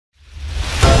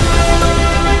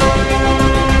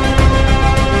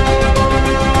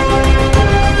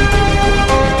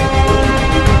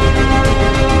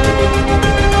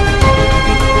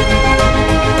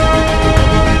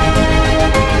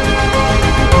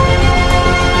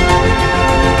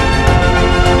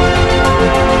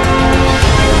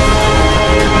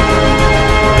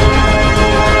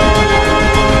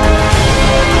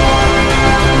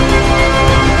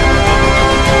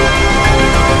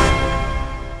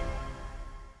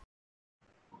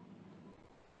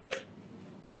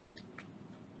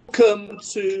Welcome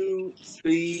to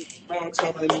the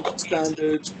Maritime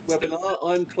Standard webinar.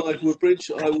 I'm Clive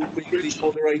Woodbridge. I will be the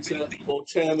moderator or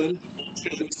chairman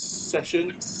for this session.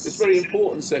 This very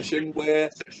important session where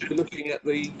we're looking at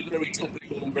the very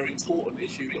topical and very important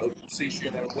issue of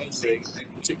seafarer well-being,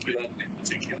 in particular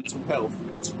mental health.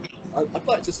 I'd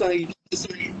like to say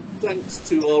thanks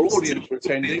to our audience for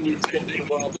attending. We've got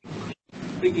one of our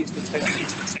biggest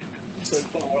attendees so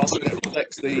far. I think it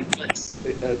reflects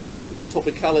the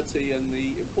topicality and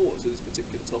the importance of this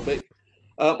particular topic.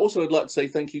 Also, I'd like to say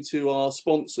thank you to our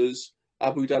sponsors,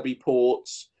 Abu Dhabi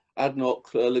Ports,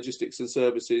 ADNOC Logistics and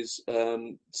Services,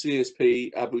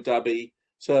 CSP Abu Dhabi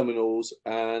Terminals,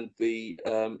 and the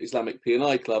Islamic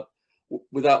P&I Club,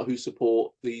 without whose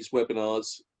support these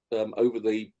webinars over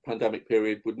the pandemic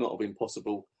period would not have been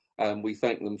possible, and we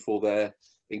thank them for their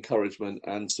encouragement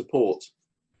and support.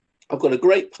 I've got a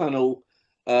great panel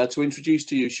to introduce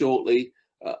to you shortly,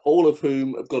 all of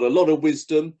whom have got a lot of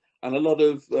wisdom and a lot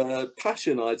of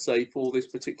passion, I'd say, for this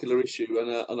particular issue,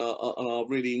 and are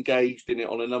really engaged in it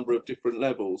on a number of different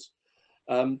levels.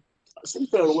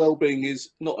 Seafarer wellbeing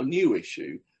is not a new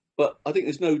issue, but I think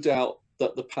there's no doubt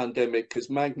that the pandemic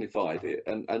has magnified it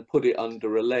and put it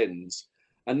under a lens.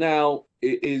 And now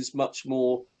it is much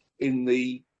more in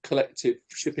the collective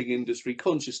shipping industry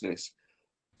consciousness.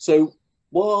 So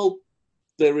while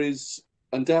there is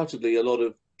undoubtedly a lot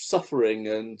of suffering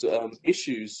and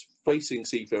issues facing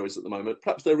seafarers at the moment,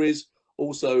 perhaps there is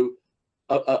also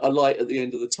a light at the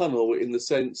end of the tunnel, in the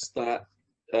sense that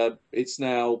it's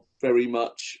now very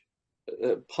much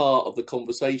part of the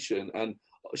conversation, and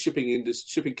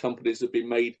shipping companies have been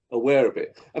made aware of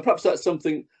it. And perhaps that's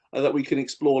something that we can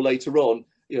explore later on,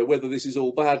 whether this is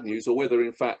all bad news or whether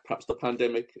in fact perhaps the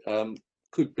pandemic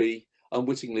could be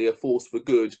unwittingly a force for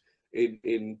good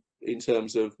in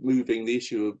terms of moving the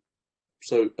issue of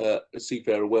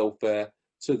seafarer welfare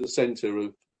to the centre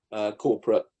of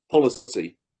corporate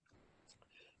policy.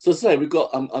 So as I say, we've got.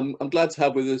 I'm glad to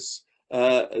have with us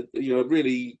a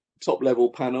really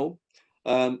top-level panel.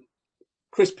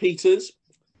 Chris Peters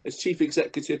is Chief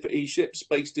Executive for Eships,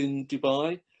 based in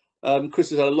Dubai. Chris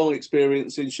has had a long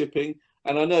experience in shipping,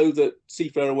 and I know that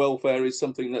seafarer welfare is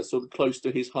something that's sort of close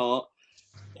to his heart.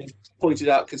 He's pointed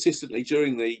out consistently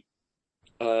during the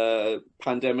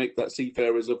pandemic that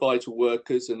seafarers are vital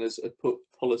workers, and has put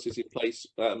policies in place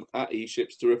at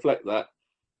Eships to reflect that.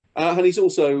 And he's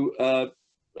also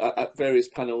at various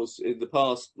panels in the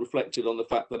past reflected on the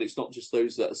fact that it's not just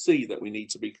those that are sea that we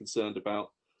need to be concerned about,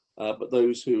 but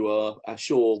those who are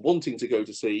ashore wanting to go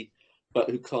to sea but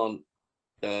who can't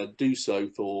do so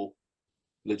for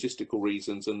logistical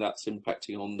reasons, and that's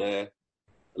impacting on their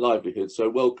livelihood. So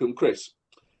welcome, Chris.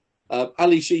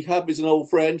 Ali Shihab is an old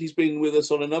friend. He's been with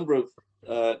us on a number of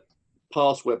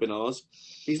past webinars.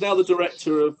 He's now the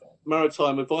Director of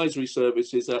Maritime Advisory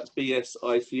Services at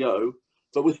BSICO,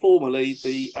 but was formerly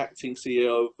the Acting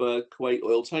CEO of Kuwait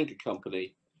Oil Tanker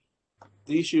Company.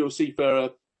 The issue of seafarer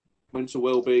mental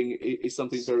well-being is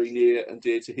something very near and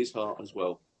dear to his heart as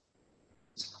well.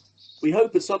 We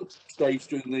hope at some stage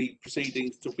during the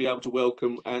proceedings to be able to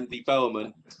welcome Andy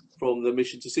Bowerman from the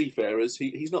Mission to Seafarers.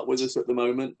 He's not with us at the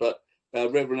moment, but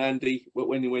Reverend Andy,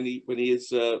 when he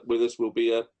is with us, will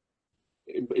be an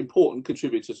important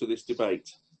contributor to this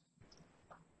debate.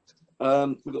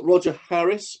 We've got Roger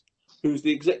Harris, who's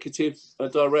the Executive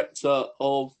Director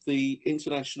of the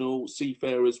International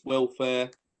Seafarers Welfare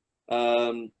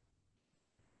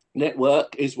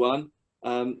Network, ISWAN.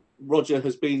 Roger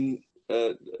has been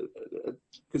a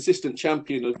consistent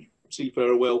champion of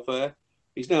seafarer welfare.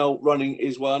 He's now running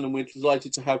ISWAN, and we're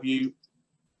delighted to have you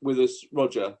with us,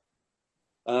 Roger.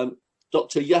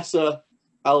 Dr. Yasser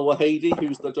Al-Wahidi,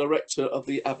 who's the director of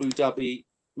the Abu Dhabi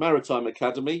Maritime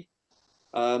Academy.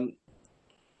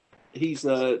 He's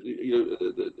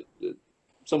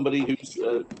somebody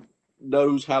who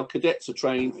knows how cadets are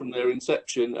trained from their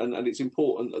inception, and it's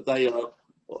important that they are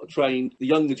trained, the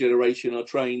younger generation are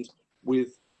trained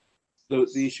with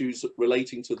the issues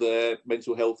relating to their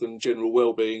mental health and general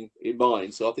well-being in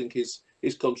mind. So I think his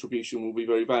contribution will be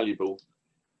very valuable.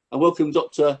 And welcome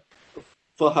Dr.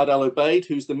 Fahad Al Obaid,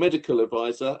 who's the medical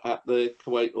advisor at the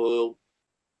Kuwait Oil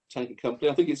Tanker Company.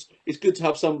 I think it's good to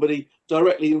have somebody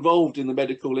directly involved in the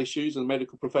medical issues and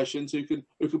medical professions who can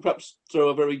perhaps throw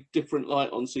a very different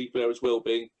light on seafarers'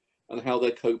 well-being and how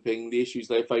they're coping, the issues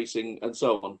they're facing, and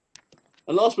so on.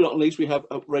 And last but not least, we have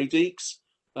Ray Deeks,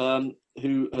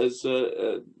 who has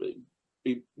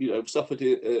suffered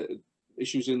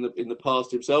issues in the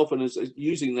past himself, and is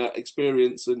using that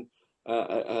experience and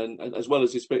as well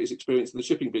as his experience in the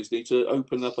shipping business to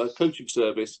open up a coaching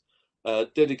service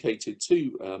dedicated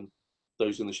to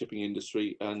those in the shipping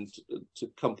industry and to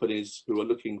companies who are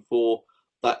looking for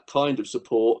that kind of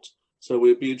support. So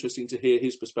it'd be interesting to hear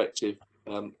his perspective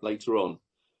later on.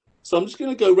 So I'm just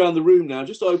going to go around the room now,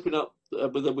 just to open up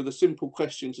with a simple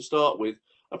question to start with.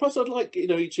 Perhaps I'd like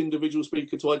each individual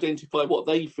speaker to identify what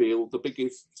they feel the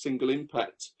biggest single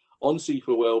impact on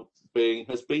seafarer well-being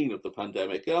has been of the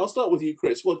pandemic. And I'll start with you,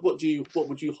 Chris. What would you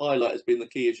highlight as being the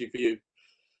key issue for you?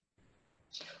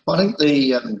 Well, I think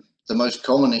the most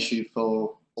common issue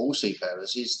for all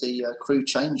seafarers is the crew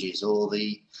changes, or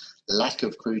the lack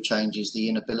of crew changes, the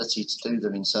inability to do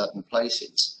them in certain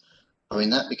places. I mean,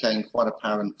 that became quite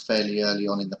apparent fairly early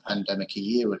on in the pandemic a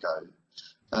year ago.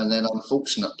 And then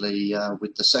unfortunately,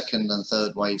 with the second and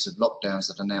third waves of lockdowns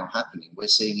that are now happening, we're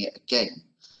seeing it again.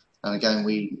 And again,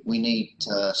 we need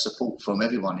support from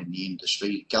everyone in the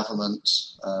industry,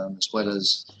 governments, as well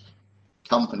as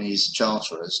companies,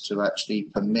 charterers, to actually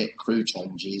permit crew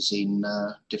changes in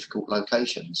difficult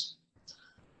locations.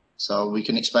 So we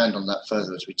can expand on that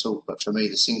further as we talk, but for me,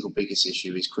 the single biggest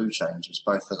issue is crew changes,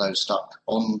 both for those stuck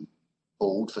on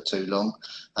board for too long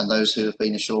and those who have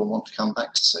been ashore and want to come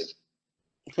back to sea.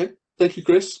 Okay, thank you,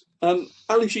 Chris. Ali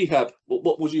Shihab,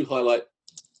 what would you highlight?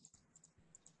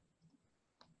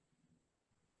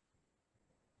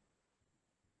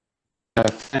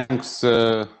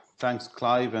 Thanks,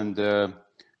 Clive, and a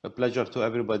pleasure to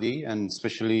everybody, and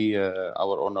especially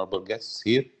our honorable guests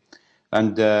here.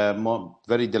 And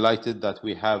very delighted that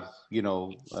we have,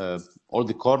 all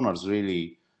the corners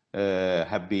really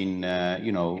have been,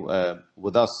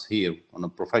 with us here on a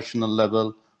professional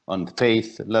level, on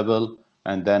faith level,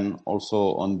 and then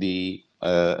also on the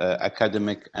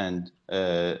academic and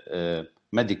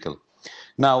medical.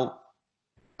 Now,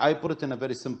 I put it in a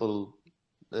very simple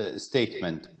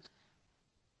statement: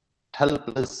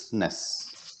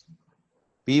 helplessness.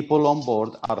 People on board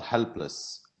are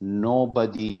helpless.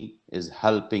 Nobody is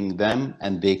helping them,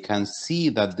 and they can see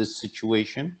that this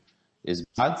situation is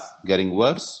bad, getting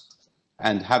worse,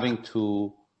 and having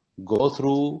to go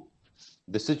through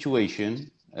the situation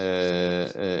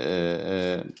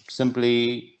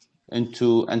simply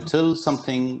until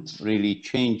something really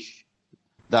change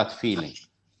that feeling.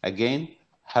 Again,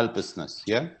 helplessness.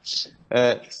 Yeah.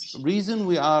 Reason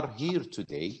we are here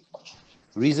today,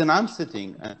 reason I'm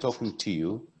sitting and talking to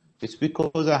you, it's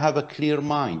because I have a clear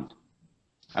mind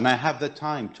and I have the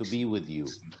time to be with you.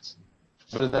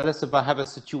 But unless if I have a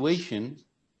situation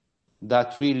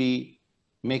that really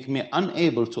make me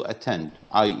unable to attend,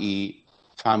 i.e.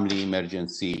 family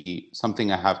emergency,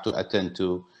 something I have to attend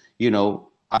to,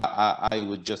 I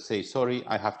would just say, sorry,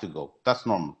 I have to go. That's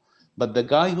normal. But the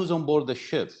guy who's on board the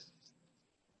ship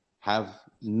have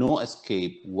no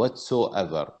escape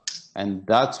whatsoever. And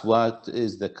that's what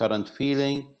is the current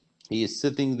feeling. He is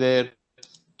sitting there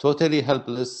totally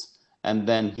helpless, and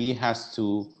then he has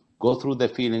to go through the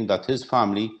feeling that his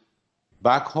family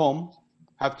back home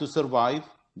have to survive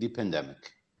the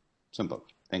pandemic. Simple.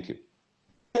 Thank you.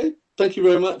 Okay, thank you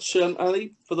very much,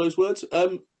 Ali, for those words.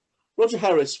 Roger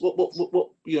Harris, what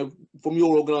from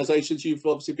your organisations, you've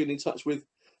obviously been in touch with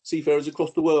seafarers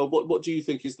across the world. What do you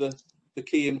think is the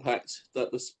key impact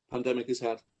that this pandemic has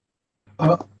had?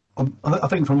 I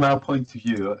think from our point of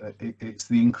view, it's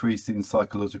the increase in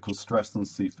psychological stress on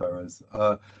seafarers.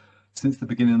 Since the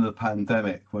beginning of the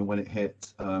pandemic, when it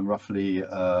hit roughly,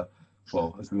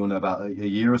 well, as we all know, about a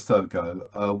year or so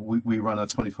ago, we run a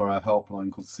 24-hour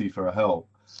helpline called Seafarer Help,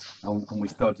 and we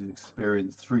started to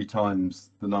experience 3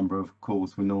 times the number of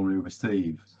calls we normally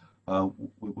receive.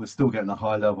 We're still getting a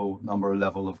high level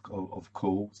of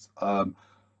calls.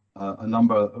 A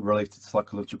number related to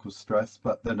psychological stress,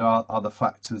 but there are other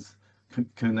factors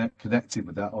connected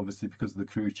with that, obviously, because of the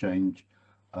crew change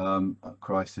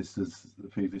crisis, as the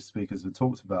previous speakers have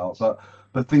talked about.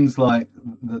 But things like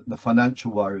the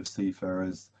financial worry of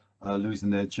seafarers losing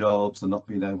their jobs and not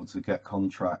being able to get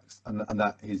contracts, and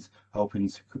that is helping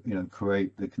to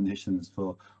create the conditions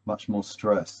for much more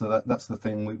stress. So that's the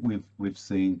thing we've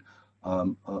seen a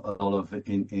lot of it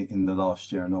in the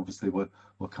last year, and obviously we'll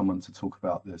come on to talk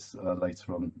about this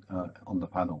later on the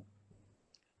panel.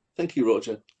 Thank you,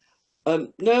 Roger.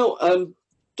 Now,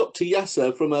 Dr.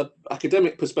 Yasser, from an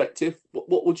academic perspective,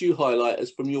 what would you highlight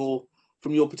as from your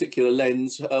particular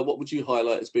lens? What would you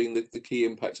highlight as being the key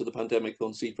impact of the pandemic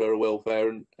on seafarer welfare,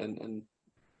 and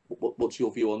what's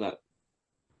your view on that?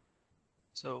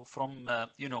 So from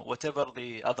whatever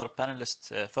the other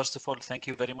panelists, first of all, thank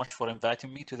you very much for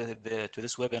inviting me to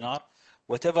this webinar.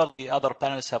 Whatever the other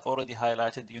panelists have already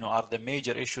highlighted, are the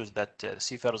major issues that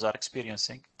seafarers are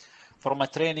experiencing. From a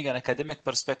training and academic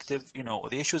perspective,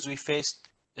 the issues we faced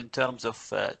in terms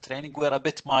of training were a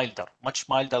bit milder, much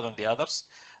milder than the others.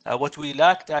 What we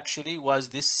lacked actually was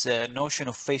this notion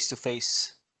of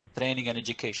face-to-face training and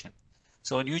education.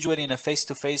 So usually in a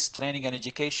face-to-face training and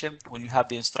education, when you have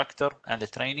the instructor and the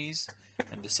trainees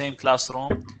in the same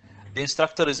classroom, the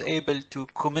instructor is able to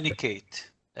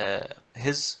communicate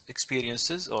his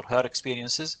experiences or her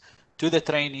experiences to the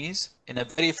trainees in a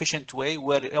very efficient way,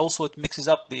 where also it mixes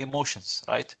up the emotions,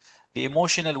 right? The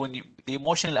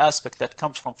emotional aspect that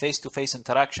comes from face-to-face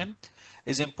interaction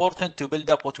is important to build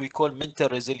up what we call mental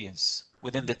resilience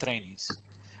within the trainees.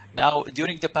 Now,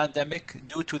 during the pandemic,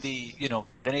 due to the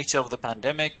nature of the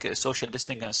pandemic, social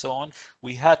distancing and so on,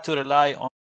 we had to rely on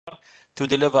to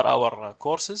deliver our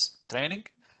courses, training,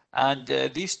 and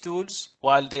these tools,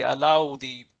 while they allow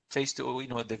the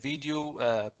the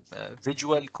video,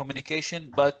 visual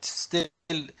communication, but still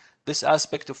this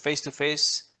aspect of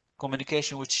face-to-face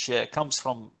communication, which comes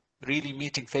from really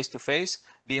meeting face-to-face,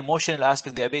 the emotional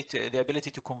aspect, the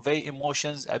ability to convey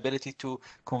emotions, ability to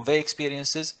convey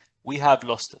experiences, we have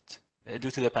lost it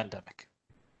due to the pandemic.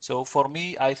 So for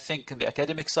me, I think in the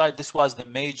academic side, this was the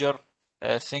major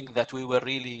thing that we were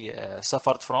really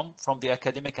suffered from the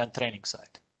academic and training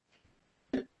side.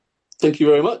 Thank you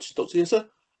very much, Dr. Yasser.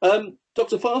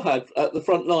 Dr. Farhad, at the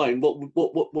front line,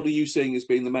 what are you seeing as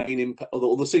being the main impact,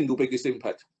 or the single biggest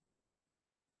impact?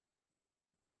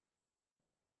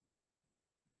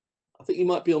 I think you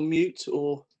might be on mute,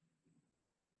 or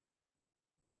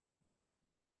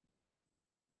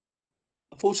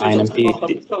unfortunately, all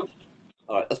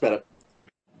right, that's better.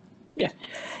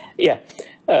 Yeah.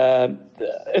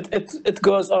 It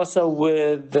goes also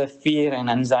with the fear and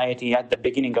anxiety at the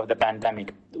beginning of the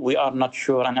pandemic. We are not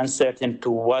sure and uncertain to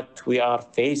what we are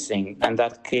facing, and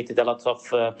that created a lot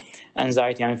of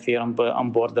anxiety and fear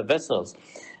on board the vessels.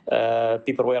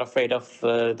 People were afraid of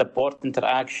the port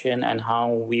interaction and how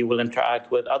we will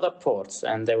interact with other ports,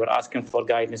 and they were asking for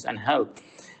guidance and help.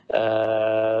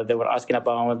 They were asking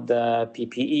about the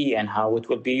PPE and how it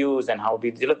will be used and how it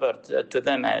will be delivered to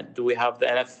them. Do we have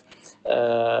the enough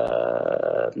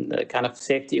kind of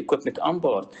safety equipment on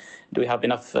board? Do we have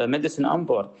enough medicine on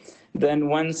board? Then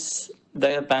once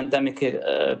the pandemic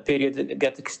period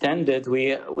got extended,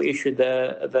 we issued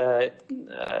the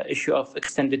issue of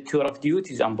extended tour of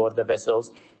duties on board the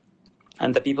vessels.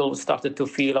 And the people started to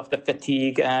feel of the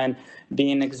fatigue and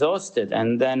being exhausted.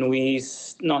 And then we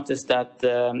noticed that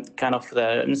kind of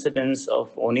the incidence of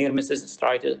near misses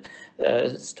started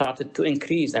to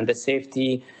increase, and the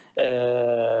safety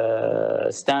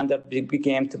standard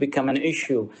began to become an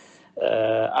issue.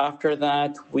 After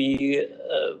that, we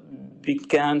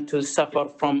began to suffer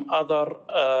from other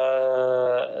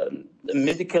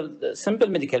simple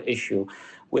medical issue.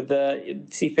 With the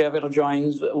seafarer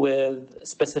joins with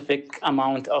specific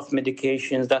amount of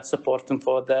medications that support them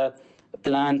for the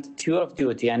planned tour of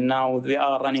duty, and now we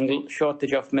are running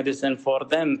shortage of medicine for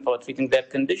them for treating their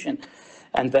condition,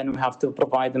 and then we have to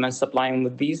provide them and supply them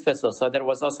with these vessels. So there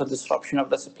was also disruption of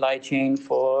the supply chain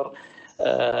for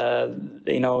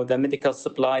the medical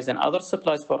supplies and other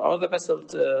supplies for all the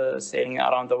vessels sailing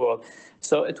around the world.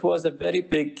 So it was a very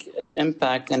big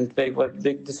impact and very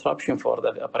big disruption for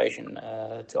the operation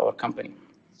to our company.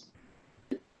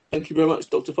 Thank you very much,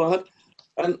 Dr. Farhad.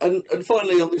 And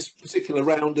finally, on this particular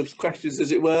round of questions,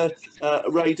 as it were,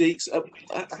 Ray Deeks,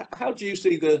 how do you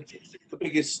see the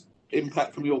biggest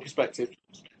impact from your perspective?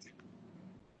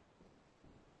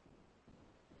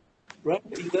 Ray,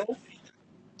 are you there?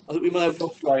 I think we may have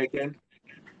lost Ray again.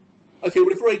 Okay,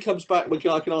 well, if Ray comes back,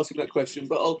 I can ask him that question.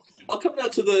 But I'll come now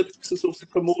to sort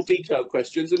of more detailed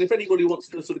questions. And if anybody wants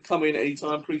to sort of come in at any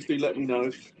time, please do let me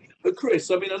know. But Chris,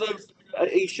 I mean, I know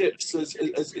Eships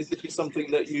is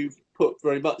something that you've put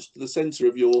very much to the centre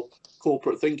of your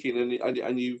corporate thinking,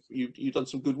 and you've done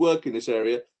some good work in this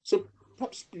area. So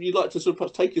perhaps you'd like to sort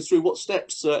of take us through what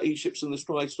steps Eships and the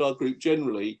TriStar Group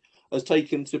generally has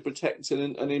taken to protect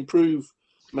and improve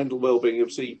mental well-being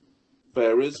of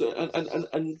seafarers,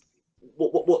 and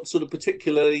what sort of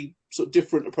particularly sort of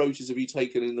different approaches have you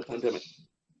taken in the pandemic?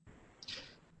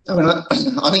 I mean,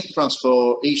 I think for us,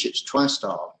 for Eships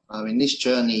TriStar, I mean, this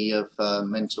journey of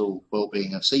mental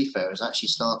well-being of seafarers actually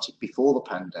started before the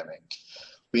pandemic.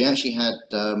 We actually had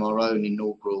our own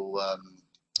inaugural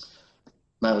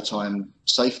Maritime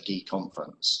Safety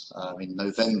Conference in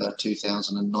November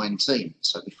 2019,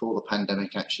 so before the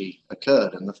pandemic actually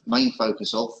occurred, and the main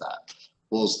focus of that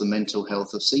was the mental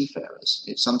health of seafarers.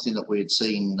 It's something that we had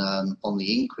seen on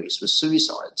the increase was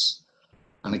suicides,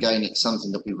 and again it's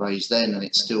something that we raised then, and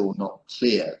it's still not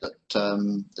clear that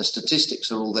the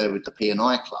statistics are all there with the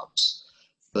P&I clubs,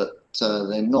 but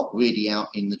they're not really out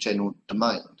in the general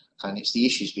domain. and it's the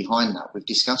issues behind that. We've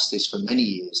discussed this for many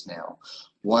years now.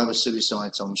 Why were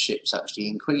suicides on ships actually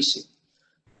increasing?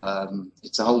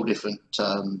 It's a whole different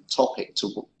topic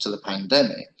to the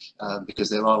pandemic, because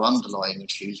there are underlying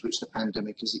issues which the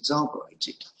pandemic has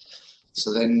exacerbated.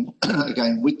 So then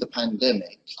again, with the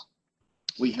pandemic,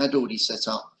 we had already set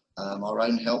up our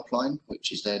own helpline,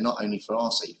 which is there not only for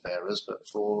our seafarers, but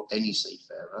for any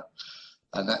seafarer.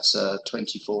 And that's a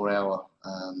 24-hour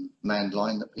manned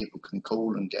line that people can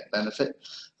call and get benefit.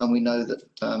 And we know that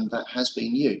that has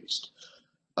been used.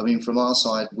 I mean, from our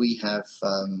side, we have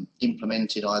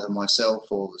implemented, either myself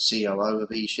or the COO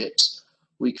of Eships,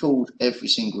 we called every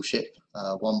single ship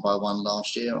one by one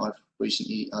last year. I've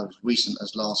recent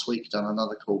as last week, done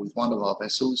another call with one of our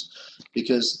vessels,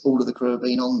 because all of the crew have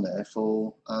been on there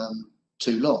for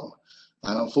too long.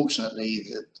 And unfortunately,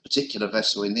 the particular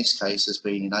vessel in this case has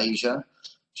been in Asia.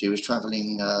 She was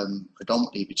travelling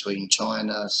predominantly between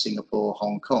China, Singapore,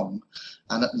 Hong Kong,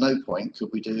 and at no point could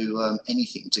we do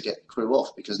anything to get the crew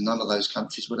off, because none of those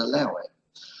countries would allow it.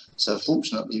 So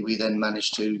fortunately, we then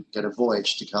managed to get a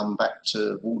voyage to come back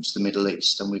towards the Middle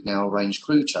East, and we've now arranged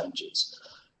crew changes.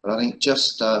 But I think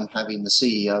just having the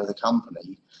CEO of the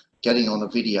company getting on a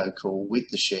video call with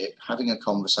the ship, having a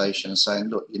conversation and saying,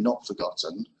 look, you're not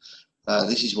forgotten.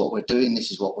 This is what we're doing.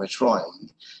 This is what we're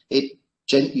trying.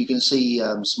 You can see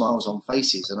smiles on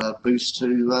faces and a boost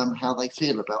to how they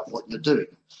feel about what you're doing.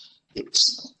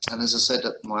 And as I said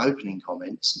at my opening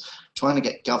comments, trying to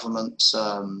get governments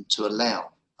to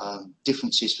allow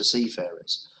differences for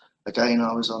seafarers. Again,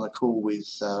 I was on a call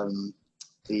with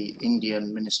the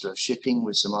Indian Minister of Shipping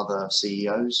with some other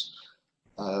CEOs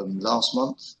last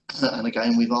month. And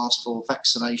again, we've asked for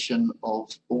vaccination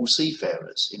of all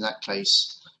seafarers, in that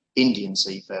case, Indian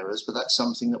seafarers, but that's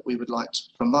something that we would like to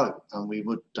promote, and we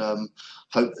would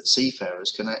hope that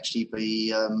seafarers can actually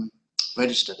be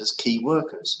registered as key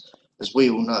workers. As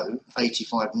we all know,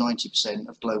 85–90%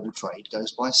 of global trade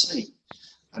goes by sea,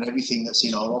 and everything that's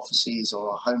in our offices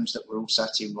or our homes that we're all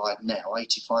sat in right now,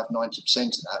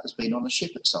 85–90% of that has been on a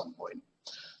ship at some point.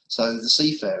 So the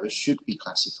seafarers should be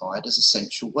classified as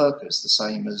essential workers, the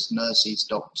same as nurses,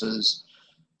 doctors,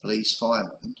 police,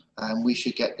 firemen, and we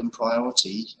should get them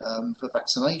priority for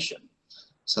vaccination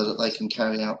so that they can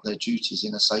carry out their duties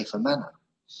in a safer manner.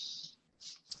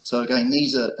 So again,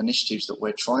 these are initiatives that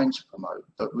we're trying to promote,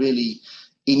 but really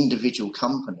individual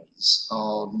companies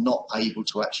are not able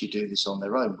to actually do this on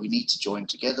their own. We need to join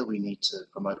together, we need to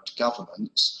promote to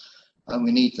governments, and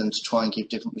we need them to try and give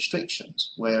different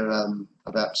restrictions. We're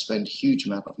about to spend a huge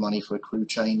amount of money for a crew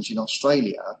change in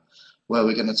Australia, where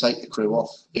we're going to take the crew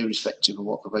off, irrespective of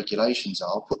what the regulations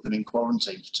are, put them in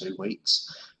quarantine for 2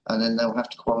 weeks, and then they'll have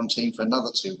to quarantine for another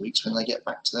 2 weeks when they get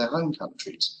back to their home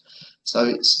countries. So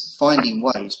it's finding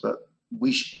ways, but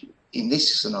in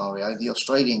this scenario, the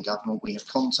Australian government, we have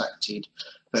contacted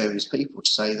various people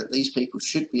to say that these people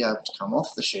should be able to come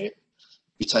off the ship,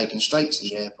 be taken straight to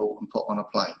the airport and put on a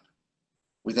plane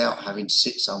without having to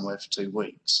sit somewhere for 2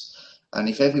 weeks. And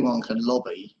if everyone can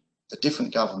lobby the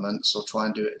different governments or try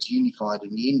and do it as unified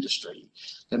in the industry,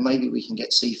 then maybe we can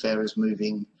get seafarers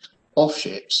moving off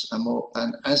ships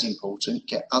and as important,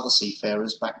 get other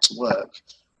seafarers back to work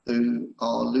who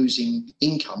are losing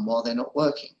income while they're not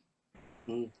working.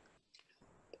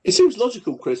 It seems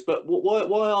logical, Chris, but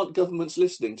why aren't governments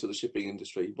listening to the shipping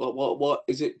industry? What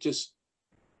is it? Just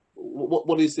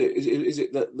what is it? Is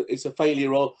it that it's a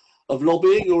failure of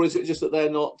lobbying, or is it just that they're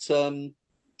not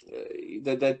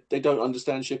they don't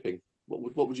understand shipping?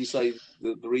 What would you say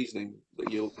the reasoning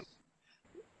that you're?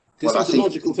 This is a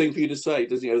logical thing for you to say,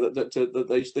 doesn't it? That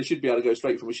they should be able to go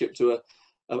straight from a ship to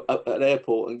an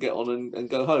airport and get on and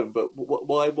go home. But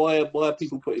why are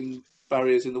people putting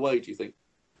barriers in the way, do you think?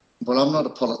 Well, I'm not a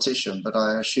politician, but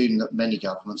I assume that many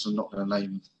governments, I'm not going to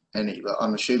name any, but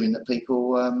I'm assuming that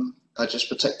people are just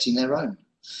protecting their own.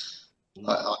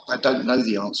 I don't know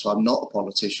the answer. I'm not a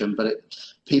politician, but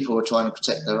people are trying to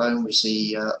protect their own. We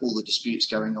see all the disputes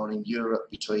going on in Europe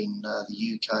between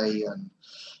the UK and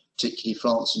particularly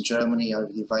France and Germany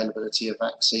over the availability of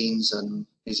vaccines, and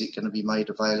is it going to be made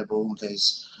available?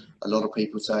 There's a lot of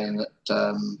people saying that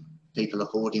people are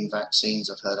hoarding vaccines.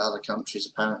 I've heard other countries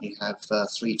apparently have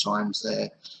 3 times their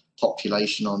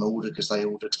population on order because they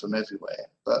ordered from everywhere.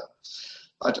 But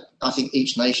I think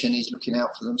each nation is looking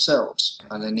out for themselves,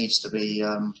 and there needs to be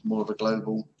more of a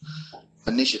global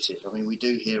initiative. I mean, we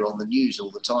do hear on the news all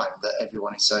the time that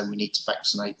everyone is saying we need to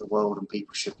vaccinate the world and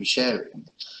people should be sharing.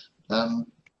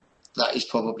 That is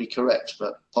probably correct,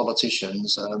 but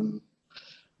politicians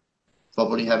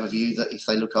probably have a view that if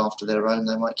they look after their own,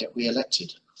 they might get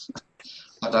re-elected.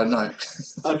 I don't know.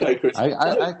 Okay, Chris.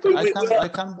 I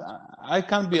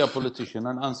can be a politician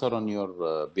and answer on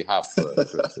your behalf,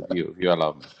 Chris, if you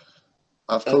allow me.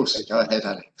 Of course, go ahead,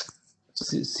 Ali.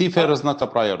 Seafarer is not a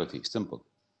priority. Simple.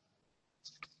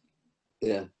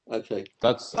 Yeah. Okay.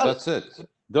 That's it.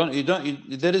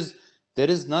 There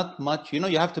is not much.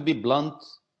 You have to be blunt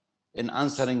in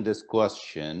answering this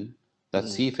question. That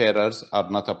seafarers are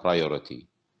not a priority.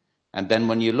 And then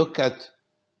when you look at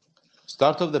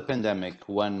start of the pandemic,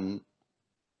 when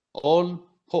all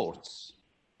ports,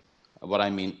 what I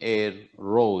mean, air,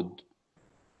 road,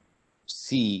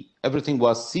 sea, everything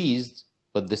was seized,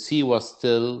 but the sea was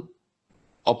still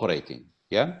operating.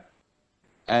 Yeah.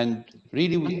 And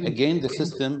really, again, the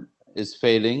system is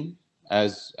failing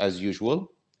as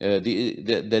usual.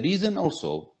 The reason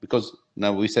also, because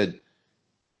now we said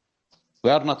we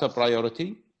are not a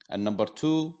priority, and number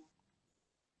two,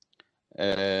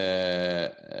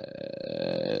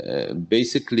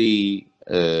 basically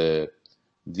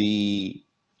the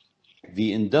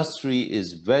industry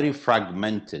is very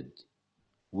fragmented.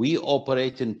 We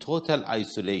operate in total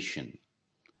isolation,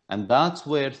 and that's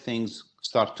where things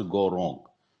start to go wrong.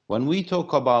 When we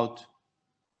talk about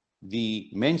the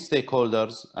main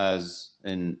stakeholders as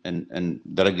in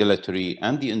the regulatory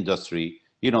and the industry,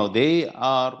 they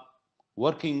are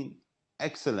working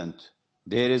excellent.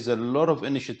 There is a lot of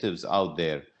initiatives out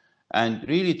there, and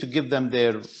really to give them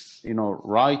their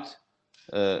right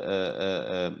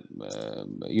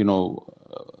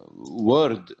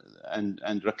word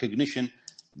and recognition,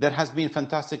 there has been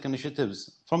fantastic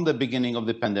initiatives from the beginning of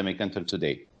the pandemic until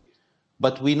today.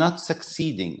 But we're not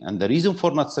succeeding. And the reason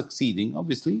for not succeeding,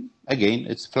 obviously, again,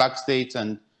 it's flag states.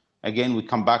 And again, we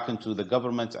come back into the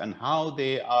government and how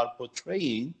they are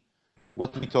portraying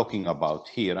what we're talking about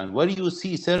here. And where you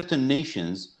see certain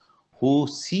nations who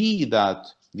see that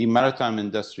the maritime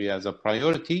industry as a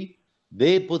priority,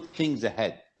 they put things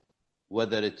ahead,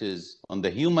 whether it is on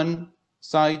the human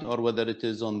side or whether it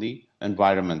is on the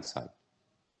environment side.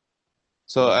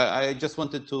 So I just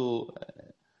wanted to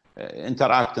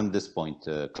interact on this point,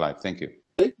 Clive. Thank you.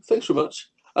 Okay, thanks very much.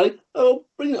 I'll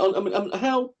bring it on. I mean,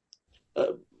 how?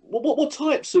 What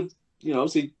types of?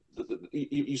 Obviously,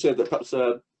 you said that perhaps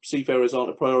seafarers aren't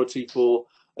a priority for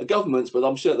governments, but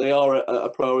I'm sure they are a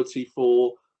priority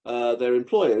for their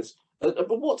employers.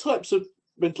 But what types of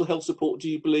mental health support do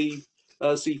you believe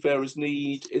seafarers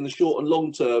need in the short and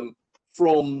long term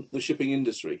from the shipping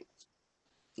industry?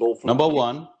 Or from number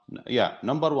one,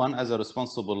 as a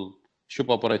responsible ship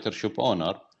operator, ship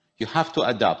owner, you have to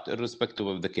adapt irrespective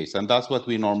of the case. And that's what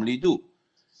we normally do.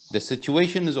 The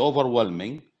situation is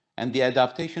overwhelming and the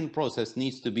adaptation process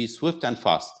needs to be swift and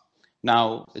fast.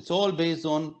 Now, it's all based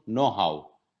on know-how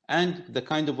and the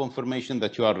kind of information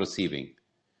that you are receiving.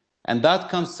 And that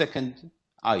comes second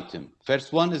item.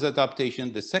 First one is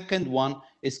adaptation. The second one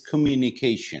is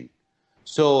communication.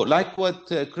 So like what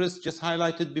Chris just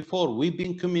highlighted before, we've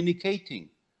been communicating.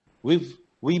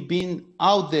 We've been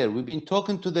out there. We've been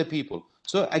talking to the people.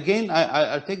 So again,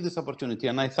 I'll take this opportunity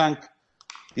and I thank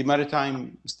the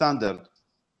Maritime Standard.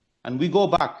 And we go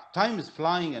back. Time is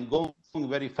flying and going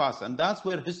very fast. And that's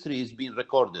where history is being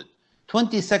recorded.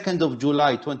 22nd of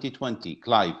July, 2020,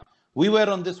 Clive. We were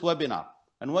on this webinar.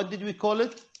 And what did we call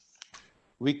it?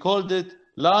 We called it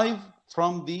Live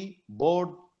from the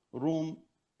Boardroom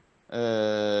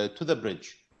to the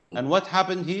Bridge. And what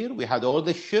happened here? We had all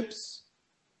the ships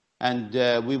and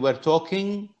we were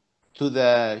talking to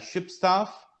the ship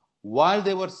staff while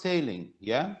they were sailing,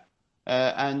 yeah?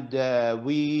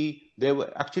 They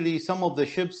were actually, some of the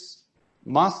ship's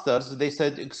masters, they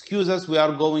said, excuse us, we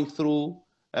are going through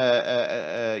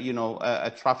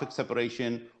a traffic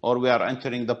separation, or we are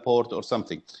entering the port or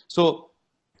something. So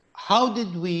how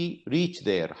did we reach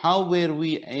there? How were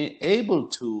we able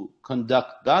to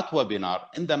conduct that webinar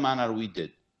in the manner we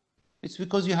did? It's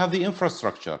because you have the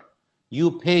infrastructure.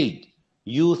 You paid.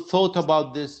 You thought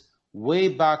about this way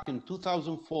back in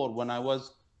 2004 when I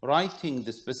was writing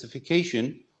the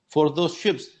specification for those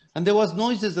ships. And there was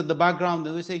noises at the background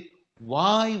and we say,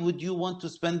 why would you want to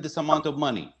spend this amount of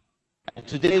money? And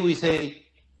today we say,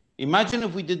 imagine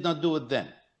if we did not do it then.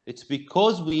 It's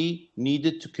because we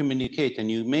needed to communicate and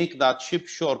you make that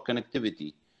ship-shore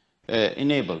connectivity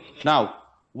enabled. Now,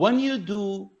 when you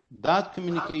do that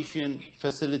communication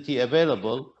facility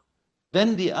available,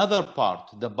 then the other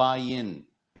part, the buy-in,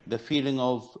 the feeling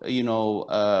of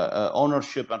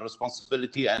ownership and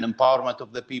responsibility and empowerment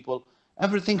of the people,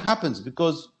 everything happens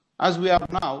because as we are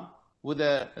now, with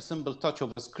a simple touch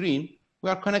of a screen, we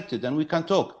are connected and we can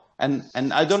talk. And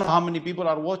I don't know how many people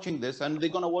are watching this and they're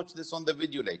going to watch this on the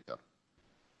video later.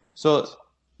 So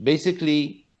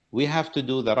basically, we have to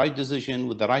do the right decision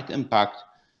with the right impact.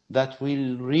 that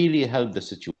will really help the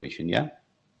situation. Yeah,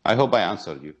 I hope I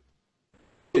answered you.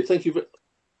 Thank you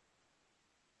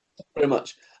very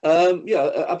much.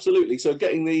 Yeah, absolutely. So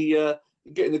getting the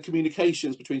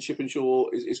communications between ship and shore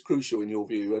is crucial in your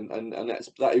view, and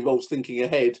that involves thinking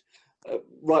ahead,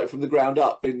 right from the ground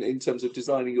up in terms of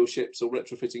designing your ships or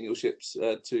retrofitting your ships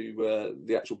to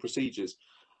the actual procedures.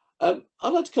 I'd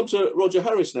like to come to Roger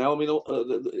Harris now. I mean,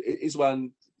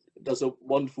 Iswan does a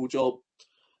wonderful job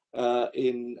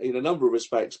in a number of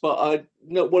respects, but I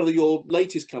know one of your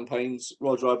latest campaigns,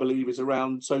 Roger, I believe, is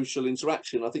around social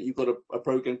interaction. I think you've got a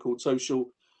program called Social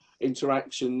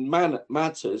Interaction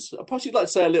Matters. Perhaps you'd like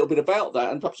to say a little bit about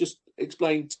that, and perhaps just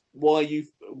explain why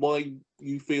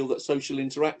you feel that social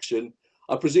interaction,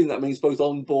 I presume that means both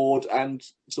on board and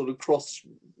sort of cross,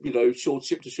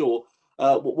 ship to shore,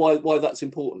 why that's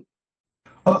important.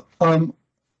 I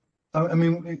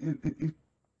mean,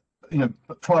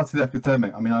 prior to the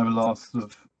epidemic, I mean, over the last sort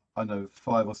of, I know,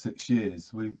 5 or 6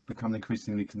 years, we've become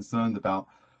increasingly concerned about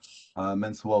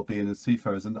mental well-being of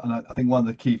seafarers, and I think one of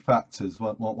the key factors,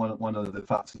 one of the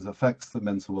factors that affects the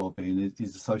mental well-being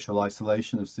is the social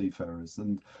isolation of seafarers.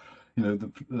 And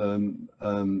when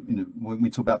we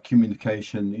talk about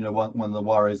communication, one of the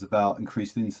worries about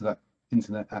increased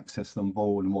internet access on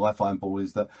board and Wi-Fi on board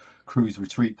is that crews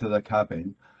retreat to their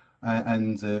cabin.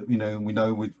 And we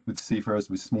know with seafarers,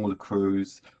 with smaller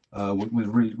crews, with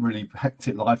really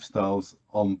hectic lifestyles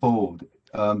on board,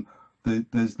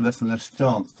 there's less and less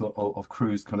chance of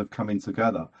crews kind of coming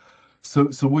together. So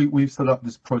we've set up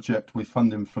this project with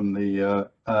funding from the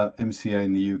MCA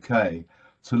in the UK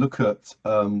to look at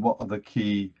what are the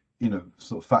key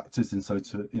sort of factors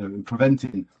in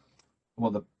preventing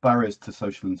what the barriers to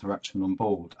social interaction on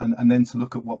board, and then to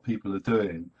look at what people are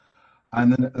doing.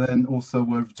 And then also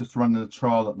we're just running a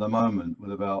trial at the moment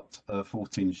with about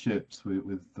 14 ships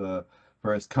with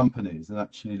various companies, and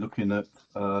actually looking at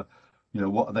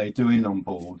what are they doing on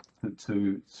board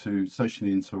to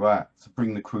socially interact, to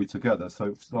bring the crew together.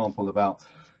 So, for example, about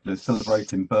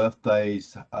celebrating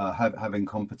birthdays, having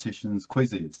competitions,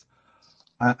 quizzes,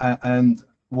 and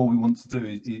what we want to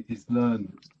do is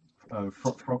learn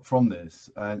from this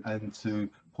and to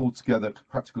pull together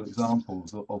practical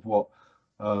examples of what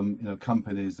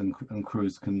companies and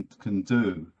crews can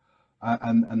do,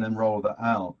 and then roll that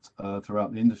out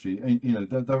throughout the industry. And,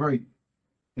 they're very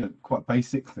quite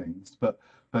basic things, but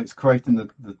it's creating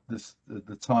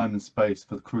the time and space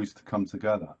for the crews to come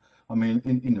together. I mean,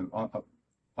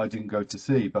 I didn't go to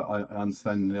sea, but I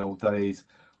understand in the old days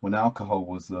when alcohol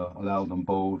was allowed on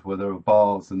board, where there were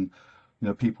bars and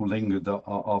people lingered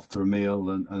after a meal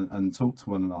and talked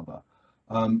to one another.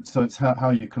 So it's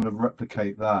how you kind of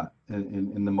replicate that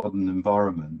in the modern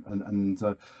environment. And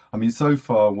I mean, so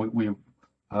far we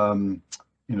one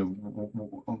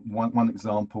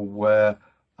example where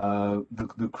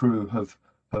the crew have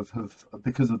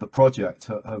because of the project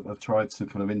have tried to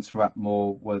kind of interact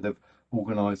more, where they've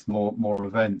organised more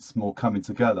events, more coming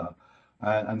together.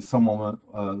 And someone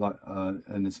like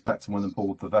an inspector went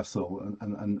aboard the vessel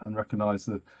and recognised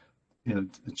that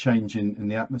the change in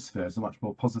the atmosphere is a much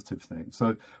more positive thing.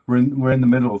 So we're in the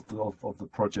middle of the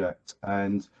project,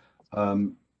 and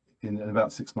in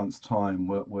about 6 months' time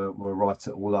we'll write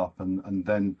it all up and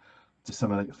then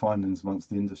disseminate the findings amongst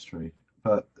the industry.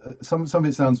 But some of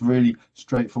it sounds really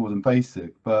straightforward and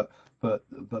basic, but a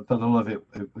lot of it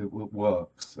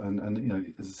works.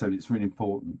 And as I said, it's really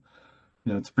important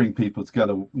to bring people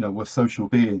together. We're social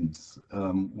beings.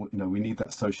 We need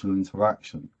that social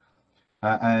interaction.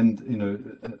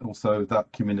 And also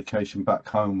that communication back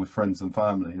home with friends and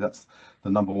family. That's the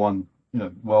number one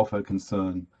welfare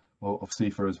concern of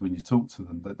seafarers when you talk to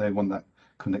them, that they want that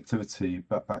connectivity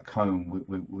back home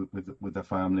with their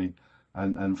family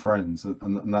and friends,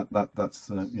 and that's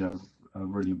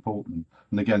really important.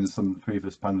 And again, as some of the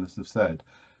previous panelists have said,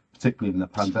 particularly in the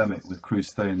pandemic, with crews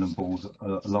staying on board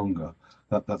longer,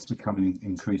 that's becoming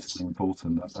increasingly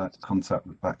important, that contact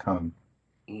with back home.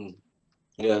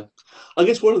 Yeah, I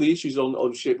guess one of the issues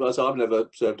on ship, as I've never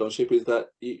served on ship, is that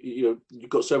you've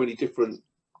got so many different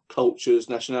cultures,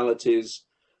 nationalities,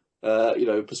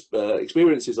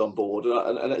 experiences on board,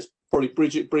 and that's probably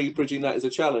bridging that is a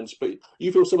challenge. But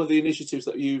you feel some of the initiatives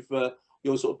that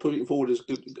you're sort of putting forward as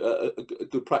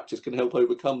good practice can help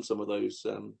overcome some of those.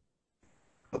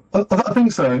 I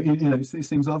think so. It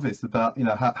seems obvious about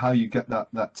how you get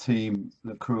that team,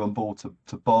 the crew on board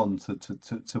to bond,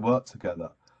 to work together.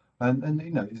 And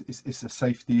it's a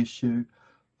safety issue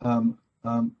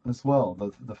as well,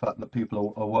 the fact that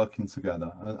people are working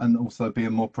together and also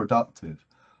being more productive.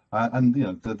 And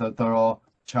there are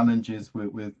challenges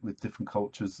with different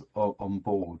cultures on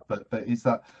board, but is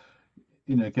that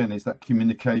again, is that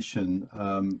communication,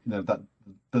 that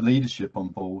the leadership on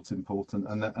board is important,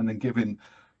 and then giving,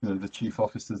 the chief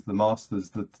officers, the masters,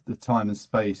 the time and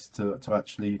space to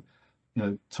actually,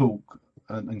 talk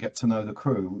and get to know the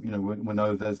crew. We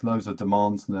know there's loads of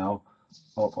demands now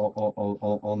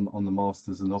on the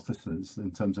masters and officers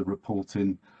in terms of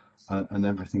reporting and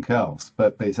everything else,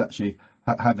 but it's actually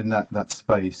having that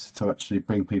space to actually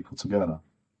bring people together.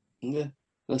 Yeah,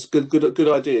 that's good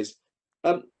ideas.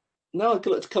 Now I'd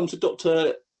like to come to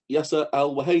Dr. Yasser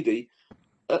Al-Wahidi.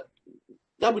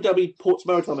 Abu Dhabi Ports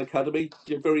Maritime Academy,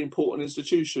 a very important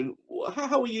institution.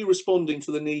 How are you responding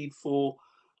to the need for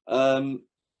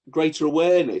greater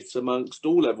awareness amongst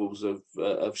all levels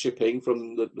of shipping,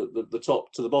 from the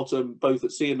top to the bottom, both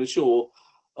at sea and ashore,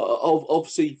 of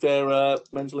seafarer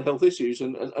mental health issues?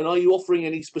 And are you offering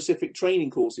any specific training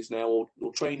courses now, or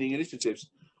training initiatives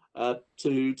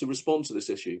to respond to this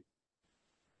issue?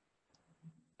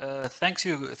 Thank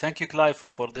you, Clive,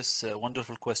 for this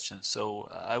wonderful question. So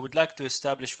I would like to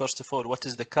establish, first of all, what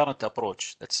is the current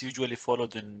approach that's usually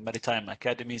followed in maritime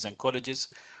academies and colleges,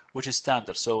 which is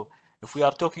standard. So if we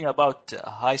are talking about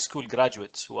high school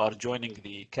graduates who are joining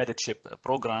the cadetship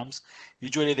programs,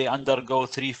 usually they undergo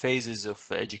 3 phases of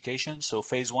education. So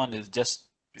phase 1 is just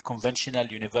conventional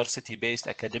university-based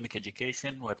academic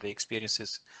education, where they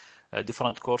experience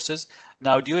different courses.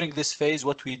 Now, during this phase,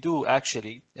 what we do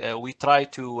actually, we try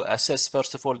to assess,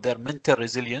 first of all, their mental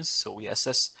resilience. So we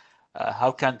assess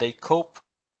how can they cope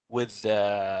with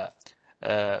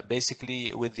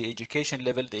basically with the education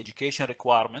level, the education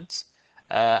requirements.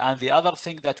 And the other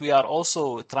thing that we are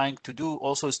also trying to do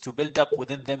also is to build up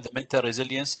within them the mental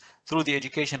resilience through the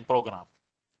education program.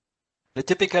 The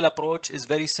typical approach is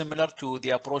very similar to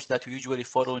the approach that we usually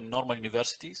follow in normal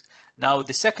universities. Now,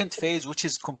 the second phase, which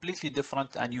is completely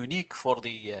different and unique for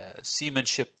the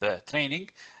seamanship training,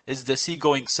 is the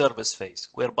seagoing service phase,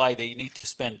 whereby they need to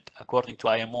spend, according to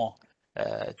IMO,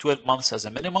 12 months as a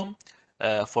minimum.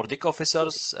 For deck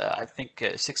officers, I think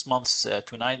 6 months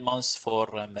to 9 months for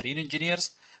marine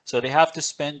engineers. So they have to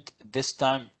spend this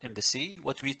time in the sea.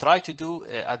 What we try to do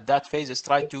at that phase is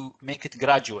try to make it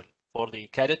gradual for the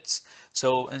cadets.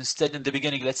 So instead, in the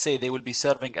beginning, let's say they will be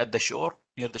serving at the shore,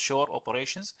 near the shore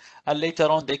operations, and later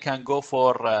on they can go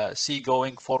for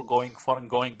seagoing,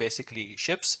 foreign-going, basically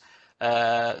ships.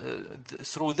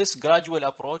 Through this gradual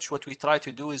approach, what we try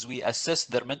to do is we assess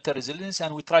their mental resilience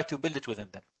and we try to build it within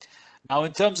them. Now,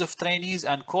 in terms of trainees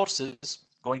and courses,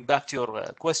 going back to your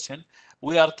question,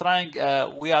 we are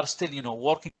still,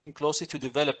 working closely to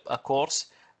develop a course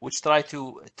which try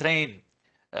to train,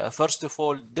 first of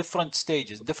all, different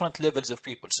stages, different levels of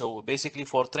people. So basically,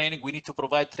 for training, we need to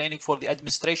provide training for the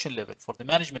administration level, for the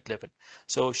management level.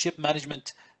 So ship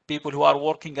management, people who are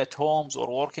working at homes or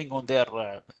working on their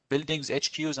buildings,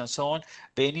 HQs, and so on,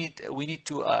 we need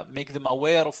to make them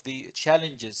aware of the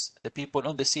challenges the people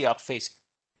on the sea are facing,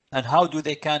 and how do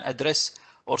they can address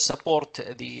or support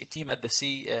the team at the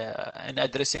sea in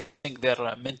addressing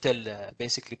their mental,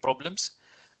 basically, problems,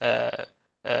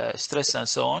 stress, and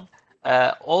so on.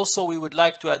 Also, we would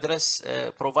like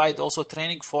to provide also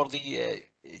training for the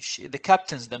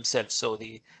captains themselves, so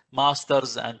the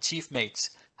masters and chief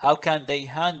mates. How can they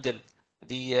handle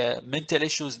the mental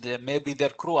issues that maybe their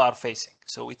crew are facing?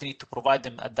 So we need to provide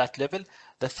them at that level.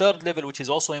 The third level, which is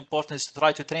also important, is to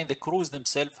try to train the crews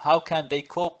themselves. How can they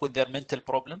cope with their mental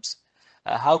problems?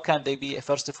 How can they be,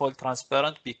 first of all,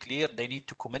 transparent, be clear? They need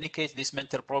to communicate these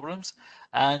mental problems.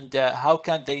 And how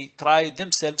can they try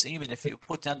themselves, even if you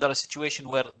put under a situation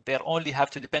where they only have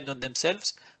to depend on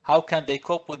themselves, how can they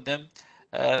cope with them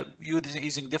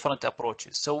using different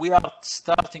approaches? So we are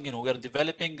starting, we are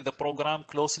developing the program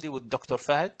closely with Dr.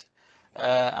 Fahad.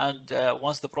 And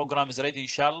once the program is ready,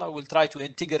 inshallah, we'll try to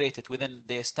integrate it within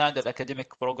the standard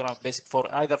academic program, basic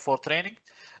either for training.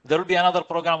 There will be another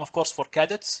program, of course, for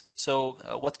cadets. So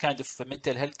what kind of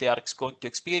mental health they are going to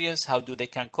experience, how do they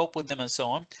can cope with them, and so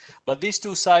on. But these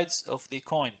two sides of the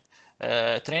coin,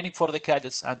 training for the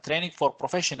cadets and training for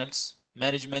professionals,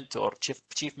 management or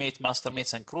chief mate, master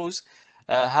mates, and crews,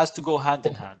 has to go hand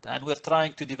in hand. And we're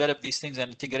trying to develop these things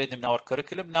and integrate them in our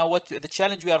curriculum. Now, the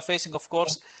challenge we are facing, of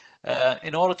course,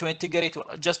 in order to integrate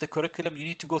just the curriculum, you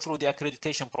need to go through the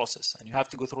accreditation process, and you have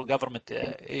to go through government,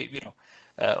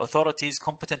 authorities,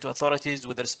 competent authorities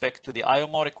with respect to the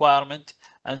IMO requirement,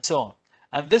 and so on.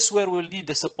 And this is where we'll need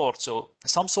the support. So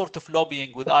some sort of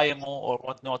lobbying with IMO or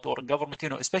whatnot, or government,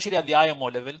 especially at the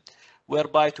IMO level,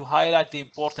 whereby to highlight the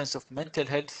importance of mental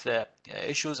health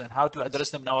issues and how to address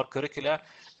them in our curricula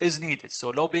is needed. So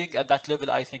lobbying at that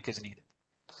level, I think, is needed.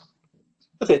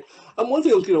 Okay, and one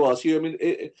thing I was going to ask you, I mean,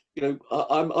 you know,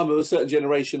 I'm of a certain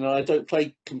generation and I don't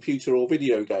play computer or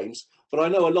video games, but I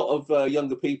know a lot of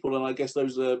younger people, and I guess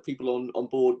those people on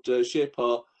board ship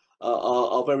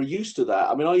are very used to that.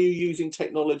 I mean, are you using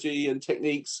technology and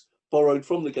techniques borrowed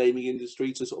from the gaming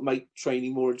industry to sort of make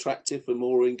training more attractive and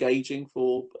more engaging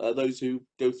for those who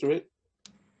go through it?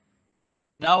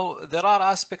 Now, there are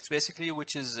aspects basically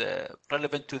which is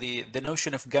relevant to the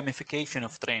notion of gamification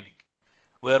of training,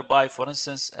 whereby, for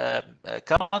instance,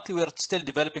 currently we're still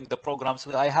developing the programs.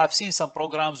 I have seen some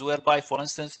programs whereby, for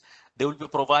instance, they will be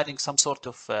providing some sort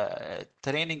of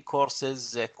training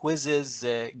courses, quizzes,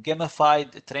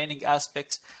 gamified training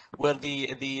aspects, where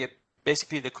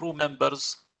basically the crew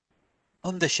members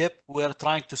on the ship were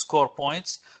trying to score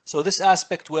points. So this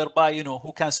aspect whereby, you know,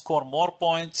 who can score more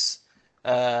points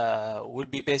will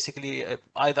be basically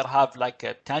either have like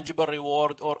a tangible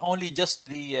reward or only just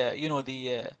the you know,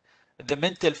 the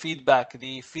mental feedback,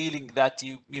 the feeling that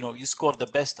you score the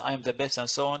best, I am the best, and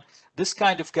so on. This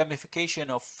kind of gamification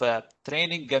of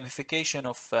training, gamification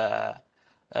of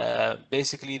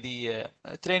basically the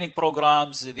training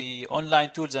programs, the online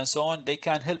tools, and so on, they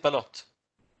can help a lot.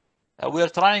 We are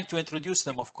trying to introduce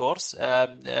them, of course,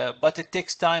 but it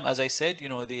takes time, as I said, you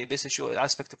know, this issue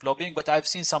aspect of lobbying. But I've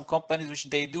seen some companies which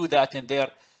they do that in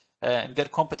their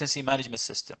competency management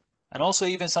system, and also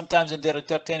even sometimes in their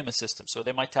entertainment system. So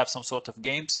they might have some sort of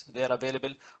games there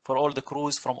available for all the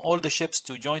crews from all the ships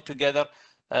to join together.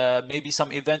 Maybe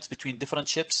some events between different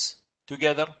ships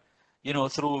together, you know,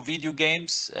 through video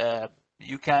games.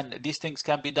 These things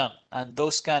can be done, and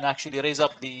those can actually raise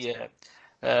up the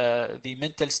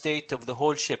mental state of the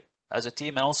whole ship as a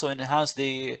team, and also enhance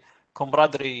the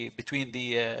camaraderie between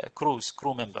the crew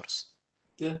members.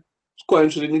 Yeah, it's quite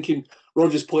interesting. Thinking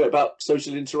Roger's point about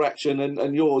social interaction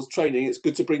and yours training, it's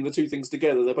good to bring the two things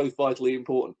together. They're both vitally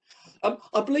important.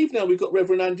 I believe now we've got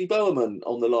Reverend Andy Bowerman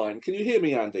on the line. Can you hear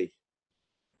me, Andy?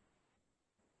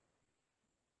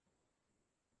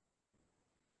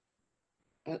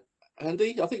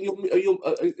 Andy, I think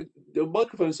your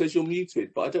microphone says you're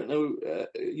muted, but I don't know.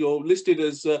 You're listed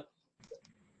as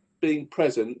being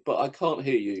present, but I can't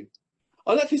hear you.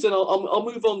 In that case, then I'll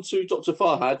move on to Dr.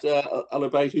 Farhad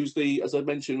Al-Ubaid, who's as I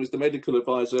mentioned, was the medical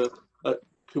advisor at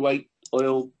Kuwait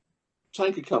Oil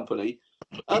Tanker Company.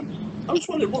 I was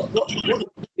wondering what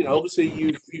you know. Obviously,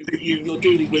 you're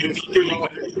dealing with this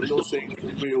market, and you're seeing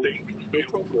real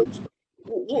problems.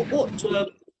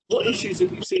 What issues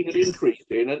have you seen an increase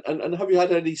in, and have you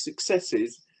had any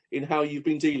successes in how you've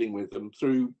been dealing with them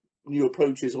through new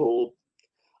approaches, or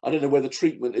I don't know whether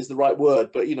treatment is the right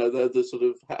word, but you know, the sort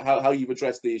of how you've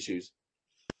addressed the issues?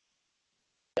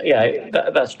 Yeah,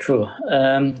 that's true.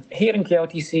 Here in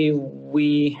KOTC,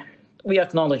 we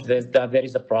acknowledge that there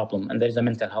is a problem and there is a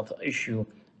mental health issue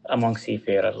among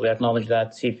seafarers. We acknowledge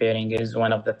that seafaring is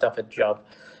one of the toughest jobs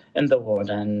in the world,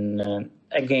 and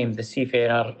again, the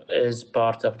seafarer is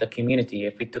part of the community.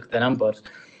 If we took the numbers,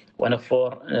 1 of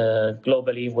 4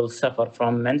 globally will suffer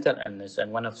from mental illness,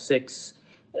 and 1 of 6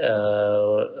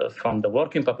 from the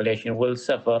working population will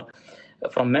suffer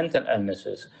from mental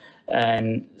illnesses.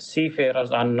 And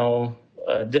seafarers are no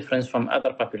difference from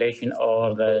other population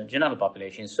or the general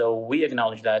population. So we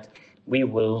acknowledge that we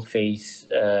will face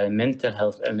mental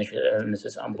health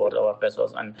illnesses on board our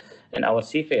vessels and our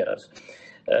seafarers.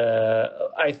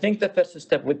 I think the first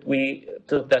step we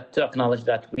took that to acknowledge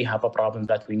that we have a problem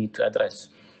that we need to address,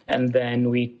 and then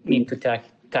we need to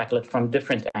tackle it from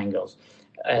different angles.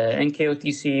 In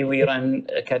KOTC, we run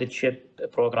a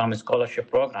cadetship program,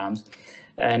 scholarship programs,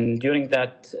 and during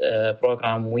that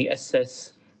program, we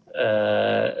assess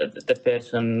the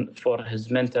person for his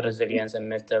mental resilience and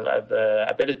mental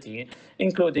ability,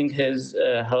 including his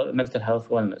mental health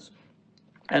wellness.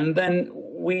 And then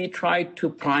we try to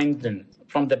prime them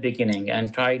from the beginning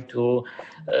and try to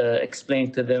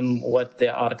explain to them what they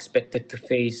are expected to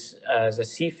face as a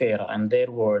seafarer and their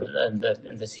world in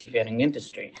the seafaring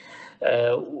industry.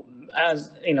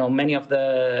 As you know, many of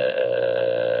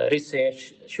the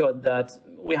research showed that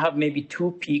we have maybe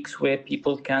 2 peaks where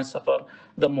people can suffer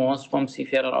the most from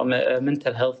seafarer or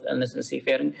mental health illness in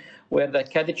seafaring, where the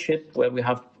cadetship, where we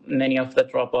have many of the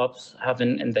drop-offs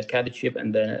happen in the cadetship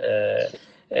and the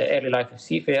early life of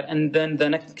seafarer, and then the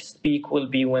next peak will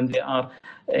be when they are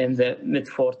in the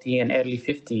mid-40 and early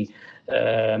 50.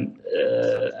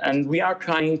 And we are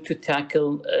trying to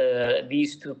tackle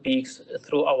these 2 peaks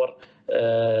through our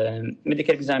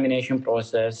medical examination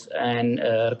process and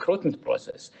recruitment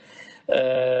process.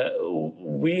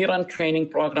 We run training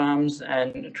programs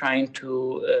and trying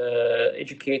to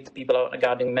educate people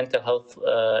regarding mental health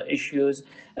issues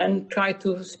and try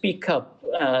to speak up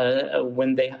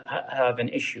when they have an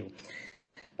issue.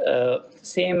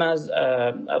 Same as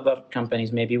other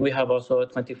companies, maybe we have also a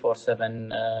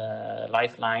 24/7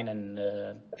 lifeline and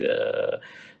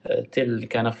till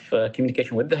kind of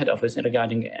communication with the head office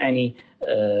regarding any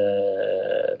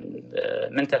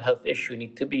mental health issue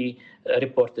need to be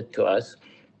reported to us.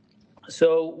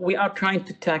 So we are trying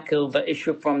to tackle the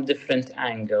issue from different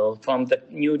angles, from the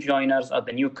new joiners or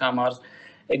the newcomers,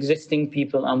 existing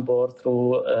people on board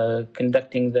through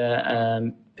conducting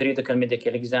the periodical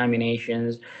medical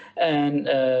examinations and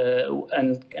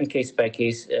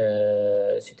case-by-case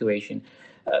situation.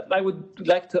 I would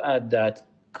like to add that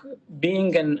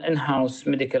being an in-house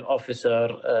medical officer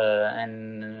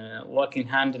and working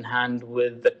hand in hand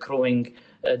with the crewing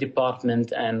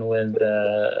department and with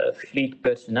the fleet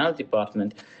personnel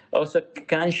department also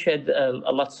can shed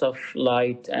lots of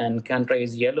light and can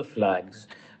raise yellow flags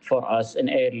for us in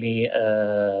early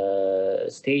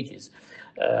stages.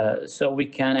 So we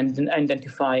can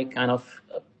identify kind of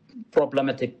a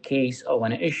problematic case or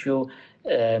an issue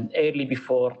early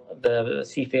before the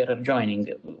seafarer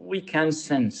joining. We can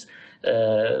sense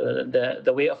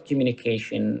the way of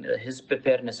communication, his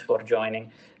preparedness for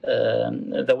joining,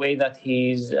 the way that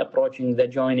he's approaching the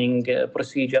joining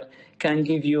procedure can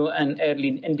give you an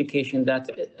early indication that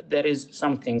there is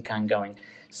something going.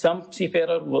 Some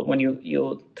seafarer, when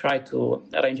you try to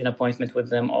arrange an appointment with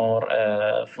them or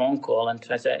a phone call and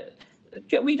try to say,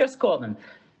 we just call them.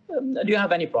 Do you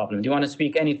have any problem? Do you want to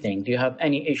speak anything? Do you have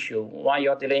any issue? Why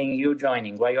you're delaying you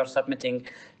joining? Why you're submitting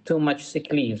too much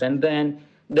sick leaves? And then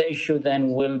the issue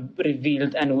then will be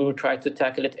revealed and we will try to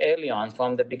tackle it early on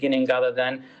from the beginning rather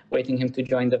than waiting him to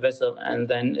join the vessel and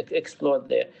then explode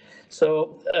there.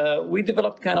 So we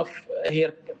developed kind of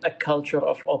here a culture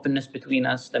of openness between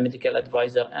us, the medical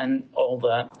advisor, and all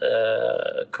the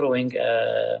crewing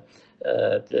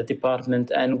the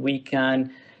department, and we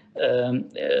can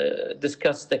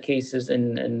discuss the cases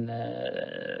in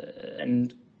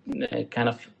kind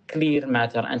of clear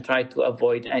matter and try to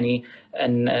avoid any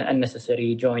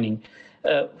unnecessary joining.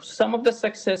 Some of the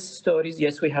success stories,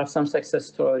 yes, we have some success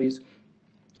stories.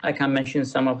 I can mention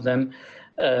some of them.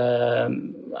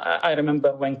 I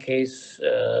remember one case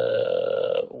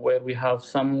where we have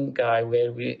some guy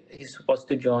where he's supposed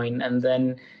to join and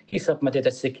then he submitted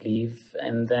a sick leave,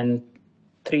 and then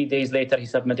 3 days later he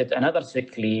submitted another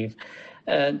sick leave.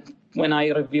 When I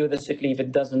review the sick leave,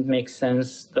 it doesn't make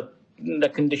sense. The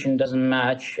condition doesn't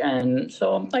match, and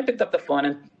so I picked up the phone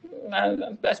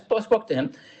and I spoke to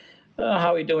him.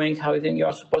 How are you doing? How are you doing?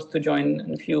 You're supposed to join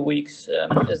in a few weeks.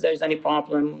 Is there any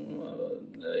problem?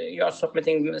 You are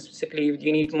submitting sick leave. Do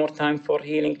you need more time for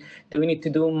healing? Do we need to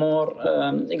do more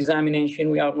examination?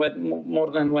 We are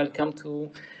more than welcome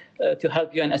to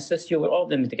help you and assist you with all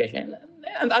the mitigation.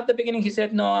 And at the beginning, he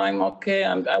said, "No, I'm okay.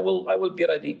 I will be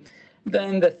ready."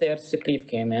 Then the third sick leave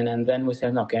came in, and then we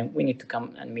said, "Okay, we need to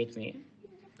come and meet me."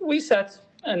 We sat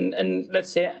and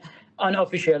let's say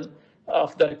unofficial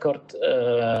off the record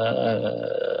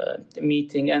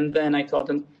meeting, and then I told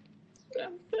him,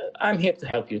 "I'm here to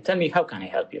help you. Tell me, how can I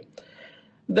help you?"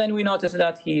 Then we noticed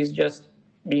that he's just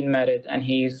been married and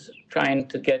he's trying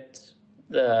to get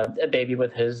a baby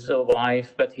with his wife,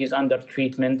 but he's under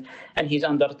treatment and he's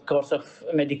under course of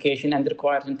medication and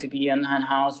required him to be in a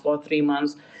house for 3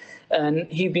 months. And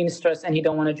he's been stressed and he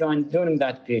don't want to join during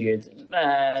that period.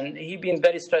 And he's been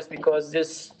very stressed because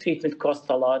this treatment costs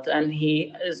a lot and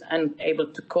he is unable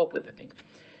to cope with the thing.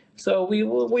 So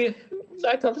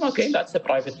I told him, okay, that's a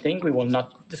private thing. We will not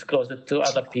disclose it to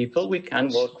other people. We can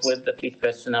work with the fleet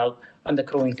personnel and the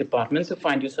crewing department to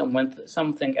find you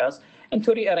something else and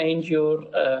to rearrange your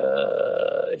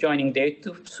joining date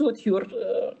to suit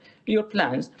your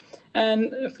plans. And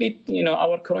fleet,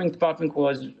 our crewing department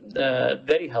was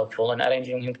very helpful in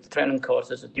arranging him training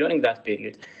courses during that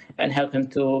period and help him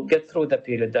to get through the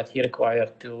period that he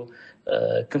required to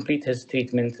complete his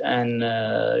treatment, and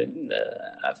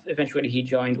eventually he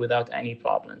joined without any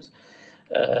problems.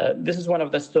 This is one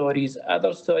of the stories.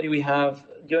 Other story we have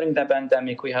during the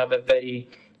pandemic, we have a very,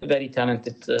 very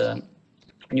talented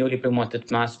newly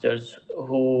promoted masters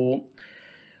who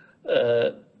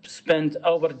spent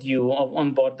overdue on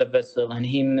board the vessel, and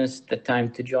he missed the time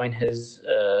to join his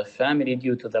family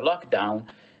due to the lockdown,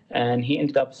 and he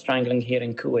ended up strangling here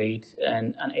in Kuwait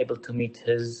and unable to meet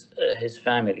his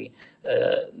family.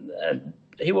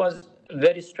 He was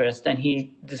very stressed, and he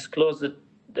disclosed it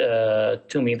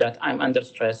to me that I'm under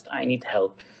stress, I need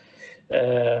help.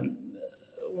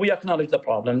 We acknowledged the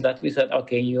problem, that we said,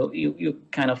 okay, you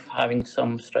kind of having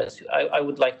some stress. I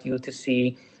would like you to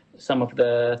see some of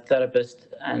the therapists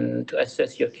and to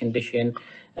assess your condition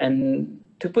and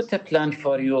to put a plan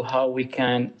for you how we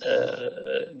can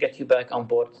get you back on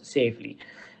board safely.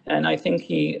 And I think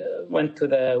he went to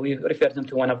we referred him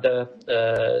to one of the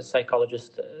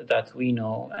psychologists that we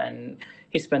know, and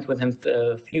he spent with him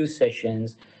a few sessions.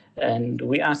 And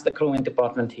we asked the crewing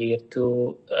department here to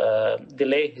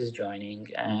delay his joining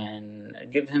and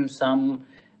give him some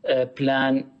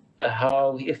plan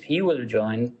how, if he will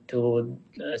join, to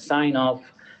sign off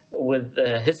with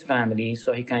his family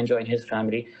so he can join his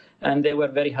family. And they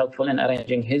were very helpful in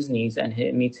arranging his needs and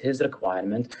he meets his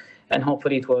requirement. And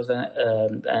hopefully it was,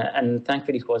 and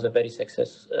thankfully it was a very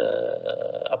successful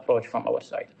approach from our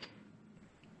side.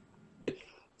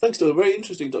 Thanks, Dr. Very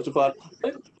interesting, Dr. Fahd.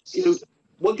 You know,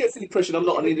 one gets the impression, I'm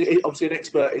not obviously an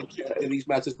expert in these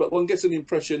matters, but one gets an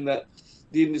impression that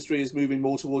the industry is moving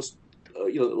more towards,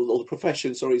 or the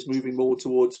profession, sorry, is moving more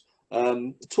towards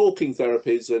talking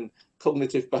therapies and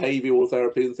cognitive behavioural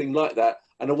therapy and things like that,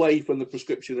 and away from the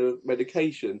prescription of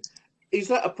medication. Is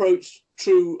that approach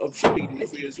true of shipping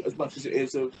industry as much as it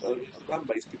is of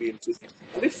land-based communities?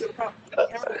 And if so, how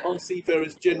are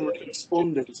seafarers generally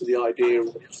responding to the idea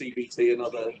of CBT and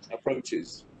other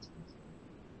approaches?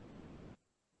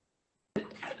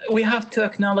 We have to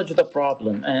acknowledge the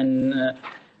problem, and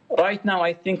right now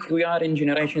I think we are in a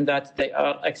generation that they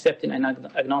are accepting and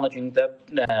acknowledging the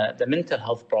mental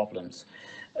health problems.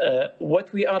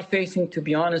 What we are facing, to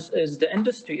be honest, is the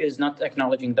industry is not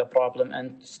acknowledging the problem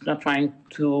and not trying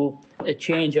to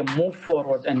change and move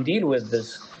forward and deal with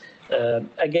this.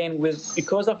 Again,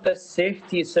 because of the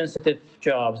safety sensitive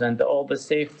jobs and all the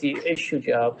safety issue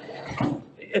job,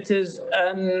 it is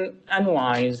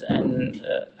unwise and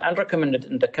unrecommended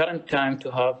in the current time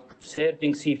to have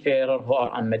serving seafarers who are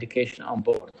on medication on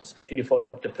board, especially for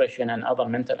depression and other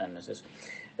mental illnesses.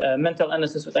 Mental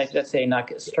illnesses, like let's say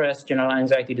like stress, general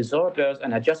anxiety disorders,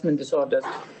 and adjustment disorders,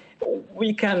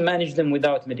 we can manage them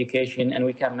without medication, and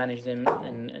we can manage them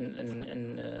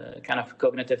in kind of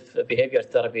cognitive behavior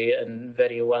therapy in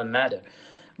very well manner.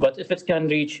 But if it can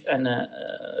reach an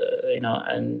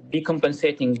and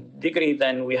decompensating degree,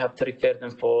 then we have to refer them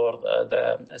for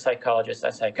the psychologist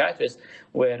and psychiatrist,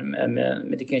 where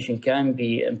medication can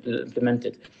be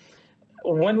implemented.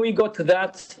 When we go to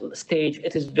that stage,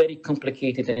 it is very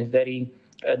complicated and very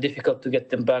difficult to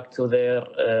get them back to their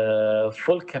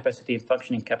full capacity,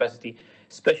 functioning capacity,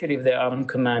 especially if they are in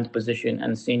command position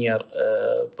and senior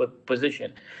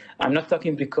position. I'm not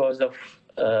talking because of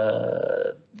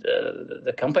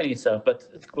the company itself, but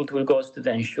it will go to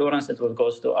the insurance, it will go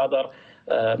to other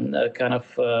kind of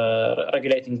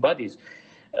regulating bodies.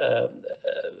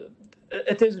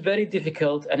 It is very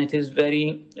difficult and it is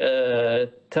very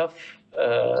tough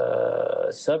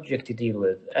subject to deal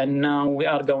with. And now we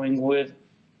are going with,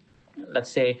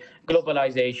 let's say,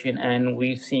 globalization, and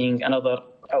we're seeing other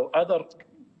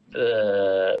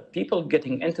people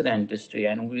getting into the industry,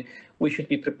 and we should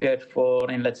be prepared for,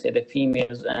 and let's say, the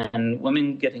females and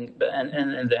women getting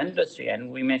in the industry. And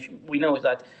we know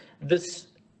that this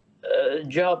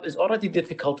job is already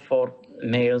difficult for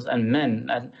males and men,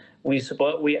 and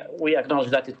we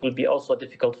acknowledge that it will be also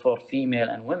difficult for female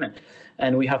and women,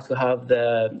 and we have to have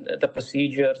the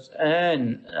procedures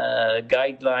and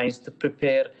guidelines to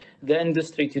prepare the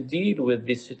industry to deal with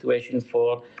this situation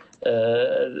for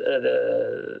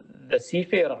the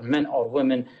seafarer, men or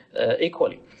women,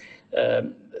 equally.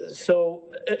 So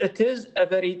it is a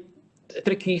very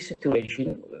tricky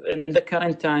situation. In the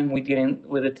current time, we're dealing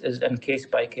with it as a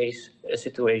case-by-case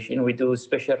situation. We do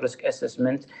special risk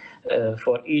assessment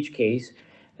for each case,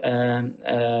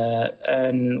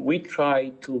 and we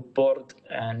try to board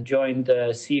and join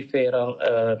the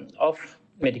seafarer off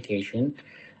medication,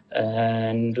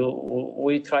 and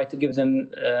we try to give them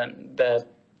the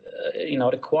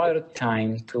required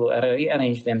time to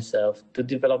rearrange themselves, to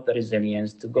develop the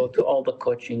resilience, to go to all the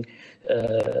coaching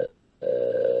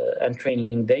and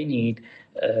training they need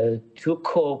to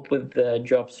cope with the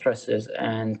job stresses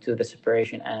and to the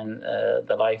separation and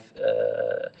the life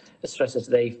stresses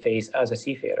they face as a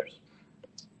seafarers.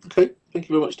 Okay, thank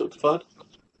you very much, Dr. Fahd.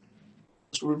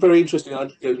 It's very interesting. I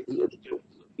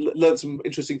learned some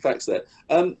interesting facts there.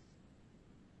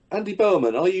 Andy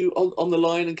Bowerman, are you on the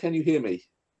line and can you hear me?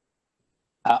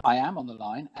 I am on the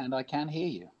line and I can hear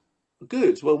you.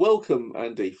 Good. Well, welcome,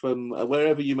 Andy, from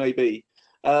wherever you may be.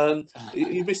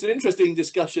 You've missed an interesting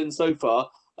discussion so far,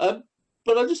 but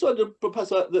I just wanted to propose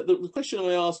the question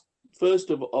I asked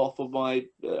off of my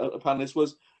panelists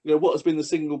was, what has been the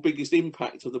single biggest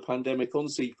impact of the pandemic on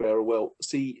seafarer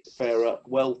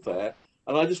welfare?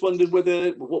 And I just wondered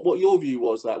what your view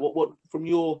was that, what from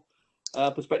your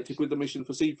perspective with the mission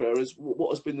for seafarers, what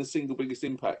has been the single biggest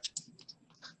impact?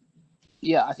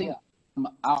 Yeah, I think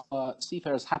our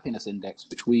Seafarers Happiness Index,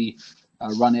 which we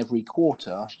run every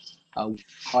quarter,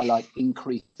 highlight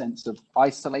increased sense of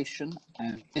isolation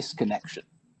and disconnection.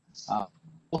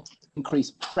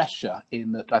 Increased pressure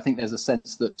in that I think there's a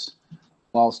sense that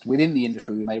whilst within the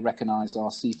industry we may recognise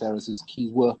our seafarers as key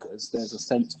workers, there's a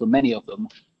sense for many of them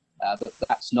that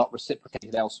that's not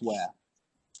reciprocated elsewhere.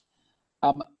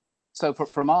 So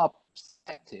from our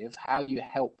perspective, how you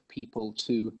help people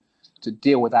to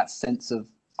deal with that sense of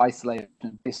isolation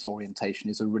and disorientation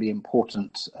is a really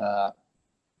important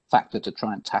factor to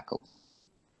try and tackle.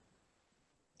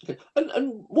 Okay.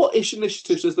 And what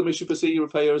initiatives has the Mission for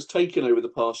Seafarers taken over the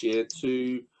past year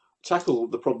to tackle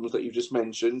the problems that you've just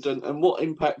mentioned, and what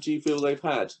impact do you feel they've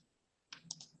had?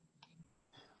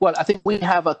 Well, I think we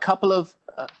have a couple of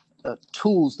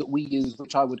tools that we use,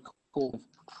 which I would call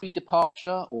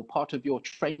pre-departure or part of your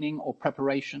training or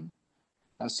preparation.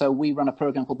 So we run a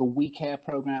program called the We Care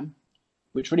program,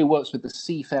 which really works with the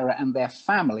seafarer and their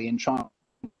family in trying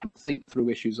to think through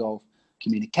issues of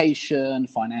communication,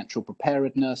 financial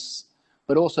preparedness,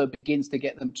 but also begins to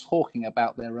get them talking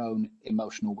about their own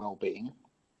emotional well-being.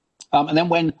 And then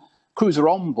when crews are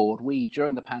on board, we,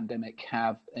 during the pandemic,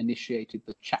 have initiated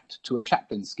the Chat to a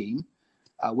Chaplain scheme,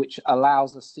 which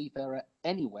allows a seafarer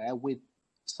anywhere with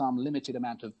some limited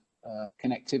amount of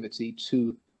connectivity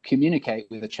to communicate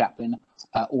with a chaplain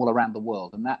all around the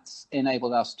world. And that's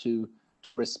enabled us to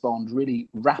respond really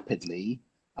rapidly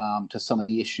to some of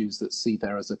the issues that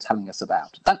seafarers are telling us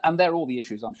about. And they're all the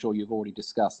issues I'm sure you've already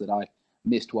discussed that I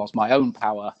missed whilst my own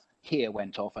power here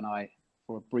went off and I,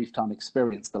 for a brief time,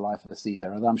 experienced the life of a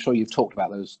seafarer. And I'm sure you've talked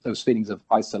about those feelings of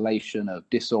isolation, of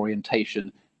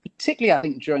disorientation, particularly I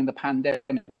think during the pandemic,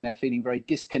 they're feeling very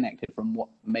disconnected from what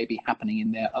may be happening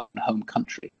in their own home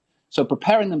country. So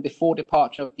preparing them before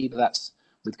departure, either that's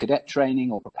with cadet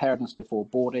training or preparedness before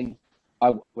boarding,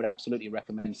 I would absolutely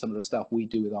recommend some of the stuff we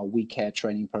do with our We Care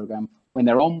training program. When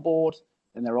they're on board,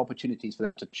 then there are opportunities for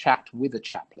them to chat with a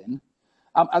chaplain.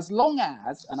 As long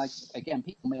as, and again,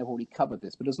 people may have already covered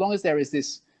this, but as long as there is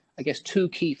this, I guess, two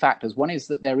key factors. One is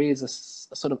that there is a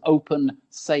sort of open,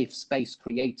 safe space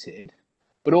created,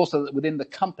 but also that within the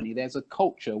company, there's a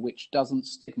culture which doesn't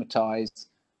stigmatize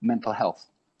mental health.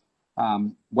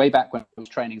 Way back when I was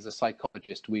training as a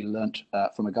psychologist, we learnt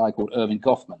from a guy called Irving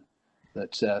Goffman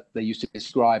that they used to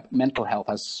describe mental health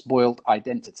as spoiled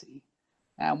identity.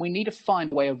 And we need to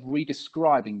find a way of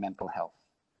redescribing mental health,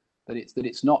 that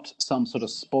it's not some sort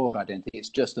of spoiled identity, it's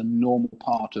just a normal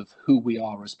part of who we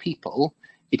are as people.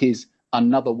 It is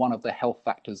another one of the health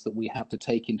factors that we have to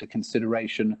take into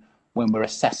consideration when we're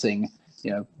assessing,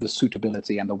 the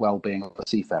suitability and the well-being of a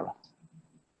seafarer.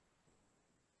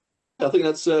 I think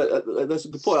that's a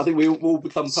good point. I think we all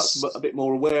become perhaps a bit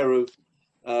more aware of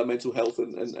mental health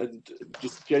and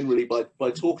just generally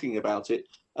by talking about it.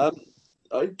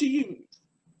 Do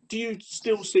you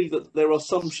still see that there are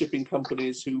some shipping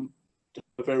companies who have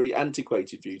a very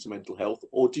antiquated view to mental health,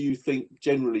 or do you think,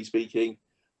 generally speaking,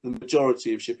 the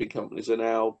majority of shipping companies are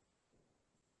now,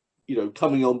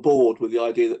 coming on board with the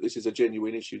idea that this is a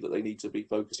genuine issue that they need to be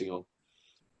focusing on?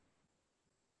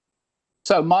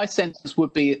 So my sense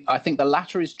would be, I think the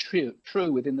latter is true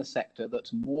within the sector,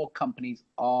 that more companies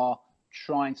are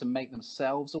trying to make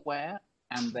themselves aware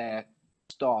and their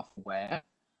staff aware.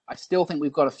 I still think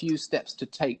we've got a few steps to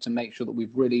take to make sure that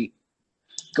we've really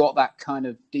got that kind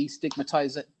of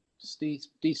destigmatization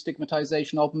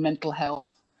of mental health,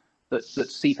 that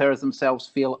seafarers themselves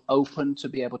feel open to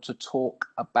be able to talk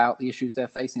about the issues they're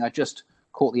facing. I just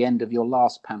caught the end of your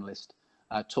last panelist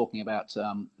talking about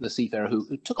the seafarer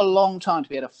who took a long time to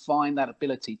be able to find that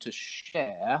ability to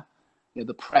share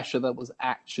the pressure that was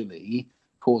actually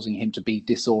causing him to be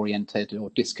disoriented or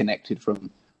disconnected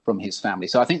from his family.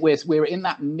 So I think we're in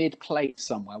that mid place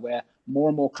somewhere where more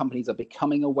and more companies are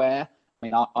becoming aware. I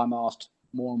mean, I'm asked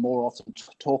more and more often to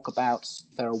talk about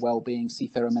seafarer well-being,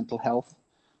 seafarer mental health,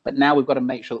 but now we've got to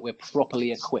make sure that we're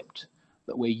properly equipped,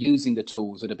 that we're using the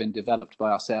tools that have been developed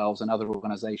by ourselves and other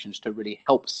organizations to really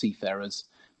help seafarers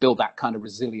build that kind of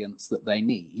resilience that they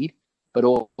need, but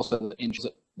also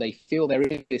that they feel there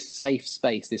is this safe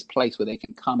space, this place where they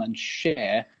can come and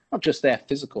share not just their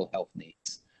physical health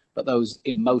needs, but those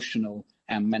emotional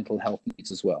and mental health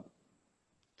needs as well.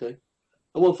 Okay.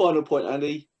 And one final point,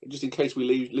 Andy, just in case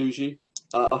we lose you,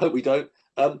 I hope we don't.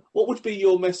 What would be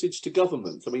your message to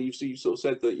government? I mean, you sort of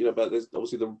said that about there's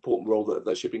obviously the important role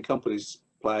that shipping companies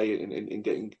play in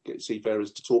getting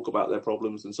seafarers to talk about their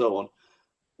problems and so on.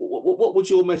 What would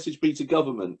your message be to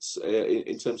governments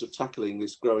in terms of tackling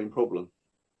this growing problem?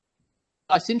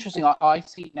 It's interesting. I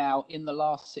see now in the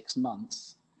last 6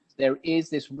 months, there is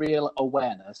this real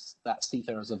awareness that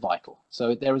seafarers are vital.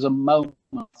 So there is a moment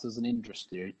as an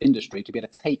industry to be able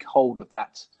to take hold of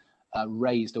that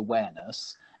raised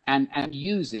awareness and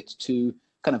use it to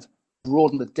kind of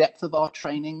broaden the depth of our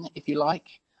training, if you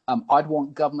like. I'd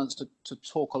want governments to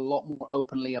talk a lot more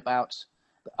openly about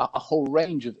a whole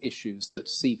range of issues that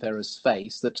seafarers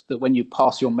face, that when you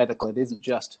pass your medical, it isn't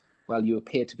just, well, you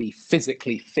appear to be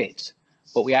physically fit,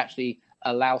 but we actually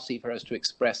allow seafarers to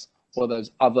express all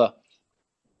those other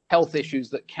health issues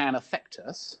that can affect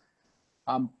us.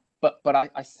 But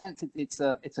I sense it's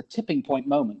a tipping point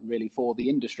moment really for the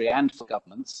industry and for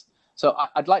governments. So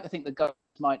I'd like to think the government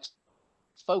might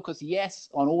focus, yes,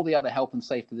 on all the other health and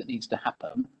safety that needs to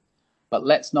happen, but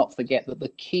let's not forget that the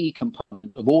key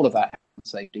component of all of that health and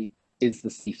safety is the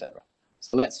seafarer.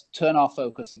 So let's turn our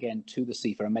focus again to the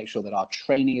seafarer and make sure that our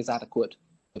training is adequate,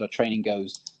 that our training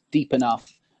goes deep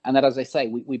enough, and that, as I say,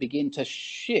 we begin to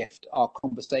shift our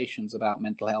conversations about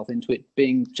mental health into it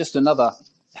being just another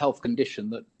health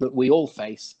condition that we all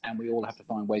face and we all have to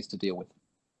find ways to deal with.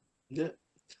 Yeah,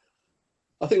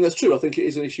 I think that's true. I think it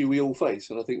is an issue we all face,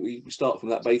 and I think we start from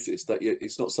that basis that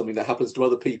it's not something that happens to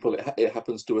other people, it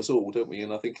happens to us all, don't we?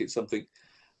 And I think it's something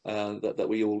that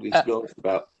we all need to be honest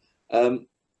about.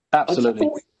 Absolutely.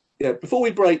 Before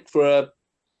we break for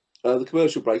the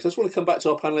commercial breaks, I just want to come back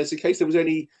to our panelists in case there was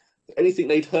anything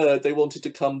they'd heard they wanted to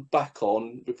come back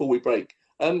on before we break.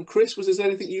 Chris, was there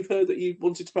anything you've heard that you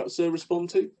wanted to perhaps respond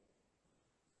to?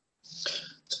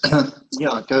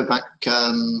 Yeah, I'd go back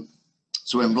to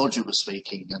when Roger was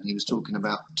speaking, and he was talking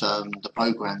about the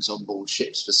programs on board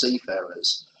ships for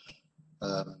seafarers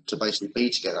to basically be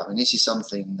together. I mean, this is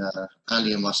something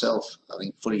Ali and myself, I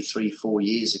think fully 3-4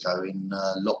 years ago in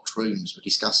locked rooms, were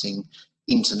discussing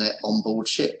internet on board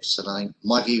ships. And I think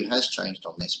my view has changed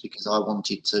on this because I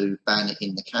wanted to ban it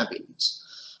in the cabins,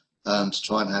 to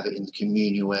try and have it in the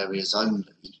communal areas only,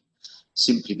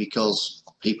 simply because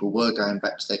people were going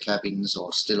back to their cabins,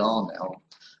 or still are now,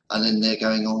 and then they're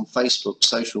going on Facebook,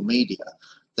 social media.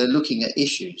 They're looking at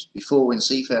issues. Before, when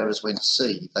seafarers went to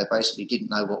sea, they basically didn't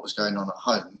know what was going on at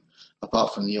home,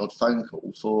 apart from the odd phone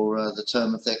call for the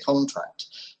term of their contract.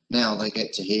 Now they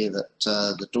get to hear that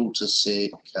the daughter's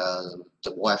sick,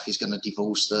 the wife is going to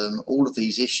divorce them, all of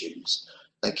these issues.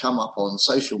 They come up on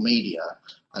social media,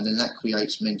 and then that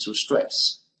creates mental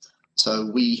stress.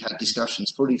 So we had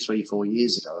discussions probably 3-4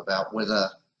 years ago about whether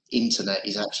internet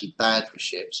is actually bad for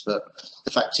ships, but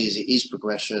the fact is it is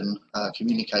progression,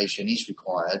 communication is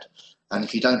required, and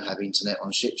if you don't have internet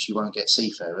on ships you won't get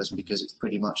seafarers because it's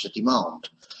pretty much a demand.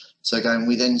 So again,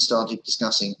 we then started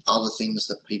discussing other things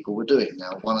that people were doing.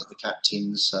 Now, one of the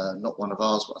captains, not one of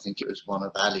ours, but I think it was one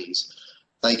of Ali's,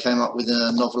 they came up with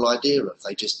a novel idea of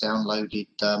they just downloaded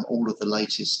all of the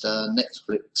latest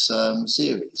Netflix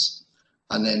series.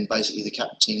 And then basically the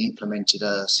captain implemented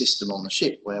a system on the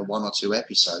ship where 1 or 2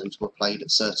 episodes were played at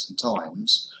certain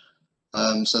times,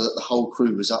 so that the whole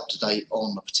crew was up to date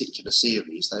on a particular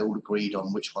series. They all agreed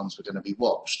on which ones were going to be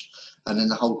watched. And then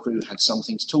the whole crew had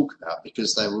something to talk about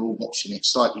because they were all watching it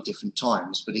slightly different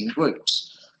times, but in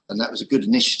groups. And that was a good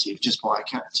initiative just by a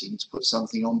captain to put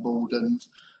something on board and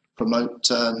promote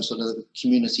sort of the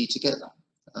community together.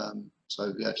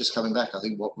 So yeah, just coming back, I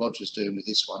think what Roger's doing with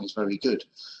this one is very good.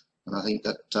 And I think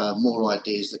that more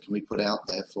ideas that can be put out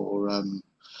there for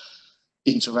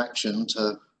interaction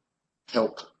to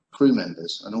help crew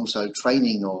members, and also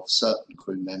training of certain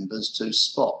crew members to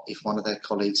spot if one of their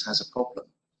colleagues has a problem.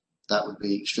 That would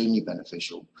be extremely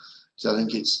beneficial. So I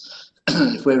think it's,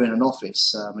 if we're in an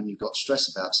office and you've got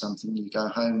stress about something, you go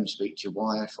home and speak to your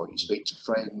wife or you speak to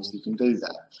friends, you can do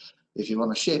that. If you're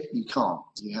on a ship, you can't.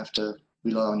 You have to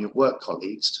rely on your work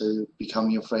colleagues to become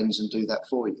your friends and do that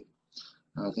for you.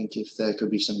 And I think if there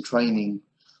could be some training,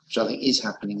 which I think is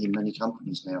happening in many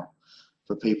companies now,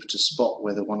 for people to spot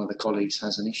whether one of the colleagues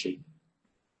has an issue.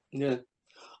 Yeah.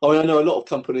 I mean, I know a lot of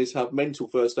companies have mental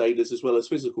first aiders as well as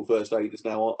physical first aiders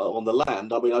now on the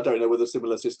land. I mean, I don't know whether a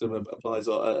similar system applies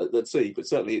at sea, but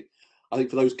certainly I think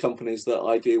for those companies that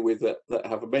I deal with that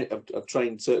have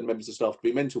trained certain members of staff to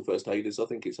be mental first aiders, I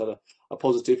think it's had a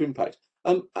positive impact.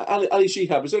 Ali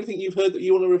Shihab, is there anything you've heard that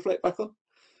you want to reflect back on?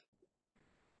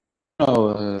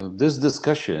 No, this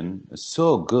discussion is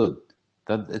so good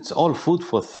that it's all food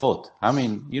for thought. I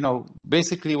mean, you know,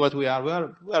 basically what we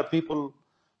are people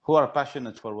who are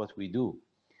passionate for what we do.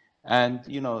 And,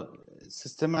 you know,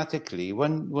 systematically,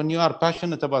 when you are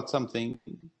passionate about something,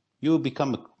 you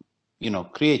become, you know,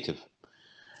 creative.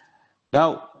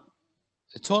 Now,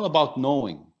 it's all about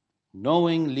knowing.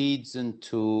 Knowing leads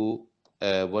into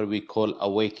what we call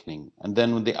awakening. And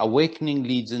then when the awakening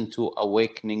leads into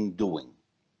awakening doing.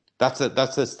 That's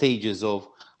the stages of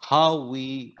how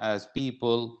we as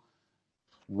people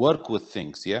work with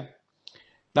things, yeah?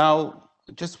 Now,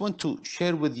 I just want to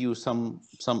share with you some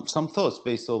thoughts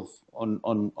based off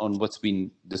on what's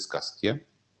been discussed. Yeah,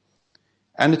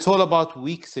 and it's all about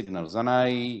weak signals, and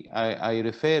I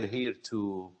refer here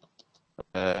to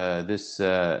this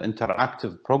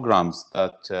interactive programs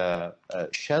that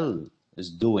Shell is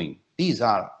doing. These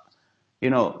are, you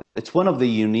know, it's one of the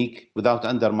unique, without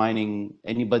undermining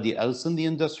anybody else in the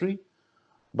industry.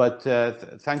 But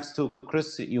thanks to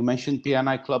Chris, you mentioned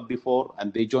PNI Club before,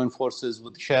 and they join forces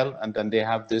with Shell, and then they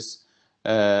have this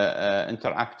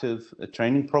interactive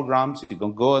training programs. You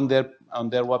can go on their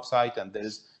website, and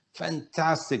there's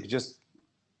fantastic, just,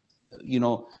 you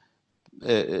know,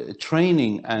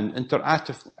 training and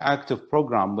active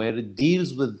program where it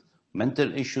deals with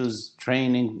mental issues,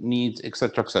 training needs,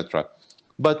 etc., etc.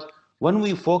 But when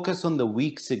we focus on the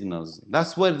weak signals,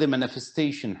 that's where the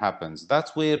manifestation happens.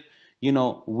 That's where, you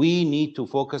know, we need to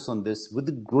focus on this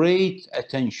with great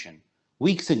attention.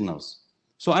 Weak signals.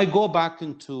 So I go back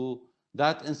into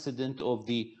that incident of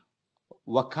the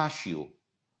Wakashio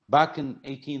back in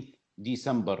 18th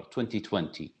December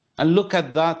 2020, and look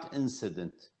at that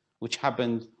incident which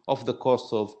happened off the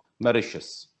coast of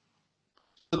Mauritius.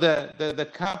 So the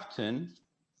captain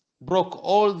broke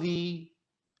all the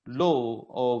law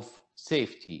of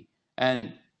safety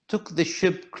and took the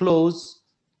ship close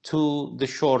to the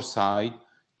shore side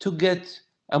to get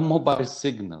a mobile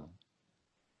signal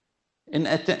in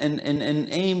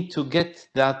aim to get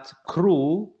that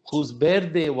crew whose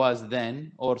birthday was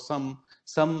then, or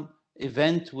some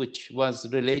event which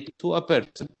was related to a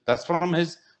person. That's from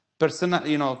his personal,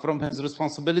 you know, from his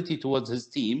responsibility towards his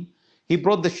team. He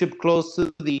brought the ship close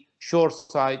to the shore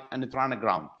side and it ran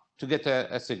aground to get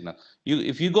a signal.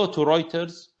 If you go to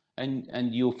Reuters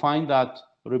and you find that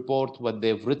report, what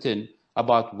they've written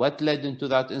about what led into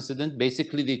that incident,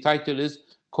 basically the title is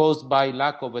caused by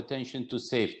lack of attention to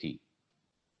safety.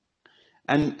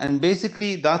 And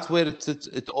basically that's where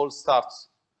it all starts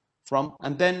from.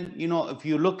 And then, you know, if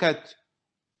you look at,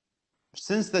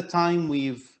 since the time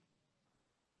we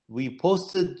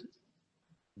posted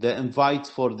the invites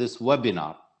for this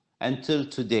webinar until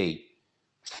today,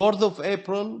 4th of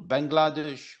April,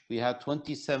 Bangladesh, we had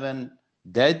 27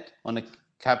 dead on a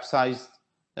capsized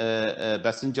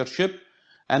passenger ship.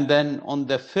 And then on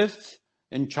the 5th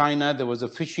in China, there was a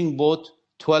fishing boat,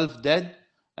 12 dead.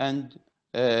 And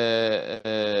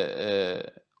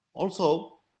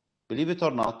also, believe it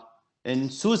or not, in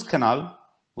Suez Canal,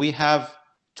 we have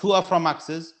 2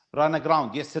 Aframaxes ran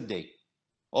aground yesterday.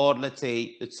 Or let's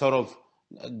say it's sort of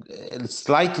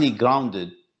slightly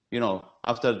grounded, you know,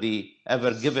 after the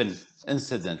Ever Given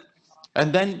incident.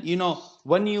 And then, you know,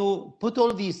 when you put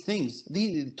all these things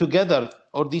together,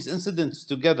 or these incidents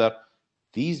together,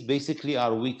 these basically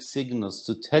are weak signals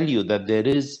to tell you that there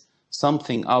is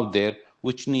something out there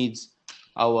which needs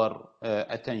our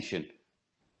attention.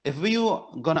 If you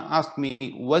gonna ask me,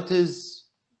 what do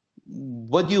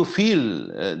you feel,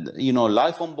 you know,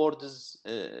 life on board is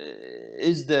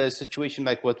the situation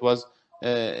like what was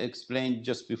explained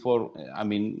just before, I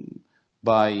mean,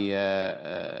 by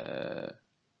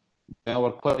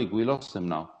our colleague, we lost him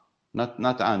now,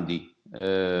 not Andy,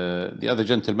 the other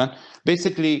gentleman.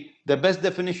 Basically, the best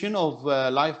definition of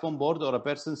life on board or a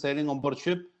person sailing on board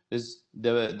ship is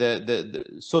the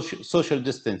social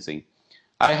distancing.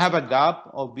 I have a gap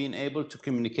of being able to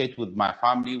communicate with my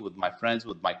family, with my friends,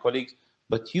 with my colleagues,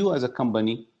 but you as a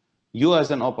company, you as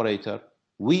an operator,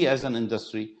 we as an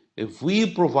industry, if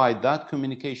we provide that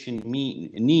communication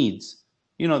needs,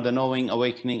 you know, the knowing,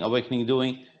 awakening,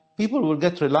 doing, people will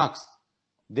get relaxed.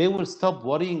 They will stop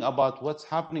worrying about what's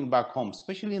happening back home,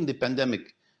 especially in the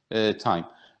pandemic time.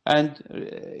 And,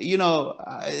 you know,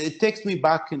 it takes me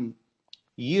back in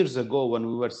years ago when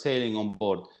we were sailing on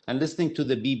board and listening to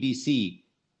the BBC,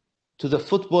 to the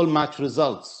football match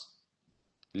results.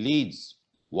 Leeds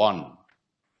 1,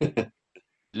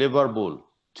 Liverpool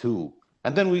 2.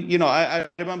 And then we, you know, I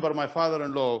remember my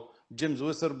father-in-law, James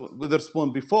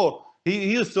Witherspoon, before,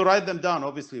 he used to write them down,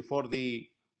 obviously, for the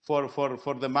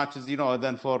matches, you know, and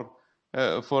then for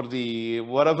the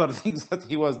whatever things that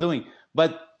he was doing.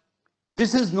 But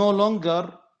this is no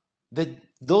longer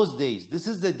those days. This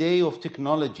is the day of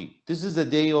technology. This is the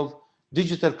day of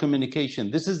digital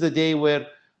communication. This is the day where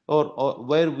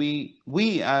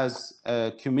we as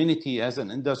a community, as an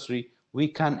industry, we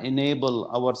can enable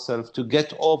ourselves to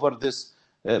get over this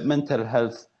mental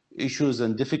health issues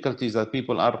and difficulties that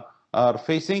people are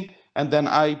facing. And then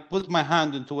I put my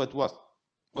hand into what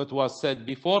was said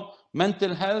before.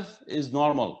 Mental health is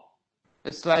normal.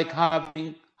 It's like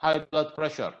having high blood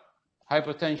pressure,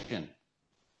 hypertension,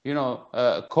 you know,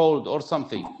 cold or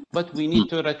something. But we need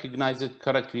to recognize it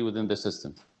correctly within the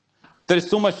system. There is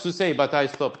too much to say, but I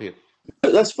stop here.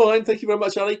 That's fine. Thank you very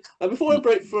much, Ali. Before I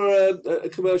break for a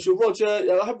commercial, Roger,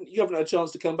 you haven't had a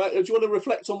chance to come back. Do you want to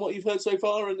reflect on what you've heard so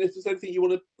far, and if there's anything you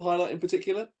want to highlight in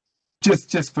particular?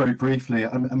 Just very briefly,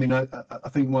 I mean, I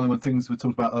think one of the things we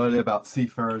talked about earlier about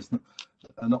seafarers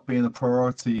not being a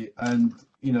priority, and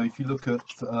you know, if you look at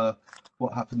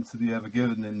what happened to the Ever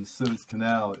Given in the Suez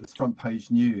Canal, it's front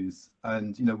page news,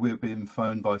 and you know, we're being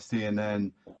phoned by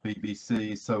CNN,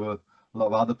 BBC, so a lot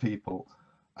of other people.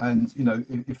 And you know,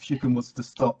 if shipping was to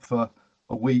stop for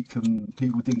a week and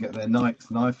people didn't get their Nikes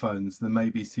and iPhones, then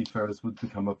maybe seafarers would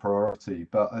become a priority.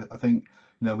 But I think,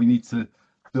 you know, we need to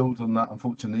build on that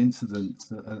unfortunate incident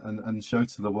and show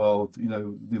to the world, you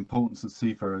know, the importance of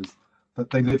seafarers, that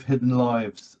they live hidden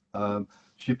lives.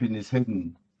 Shipping is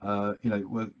hidden. You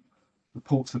know, the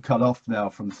ports are cut off now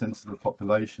from the centre of the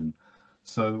population.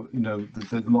 So, you know,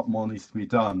 there's a lot more needs to be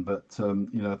done. But, you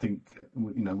know, I think,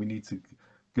 you know, we need to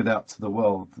get out to the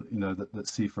world, you know, that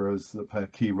seafarers that play a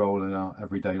key role in our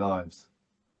everyday lives.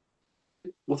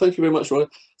 Well, thank you very much, Roy.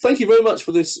 Thank you very much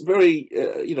for this very,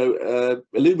 you know,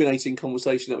 illuminating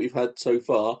conversation that we've had so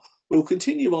far. We'll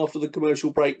continue after the commercial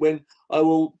break, when I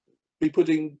will be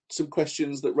putting some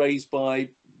questions that raised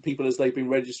by people as they've been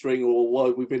registering or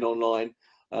while we've been online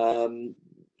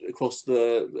across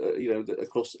the, you know,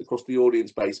 across the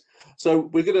audience base. So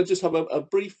we're going to just have a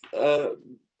brief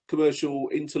commercial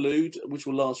interlude, which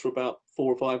will last for about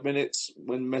 4 or 5 minutes,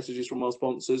 when messages from our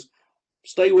sponsors.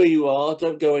 Stay where you are,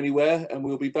 don't go anywhere, and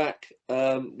we'll be back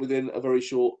within a very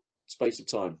short space of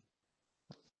time.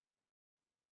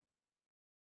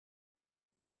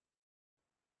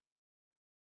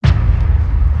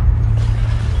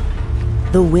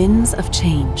 The winds of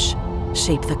change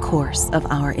shape the course of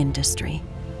our industry.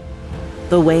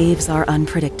 The waves are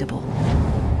unpredictable,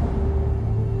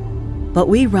 but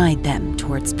we ride them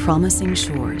towards promising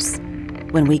shores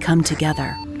when we come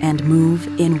together and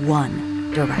move in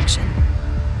one direction.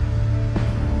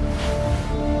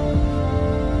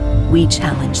 We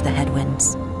challenge the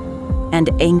headwinds and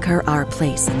anchor our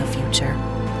place in the future.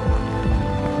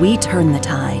 We turn the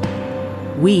tide.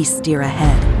 We steer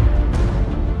ahead.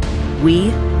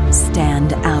 We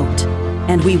stand out,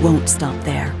 and we won't stop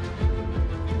there.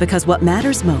 Because what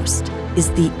matters most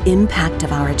is the impact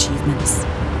of our achievements.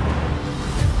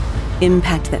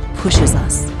 Impact that pushes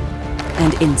us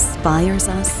and inspires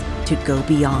us to go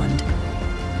beyond.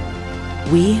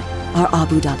 We are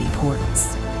Abu Dhabi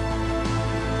Ports.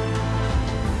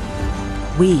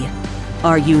 We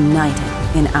are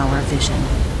united in our vision.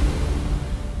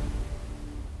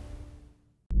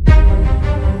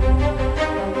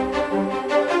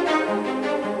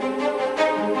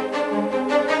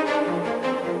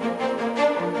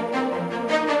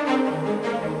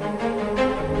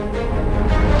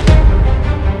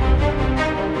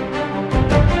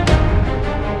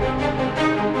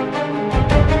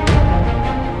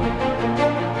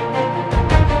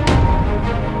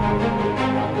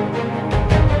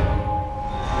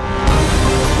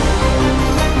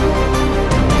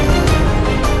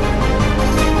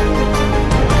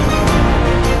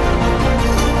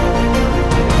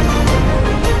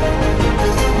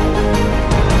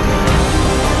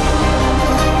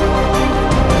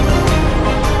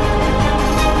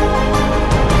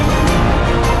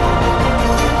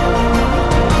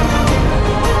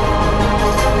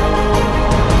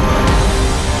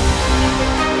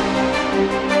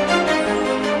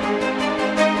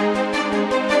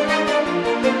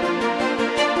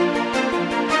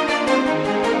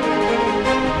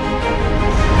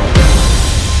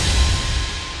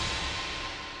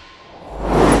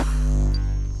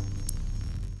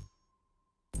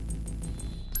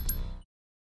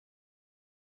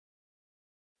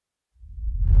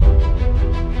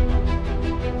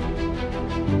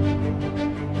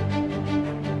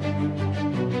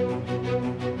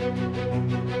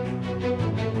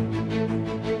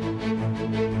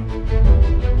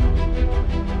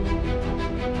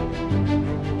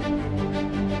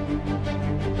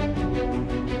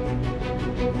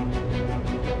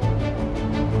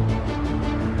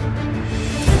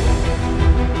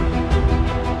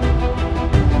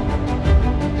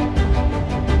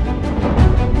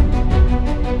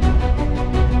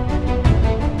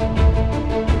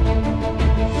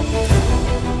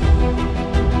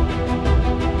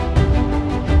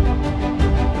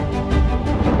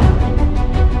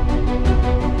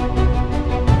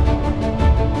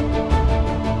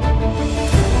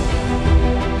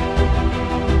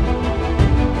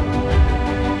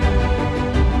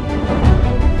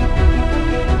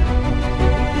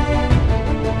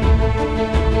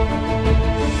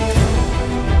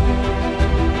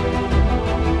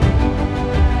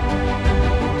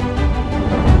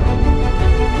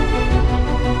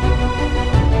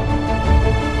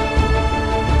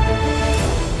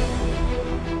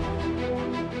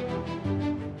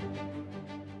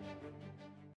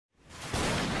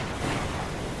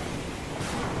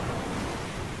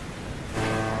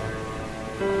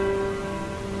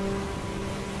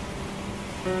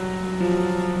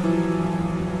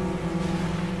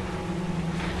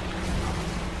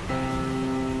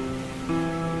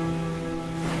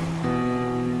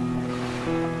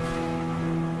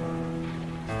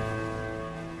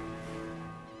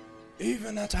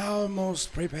 Even at our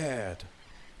most prepared,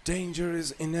 danger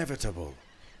is inevitable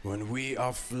when we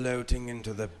are floating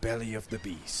into the belly of the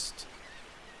beast.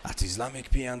 At Islamic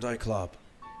P&I Club,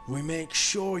 we make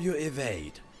sure you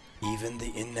evade even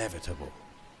the inevitable.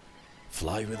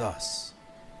 Fly with us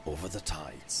over the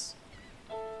tides.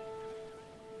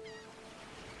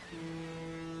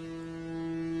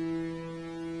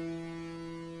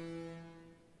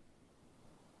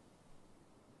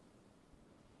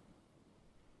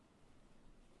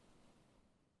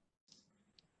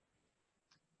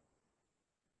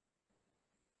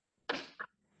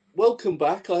 Welcome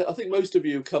back. I think most of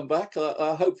you have come back.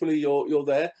 Hopefully you're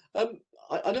there. I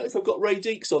notice I've got Ray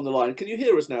Deeks on the line. Can you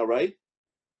hear us now, Ray?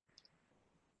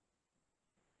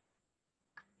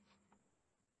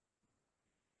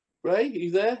 Ray, are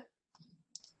you there?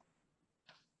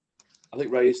 I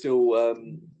think Ray is still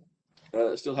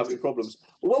having problems.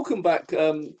 Well, welcome back,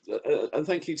 and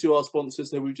thank you to our sponsors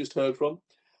that we've just heard from.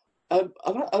 A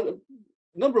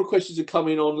number of questions have come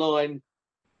in online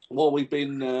while we've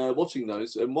been watching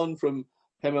those, and one from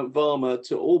Hemant Varma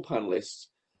to all panelists.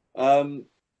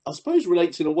 I suppose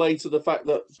relates in a way to the fact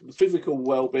that the physical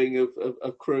well-being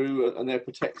of crew and their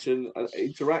protection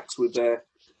interacts with their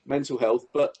mental health.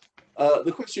 But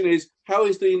the question is, how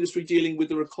is the industry dealing with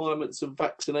the requirements of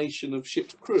vaccination of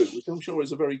ship's crew, which I'm sure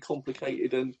is a very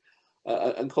complicated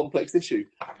and complex issue.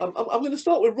 I'm going to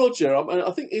start with Roger.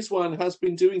 I think Iswan has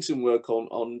been doing some work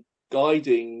on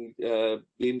guiding the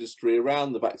industry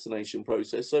around the vaccination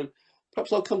process. So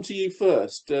perhaps I'll come to you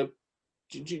first. Do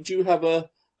you have a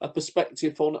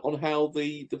perspective on how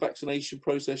the vaccination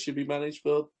process should be managed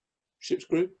for ship's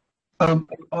crew?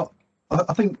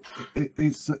 I think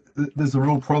there's a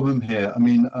real problem here. I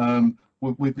mean,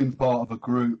 we've been part of a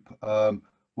group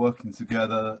working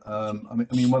together. I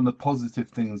mean, one of the positive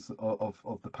things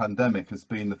of the pandemic has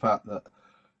been the fact that,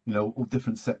 you know, all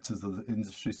different sectors of the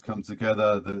industries come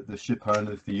together, the ship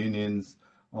owners, the unions,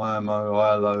 IMO,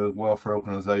 ILO, welfare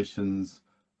organisations,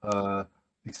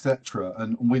 etc.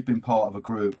 And we've been part of a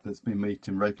group that's been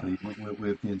meeting regularly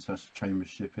with the International Chamber of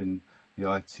Shipping, the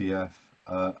ITF,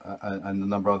 and a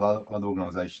number of other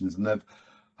organisations, and they've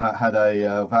had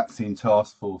a vaccine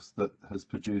task force that has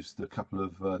produced a couple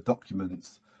of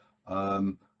documents,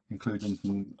 including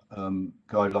some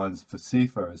guidelines for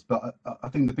seafarers. But I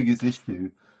think the biggest issue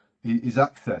is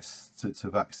access to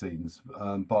vaccines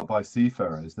by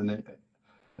seafarers. And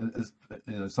as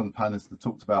you know, some panelists have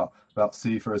talked about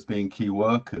seafarers being key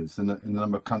workers, and in a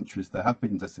number of countries they have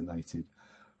been designated,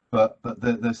 but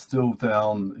they're still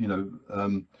down, you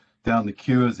know, down the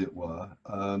queue, as it were.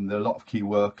 There are a lot of key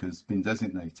workers being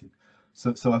designated.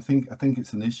 So I think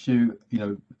it's an issue. You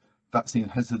know, vaccine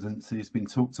hesitancy has been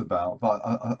talked about, but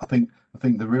I think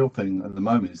the real thing at the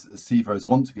moment is that seafarers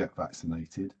want to get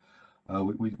vaccinated.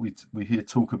 We hear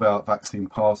talk about vaccine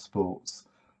passports,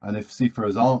 and if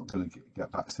seafarers aren't going to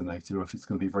get vaccinated, or if it's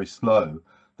going to be very slow,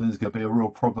 then there's going to be a real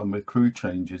problem with crew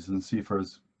changes and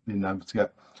seafarers being able to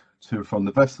get to and from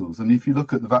the vessels. And if you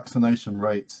look at the vaccination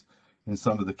rates in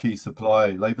some of the key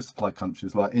labour supply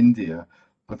countries like India,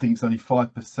 I think it's only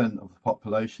 5% of the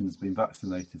population has been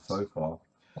vaccinated so far.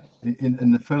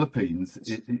 In the Philippines,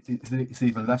 it's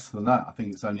even less than that. I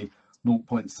think it's only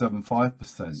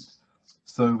 0.75%.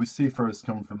 So with seafarers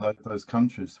coming from those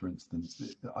countries, for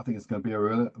instance, I think it's going to be a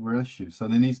real issue. So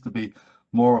there needs to be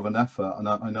more of an effort. And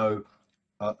I know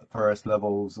at various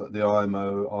levels at the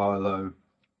IMO, ILO,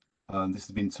 this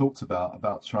has been talked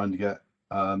about trying to get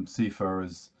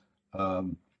seafarers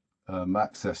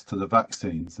access to the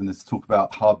vaccines, and there's talk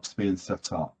about hubs being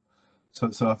set up.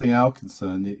 So I think our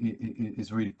concern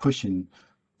is really pushing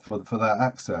for that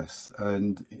access,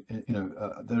 and you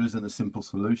know, there isn't a simple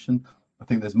solution. I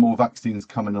think there's more vaccines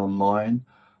coming online,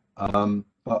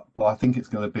 but I think it's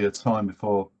going to be a time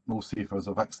before more seafarers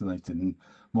are vaccinated, and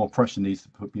more pressure needs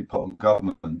to be put on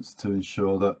governments to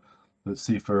ensure that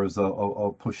seafarers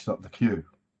are pushed up the queue.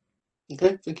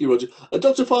 Okay, thank you, Roger.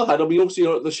 Dr. Farhad, I mean, obviously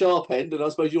you're at the sharp end, and I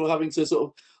suppose you're having to sort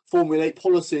of formulate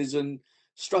policies and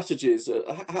strategies.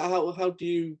 How do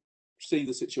you see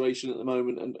the situation at the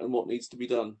moment, and what needs to be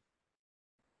done?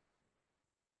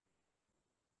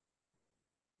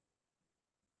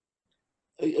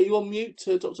 Are you on mute,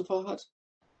 Dr. Farhad?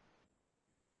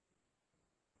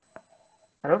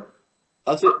 Hello?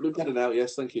 I think we're better now,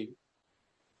 yes, thank you.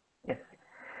 Yes.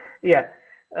 Yeah.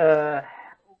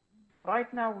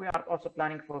 Right now, we are also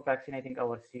planning for vaccinating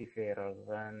our seafarers,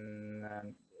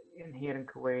 and here in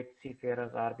Kuwait,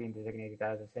 seafarers are being designated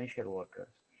as essential workers.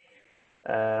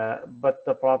 But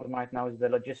the problem right now is the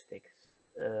logistics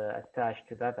attached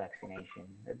to that vaccination.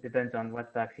 It depends on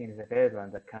what vaccine is available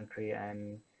in the country,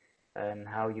 and and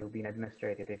how you've been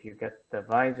administrated. If you get the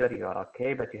visor, you are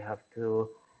okay, but you have to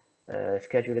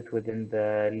schedule it within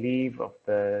the leave of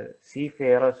the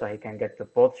seafarer so he can get the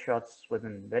both shots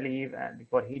within the leave and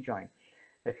before he joins.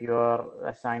 If you are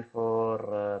assigned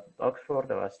for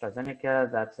Oxford or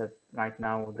AstraZeneca, that's right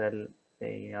now the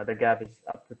gap is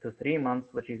up to 3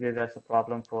 months, which gives us a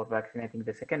problem for vaccinating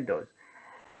the second dose.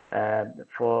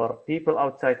 For people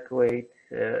outside Kuwait,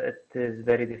 it is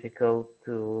very difficult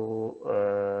to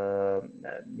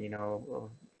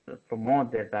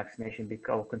promote their vaccination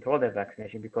or control their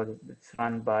vaccination because it's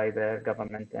run by the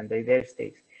government and their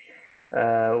states.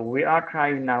 We are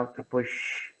trying now to push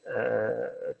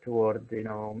toward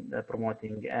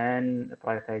promoting and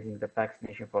prioritizing the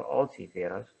vaccination for all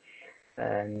seafarers,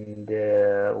 and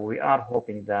we are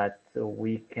hoping that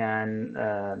we can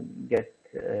get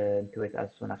into it as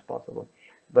soon as possible.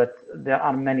 But there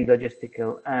are many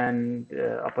logistical and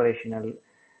operational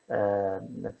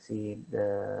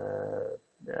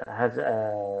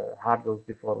hurdles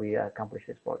before we accomplish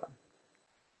this program.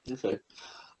 Okay.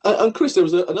 And Chris, there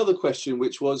was another question,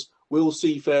 which was, will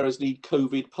seafarers need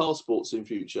COVID passports in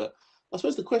future? I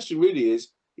suppose the question really is,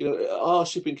 are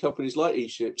shipping companies like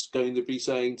Eships going to be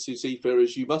saying to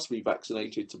seafarers, you must be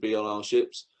vaccinated to be on our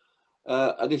ships?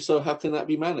 And if so, how can that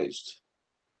be managed?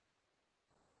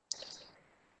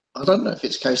 I don't know if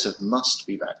it's a case of must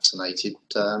be vaccinated.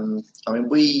 I mean,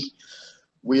 we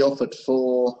offered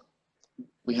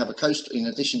we have a coastal, in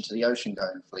addition to the ocean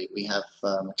going fleet, we have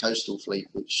a coastal fleet,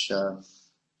 which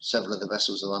several of the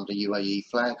vessels are under UAE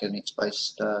flag, and it's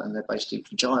based and they're based in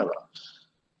Fujairah.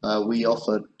 We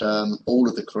offered all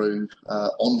of the crew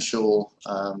onshore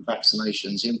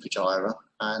vaccinations in Fujairah,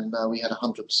 and we had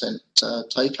 100%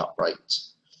 take-up rate.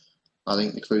 I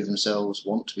think the crew themselves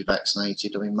want to be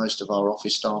vaccinated. I mean, most of our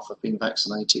office staff have been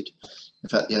vaccinated. In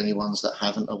fact, the only ones that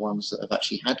haven't are ones that have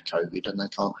actually had COVID and they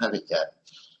can't have it yet.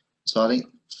 So I think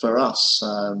for us,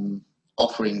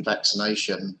 offering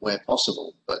vaccination where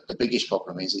possible, but the biggest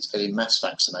problem is it's getting mass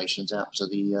vaccinations out to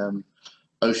the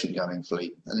ocean-going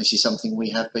fleet. And this is something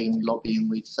we have been lobbying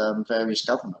with various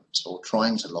governments, or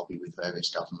trying to lobby with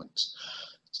various governments.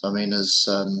 So, I mean, as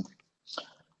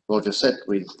Roger said,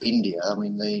 with India, I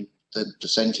mean, the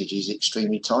percentage is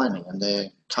extremely tiny, and they're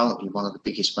currently one of the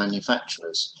biggest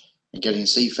manufacturers. And getting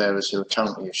seafarers who are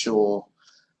currently ashore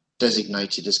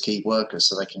designated as key workers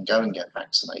so they can go and get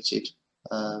vaccinated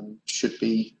should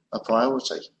be a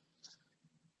priority.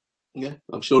 Yeah,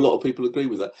 I'm sure a lot of people agree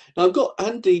with that. Now, I've got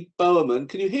Andy Bowerman.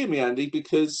 Can you hear me, Andy?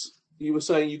 Because you were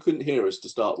saying you couldn't hear us to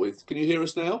start with. Can you hear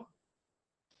us now?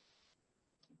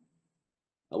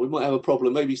 We might have a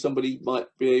problem. Maybe somebody might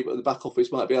be able, the back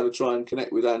office might be able to try and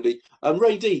connect with Andy.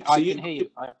 Ray Deep. I can hear you.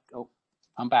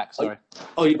 I'm back, sorry.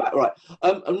 Oh, you're back, right.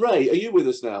 And Ray, are you with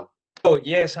us now? Oh,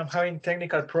 yes, I'm having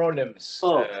technical problems.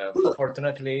 Oh,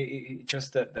 unfortunately,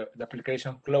 just the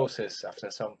application closes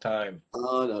after some time.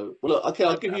 Oh, no. Well, look, okay,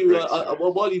 I'll give you,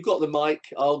 well, while you've got the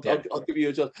mic, I'll give you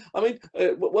a job. I mean,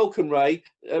 welcome, Ray.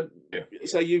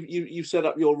 So you've set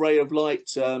up your Ray of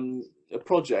Light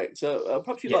project.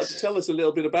 Perhaps you'd like to tell us a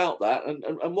little bit about that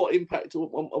and what impact and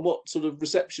what sort of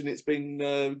reception it's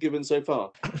been given so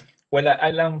far. Well,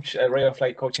 I launched a Ray of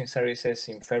Light coaching services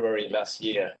in February last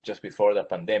year, just before the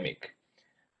pandemic.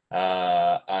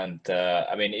 I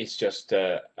mean, it's just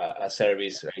a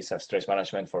service. It's a stress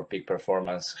management for peak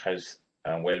performance, health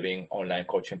and well-being, online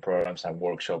coaching programs and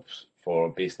workshops for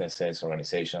businesses,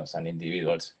 organizations, and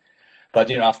individuals.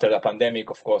 But, after the pandemic,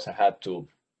 of course, I had to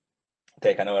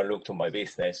take another look to my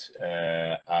business,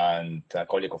 and a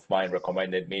colleague of mine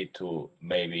recommended me to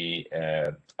maybe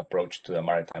approach to the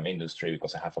maritime industry,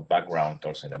 because I have a background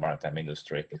also in the maritime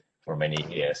industry for many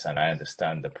years, and I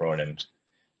understand the problems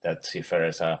that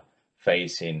seafarers are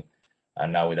facing,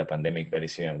 and now with the pandemic that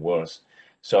is even worse.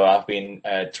 So I've been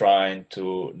trying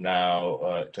to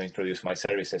now to introduce my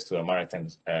services to the maritime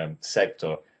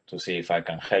sector to see if I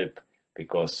can help,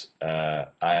 because I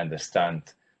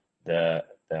understand the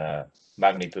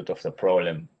magnitude of the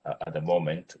problem at the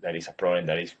moment. That is a problem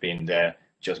that has been there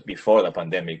just before the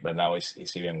pandemic, but now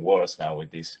it's even worse now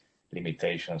with these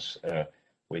limitations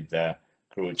with the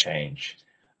crew change.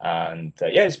 And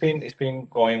it's been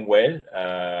going well.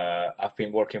 I've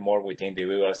been working more with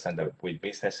individuals and with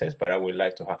businesses, but I would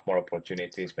like to have more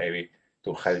opportunities maybe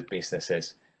to help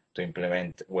businesses to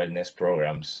implement wellness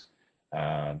programs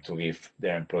to give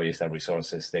their employees the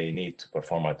resources they need to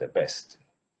perform at their best.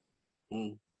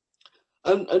 Mm.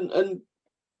 And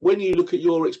when you look at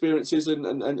your experiences and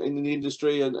in the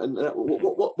industry, and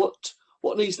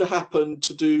what needs to happen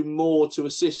to do more to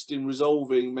assist in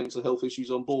resolving mental health issues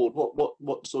on board?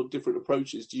 What sort of different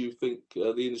approaches do you think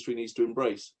the industry needs to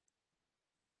embrace?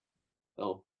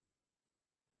 Oh,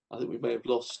 I think we may have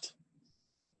lost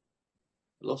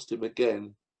him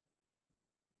again.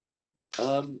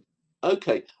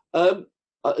 Okay.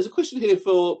 There's a question here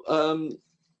for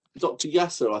Dr.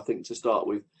 Yasser, I think, to start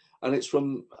with, and it's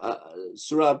from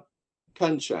Surab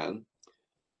Kanchan,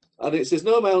 and it says,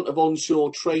 no amount of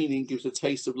onshore training gives a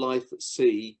taste of life at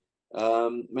sea.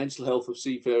 Mental health of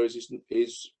seafarers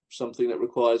is something that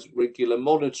requires regular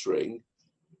monitoring.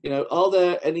 You know, are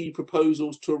there any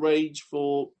proposals to arrange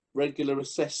for regular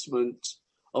assessment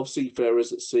of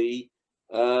seafarers at sea?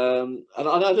 And I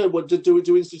don't know, what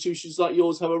do institutions like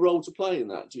yours have a role to play in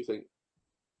that, do you think?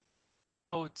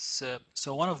 Oh,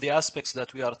 so one of the aspects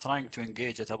that we are trying to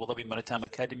engage at Abu Dhabi Maritime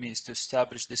Academy is to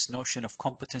establish this notion of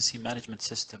competency management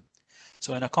system.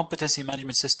 So in a competency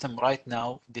management system right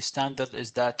now, the standard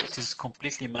is that it is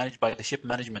completely managed by the ship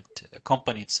management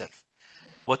company itself.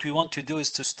 What we want to do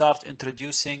is to start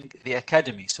introducing the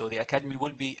academy. So the academy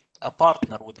will be a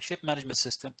partner with the ship management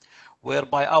system,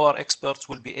 whereby our experts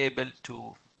will be able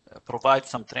to provide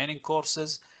some training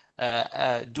courses,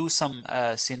 do some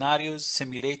scenarios,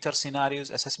 simulator scenarios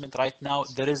assessment. Right now,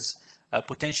 there is a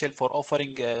potential for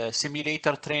offering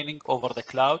simulator training over the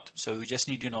cloud. So you just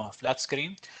need, a flat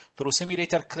screen. Through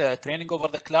simulator training over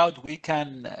the cloud, we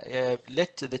can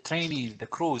let the trainees, the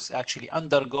crews, actually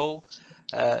undergo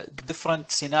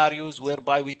different scenarios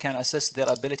whereby we can assess their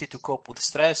ability to cope with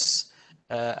stress,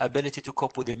 ability to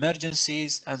cope with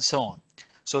emergencies, and so on.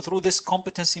 So through this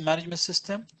competency management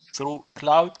system, through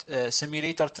cloud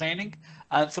simulator training,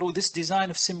 and through this design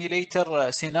of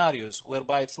simulator scenarios,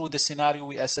 whereby through the scenario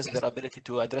we assess their ability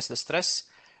to address the stress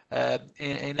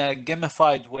in a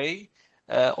gamified way.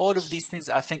 All of these things,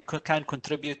 I think, can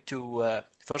contribute to,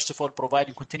 first of all,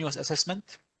 providing continuous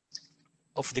assessment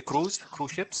of the cruise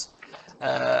ships.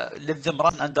 Let them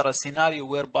run under a scenario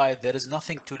whereby there is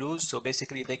nothing to lose. So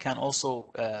basically, they can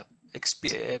also,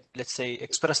 let's say,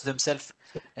 express themselves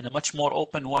in a much more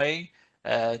open way,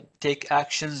 take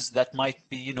actions that might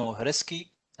be,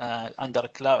 risky. Under a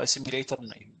cloud simulator,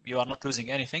 you are not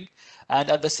losing anything. And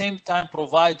at the same time,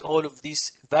 provide all of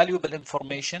these valuable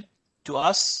information to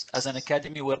us as an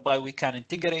academy, whereby we can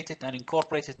integrate it and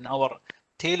incorporate it in our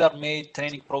tailor-made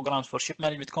training programs for ship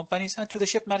management companies and to the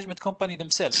ship management company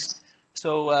themselves.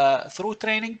 So through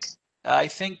training, I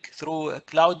think through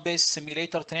cloud-based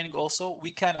simulator training also,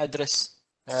 we can address,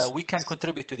 we can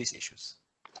contribute to these issues.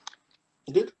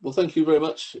 Good. Well, thank you very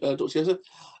much, Dr. Yasser.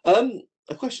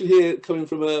 A question here coming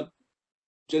from a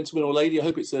gentleman or lady, I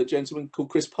hope it's a gentleman, called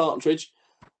Chris Partridge.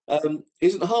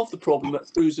 Isn't half the problem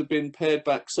that crews have been pared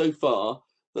back so far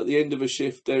that at the end of a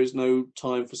shift there is no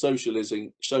time for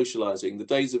socializing? The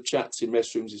days of chats in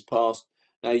mess rooms is past.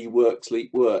 Now you work,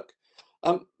 sleep, work.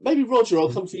 Maybe Roger,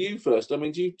 I'll come to you first. I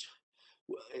mean, do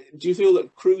you feel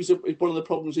that crews are, one of the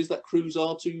problems is that crews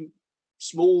are too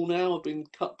small now, have been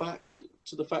cut back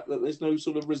to the fact that there's no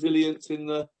sort of resilience in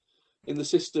the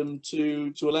system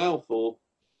to allow for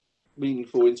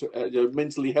meaningful,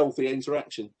 mentally healthy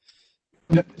interaction?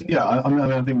 Yeah, I mean,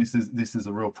 I think this is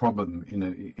a real problem.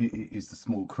 It is the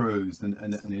small crews and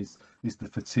is the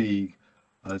fatigue,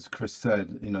 as Chris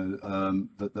said.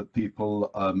 That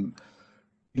people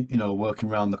working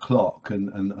around the clock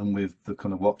and with the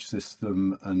kind of watch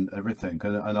system and everything.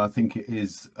 And I think it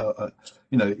is,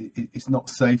 it's not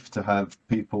safe to have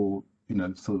people,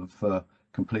 sort of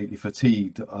completely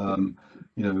fatigued,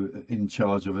 in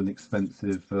charge of an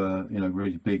expensive,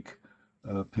 really big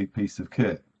piece of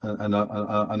kit. And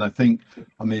I think,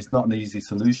 it's not an easy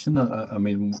solution.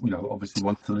 Obviously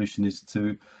one solution is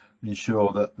to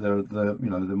ensure that there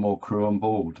are more crew on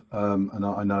board. And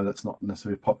I know that's not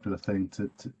necessarily a popular thing to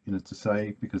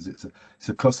say, because it's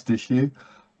a cost issue.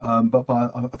 But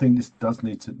I think this does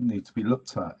need to be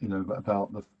looked at,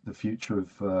 about the future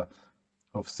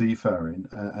of seafaring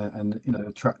and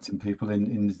attracting people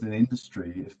in the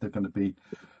industry if they're going to be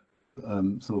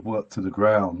sort of worked to the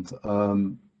ground.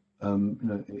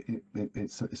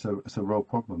 It's a real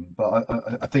problem. But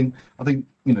I think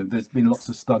there's been lots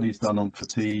of studies done on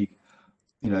fatigue.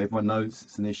 Everyone knows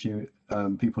it's an issue.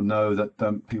 People know that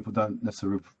people don't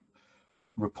necessarily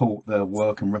report their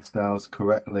work and rest hours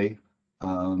correctly.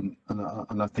 And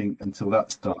I think until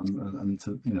that's done, and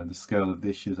to the scale of the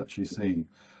issue is actually seen,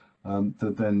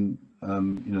 that then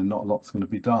not a lot's going to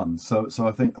be done. So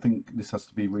I think this has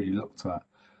to be really looked at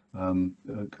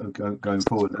going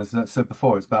forward. As I said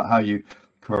before, it's about how you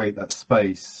create that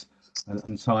space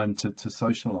and time to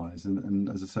socialise. And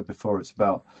as I said before, it's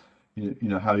about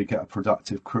how you get a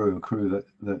productive crew, a crew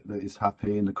that is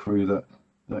happy, and a crew that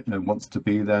wants to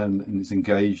be there and is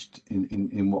engaged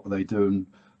in what they do and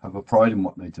have a pride in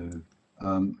what they do.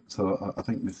 So I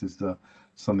think this is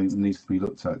something that needs to be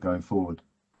looked at going forward.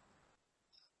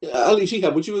 Ali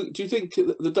Shihab, do you think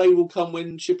the day will come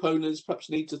when ship owners perhaps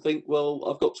need to think, well,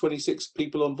 I've got 26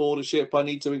 people on board a ship, I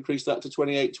need to increase that to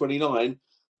 28, 29,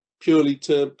 purely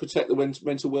to protect the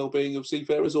mental well-being of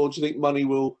seafarers, or do you think money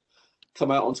will come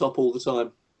out on top all the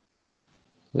time?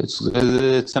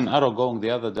 It's an arrow going the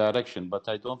other direction, but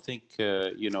I don't think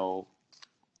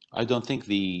I don't think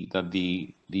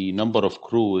the number of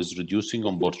crew is reducing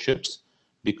on board ships,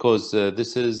 because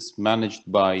this is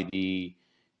managed by the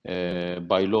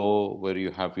by law, where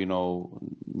you have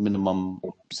minimum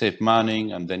safe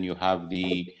manning, and then you have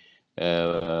the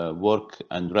work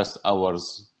and rest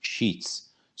hours sheets.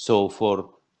 So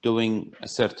for doing a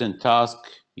certain task,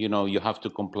 you have to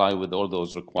comply with all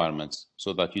those requirements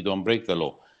so that you don't break the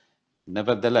law.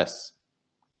 Nevertheless,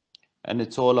 and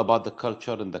it's all about the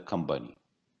culture in the company,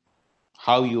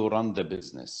 how you run the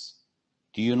business.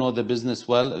 Do you know the business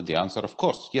well? The answer, of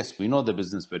course, yes, we know the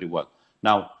business very well.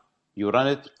 Now, you run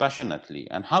it passionately.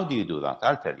 And how do you do that?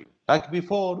 I'll tell you. Like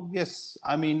before, yes,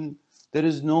 I mean, there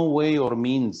is no way or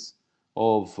means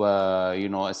of,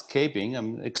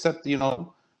 escaping, except,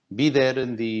 be there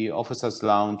in the officers'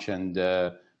 lounge and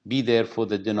be there for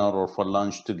the dinner or for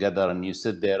lunch together, and you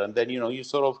sit there, and then,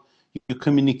 you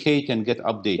communicate and get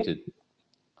updated.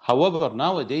 However,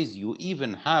 nowadays, you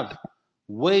even have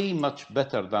way much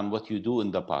better than what you do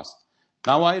in the past.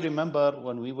 Now, I remember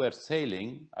when we were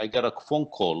sailing, I got a phone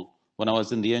call when I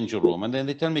was in the engine room, and then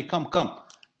they tell me, come,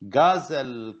 Gaz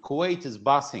Al Kuwait is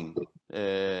passing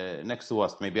next to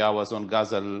us. Maybe I was on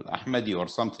Gaz Al Ahmadi or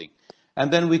something. And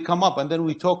then we come up and then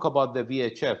we talk about the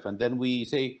VHF, and then we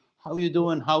say, how you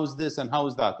doing? How's this and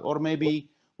how's that? Or maybe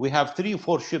we have 3 or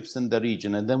 4 ships in the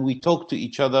region, and then we talk to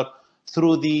each other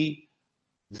through the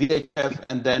VHF,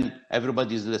 and then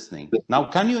everybody's listening. Now,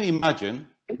 can you imagine?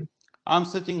 I'm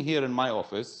sitting here in my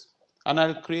office, and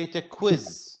I'll create a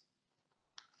quiz,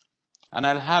 and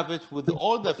I'll have it with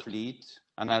all the fleet,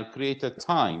 and I'll create a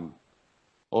time,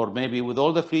 or maybe with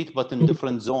all the fleet, but in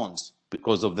different zones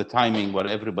because of the timing where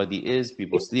everybody is,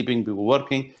 people sleeping, people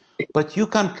working. But you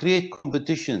can create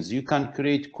competitions, you can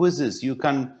create quizzes, you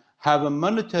can have a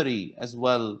monetary as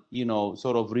well,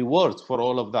 sort of rewards for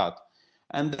all of that.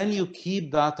 And then you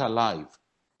keep that alive.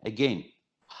 Again,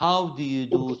 how do you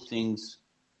do things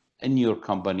in your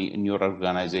company, in your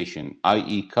organization,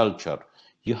 i.e. culture?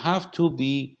 You have to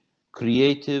be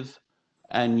creative,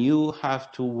 and you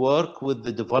have to work with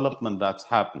the development that's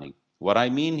happening. What I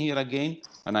mean here again,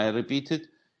 and I repeat it,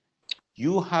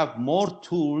 you have more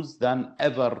tools than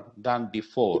ever than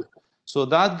before. So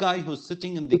that guy who's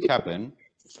sitting in the cabin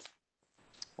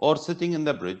or sitting in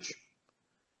the bridge,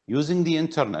 using the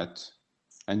internet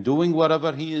and doing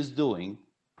whatever he is doing,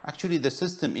 actually the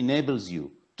system enables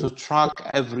you to track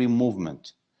every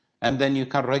movement, and then you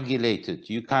can regulate it,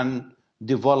 you can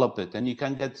develop it, and you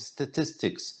can get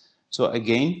statistics. So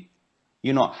again,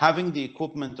 having the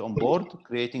equipment on board,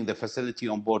 creating the facility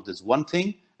on board is one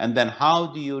thing, and then how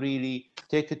do you really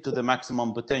take it to the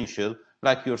maximum potential,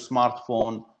 like your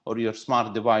smartphone or your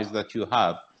smart device that you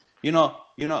have. When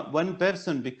a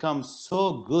person becomes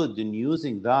so good in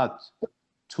using that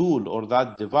tool or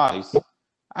that device,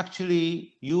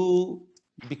 actually you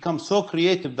become so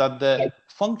creative that the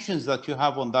functions that you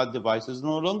have on that device is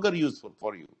no longer useful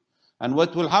for you. And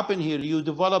what will happen here, you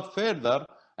develop further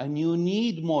and you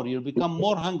need more, you'll become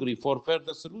more hungry for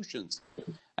further solutions.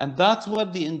 And that's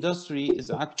what the industry is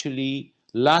actually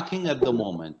lacking at the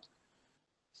moment.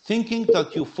 Thinking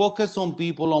that you focus on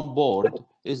people on board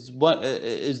is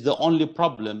the only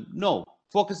problem. No,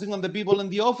 focusing on the people in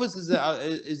the office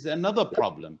is another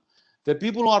problem. The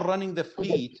people who are running the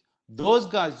fleet, those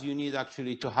guys you need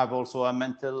actually to have also a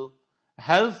mental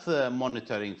health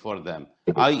monitoring for them,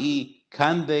 i.e.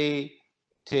 can they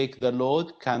take the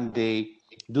load?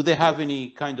 Do they have any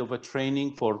kind of a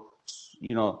training for,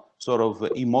 sort of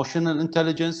emotional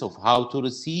intelligence of how to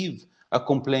receive a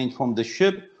complaint from the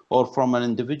ship or from an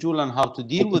individual and how to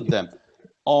deal with them,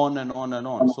 on and on and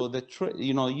on. So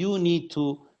you need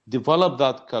to develop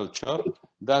that culture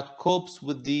that copes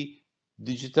with the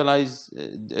digital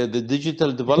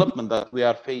development that we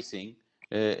are facing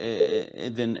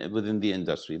within the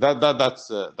industry.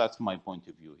 That's my point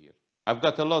of view here. I've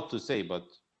got a lot to say, but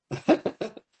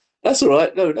that's all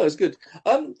right. No, it's good.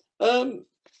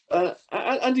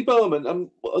 Andy Bowerman,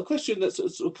 a question that's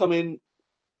sort of come in.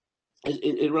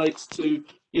 It relates to,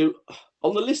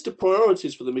 on the list of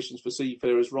priorities for the missions for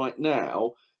seafarers right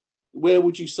now, where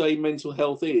would you say mental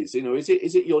health is? Is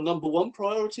it your number one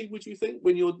priority, would you think,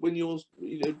 when you're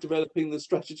developing the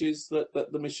strategies that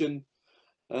the mission,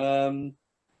 to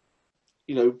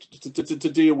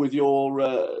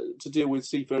deal with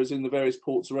seafarers in the various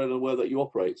ports around the world that you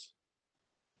operate?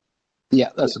 Yeah,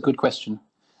 that's a good question.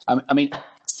 I mean,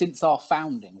 since our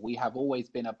founding, we have always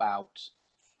been about,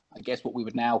 I guess, what we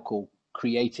would now call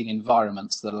creating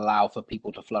environments that allow for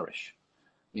people to flourish.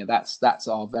 You know, that's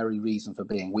our very reason for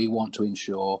being. We want to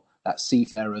ensure that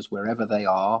seafarers, wherever they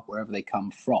are, wherever they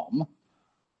come from,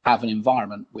 have an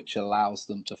environment which allows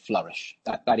them to flourish.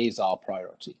 That is our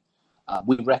priority.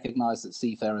 We recognize that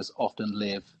seafarers often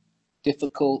live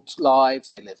difficult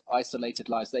lives, they live isolated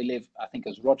lives, they live, I think,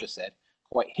 as Roger said,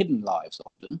 quite hidden lives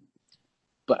often.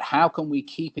 But how can we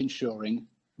keep ensuring,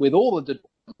 with all the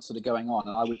developments that are going on,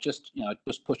 and I would just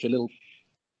push a little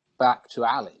back to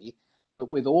Ali,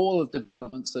 but with all of the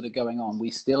developments that are going on,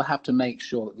 we still have to make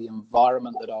sure that the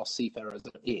environment that our seafarers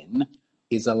are in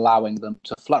is allowing them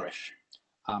to flourish.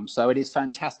 So it is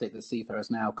fantastic that seafarers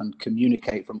now can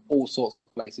communicate from all sorts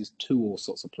of places to all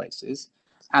sorts of places,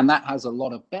 and that has a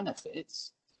lot of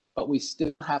benefits, but we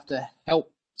still have to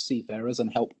help seafarers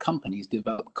and help companies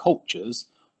develop cultures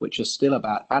which are still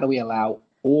about how do we allow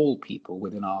all people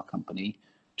within our company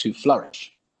to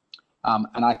flourish.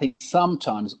 And I think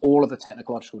sometimes all of the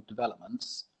technological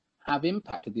developments have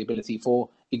impacted the ability, for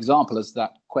example, as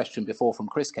that question before from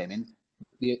Chris came in,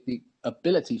 the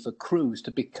ability for crews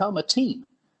to become a team,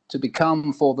 to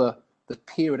become, for the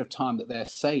period of time that they're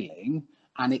sailing,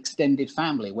 an extended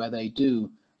family where they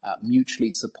do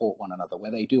mutually support one another,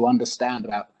 where they do understand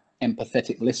about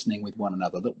empathetic listening with one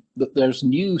another, that there's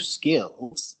new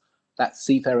skills that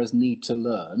seafarers need to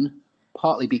learn,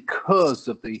 partly because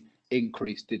of the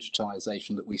increased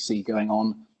digitalization that we see going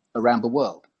on around the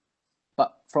world.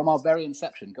 But from our very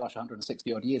inception, gosh,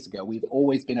 160 odd years ago, we've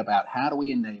always been about how do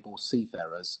we enable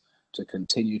seafarers to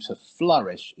continue to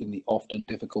flourish in the often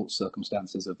difficult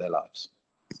circumstances of their lives.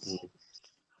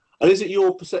 And is it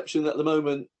your perception that at the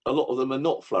moment a lot of them are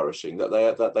not flourishing, that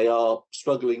they are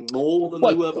struggling more than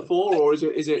they were before, or is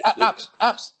it?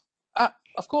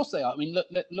 Of course they are. I mean,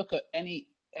 look at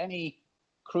any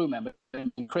crew member.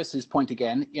 And Chris's point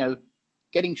again,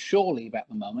 getting shore leave at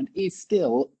the moment is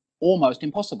still almost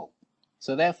impossible.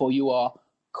 So therefore, you are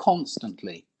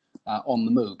constantly on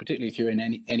the move, particularly if you're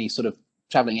in any sort of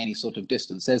traveling any sort of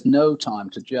distance. There's no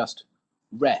time to just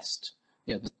rest.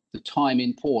 The time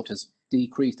in port has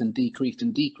decreased and decreased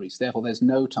and decreased. Therefore, there's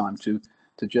no time to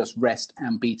just rest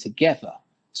and be together.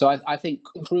 So I think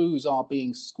crews are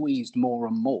being squeezed more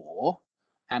and more.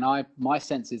 And my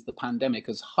sense is the pandemic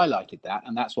has highlighted that.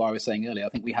 And that's why I was saying earlier, I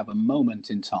think we have a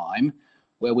moment in time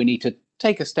where we need to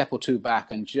take a step or two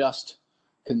back and just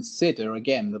consider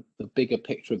again the bigger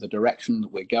picture of the direction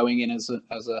that we're going in as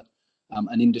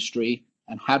an industry,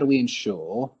 and how do we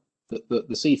ensure that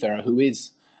the seafarer who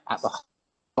is at the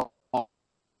heart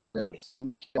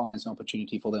finds an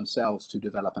opportunity for themselves to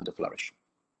develop and to flourish.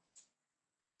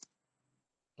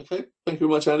 Okay, thank you very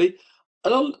much, Andy.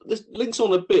 And this links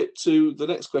on a bit to the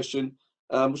next question,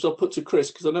 which I'll put to Chris,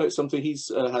 because I know it's something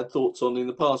he's had thoughts on in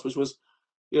the past, which was,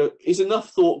 is enough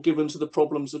thought given to the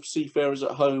problems of seafarers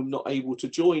at home not able to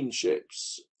join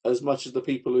ships as much as the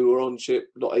people who are on ship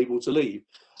not able to leave?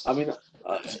 I mean,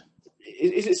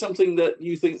 is it something that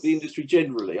you think the industry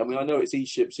generally, I mean, I know it's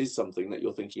Eships is something that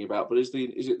you're thinking about, but is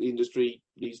it the industry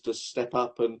needs to step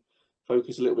up and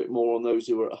focus a little bit more on those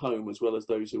who are at home as well as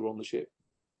those who are on the ship?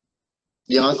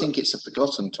 Yeah, I think it's a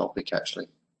forgotten topic, actually.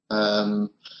 I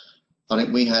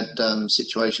think we had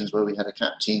situations where we had a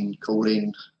captain call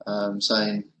in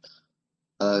saying,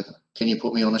 can you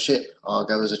put me on a ship? I'll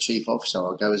go as a chief officer,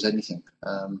 I'll go as anything.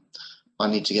 I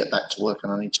need to get back to work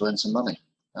and I need to earn some money.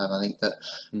 And I think that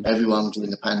everyone during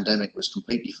the pandemic was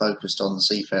completely focused on the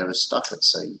seafarers stuck at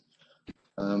sea.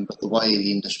 But the way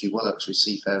the industry works with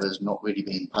seafarers not really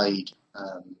being paid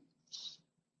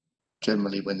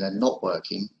generally when they're not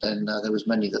working, then there was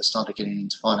many that started getting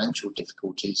into financial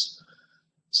difficulties.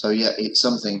 So yeah, it's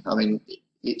something, I mean,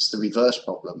 it's the reverse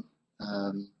problem.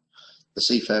 The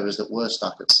seafarers that were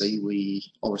stuck at sea,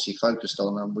 we obviously focused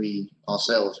on, and we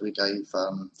gave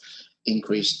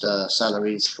increased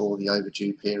salaries for the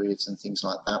overdue periods and things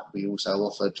like that. We also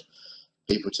offered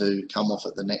people to come off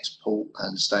at the next port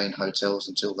and stay in hotels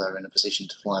until they're in a position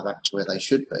to fly back to where they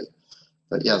should be.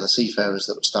 But yeah, the seafarers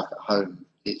that were stuck at home,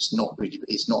 it's not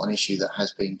an issue that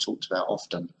has been talked about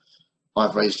often.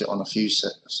 I've raised it on a few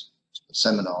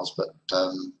seminars, but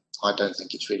I don't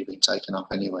think it's really been taken up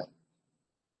anyway.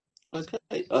 Okay,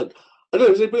 I don't know,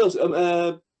 is anybody else?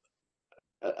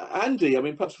 Andy, I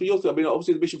mean, perhaps for your thought, I mean,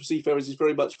 obviously the mission for seafarers is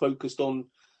very much focused on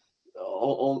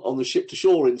the ship to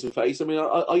shore interface. I mean,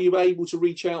 are you able to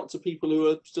reach out to people who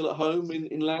are still at home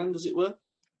in land, as it were?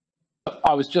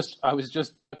 I was just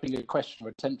putting a question,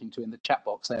 or attempting to, in the chat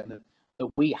box there,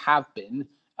 that we have been,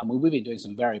 and we've been doing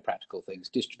some very practical things,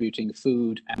 distributing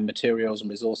food and materials and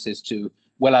resources to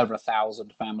well over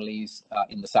 1,000 families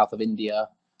in the south of India.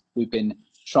 We've been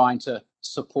trying to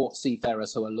support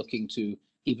seafarers who are looking to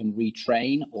even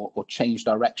retrain or change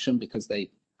direction because they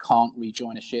can't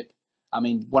rejoin a ship. I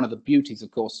mean, one of the beauties,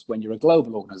 of course, when you're a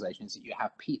global organization is that you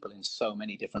have people in so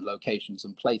many different locations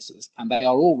and places, and they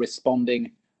are all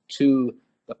responding to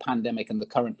the pandemic and the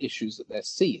current issues that they're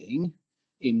seeing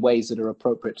in ways that are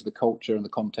appropriate to the culture and the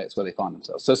context where they find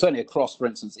themselves. So certainly across, for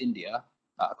instance, India,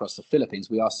 across the Philippines,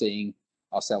 we are seeing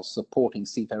ourselves supporting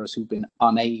seafarers who've been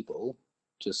unable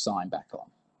to sign back on.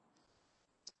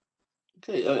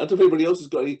 Okay, I don't know if anybody else has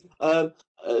got any.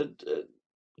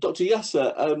 Dr.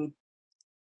 Yasser,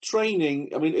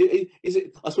 training, I mean, is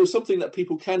it, I suppose, something that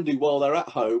people can do while they're at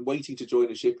home waiting to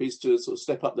join a ship is to sort of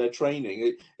step up their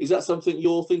training. Is that something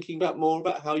you're thinking about more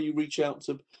about, how you reach out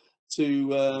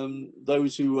to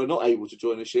those who are not able to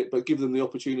join a ship, but give them the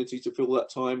opportunity to fill that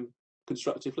time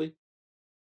constructively?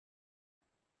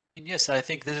 Yes, I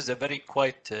think this is a very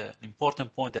quite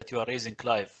important point that you are raising,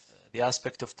 Clive, the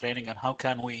aspect of training and how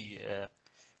can we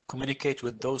communicate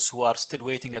with those who are still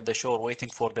waiting at the shore, waiting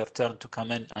for their turn to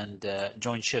come in and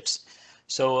join ships.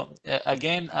 So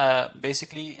again,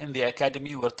 basically in the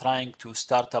academy, we're trying to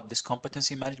start up this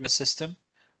competency management system,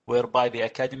 whereby the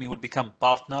academy will become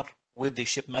partner with the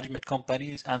ship management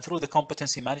companies, and through the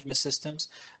competency management systems,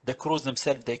 the crews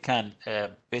themselves, they can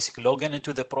basically log in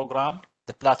into the program,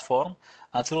 the platform,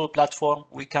 and through the platform,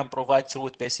 we can provide through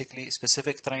it basically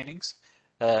specific trainings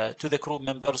to the crew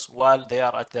members while they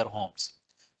are at their homes.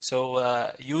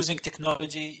 So using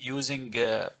technology, using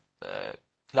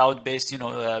cloud-based,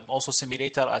 also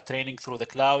simulator training through the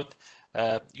cloud,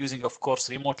 using, of course,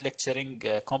 remote lecturing,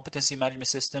 competency management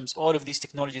systems, all of these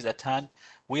technologies at hand,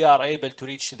 we are able to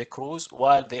reach the crews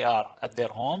while they are at their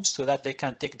homes so that they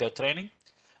can take their training.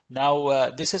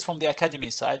 Now, this is from the academy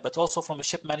side, but also from the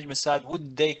ship management side,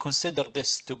 would they consider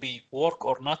this to be work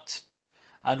or not?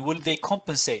 And will they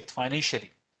compensate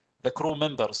financially the crew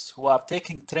members who are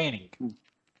taking training,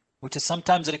 which is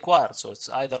sometimes required? So it's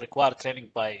either required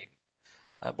training by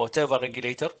whatever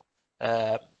regulator.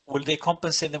 Will they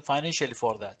compensate them financially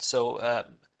for that? So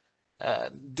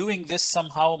doing this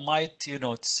somehow might,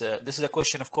 this is a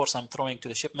question, of course, I'm throwing to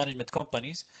the ship management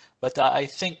companies, but I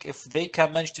think if they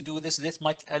can manage to do this, this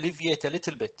might alleviate a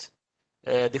little bit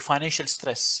the financial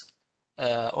stress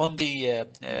on the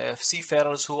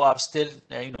seafarers who are still,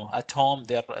 at home.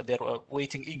 They're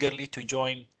waiting eagerly to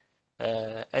join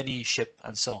any ship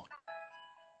and so on.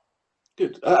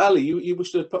 Good. Ali, you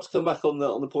wish to perhaps come back on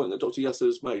the point that Dr. Yasser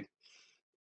has made?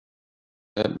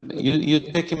 You're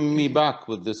taking me back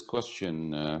with this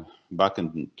question back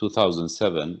in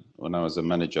 2007 when I was a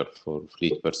manager for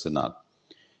fleet personnel.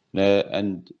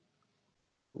 And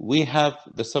we have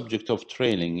the subject of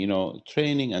training,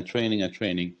 training and training and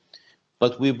training.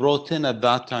 But we brought in at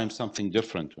that time something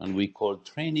different, and we called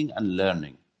training and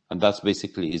learning. And that's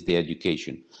basically is the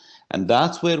education. And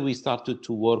that's where we started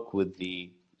to work with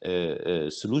the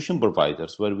solution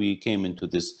providers, where we came into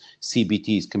this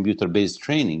CBTs, computer-based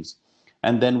trainings.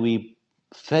 And then we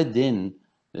fed in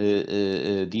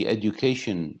the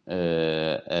education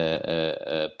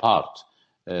part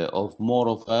of more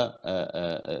of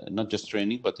a, not just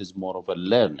training, but is more of a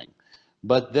learning.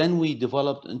 But then we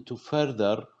developed into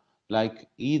further, like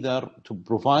either to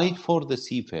provide for the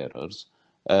seafarers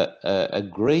a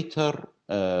greater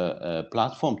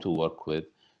platform to work with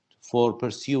for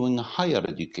pursuing higher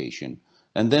education.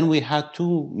 And then we had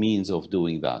two means of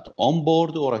doing that, on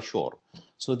board or ashore.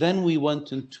 So then we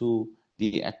went into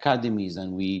the academies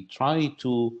and we tried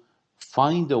to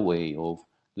find a way of,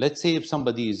 let's say if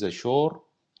somebody is ashore,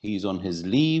 he's on his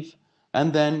leave,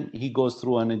 and then he goes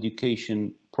through an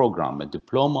education program, a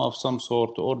diploma of some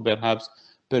sort, or perhaps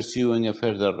pursuing a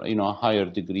further, higher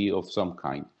degree of some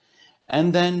kind.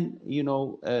 And then,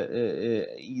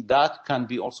 that can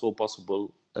be also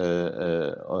possible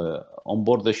on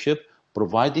board the ship,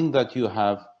 providing that you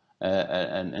have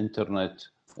an internet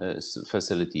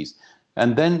facilities.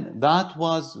 And then that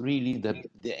was really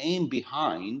the aim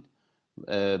behind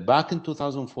back in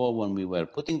 2004 when we were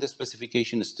putting the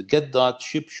specification, is to get that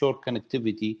ship shore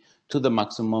connectivity to the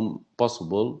maximum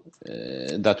possible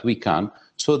that we can,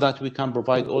 so that we can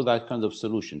provide all that kind of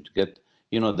solution to get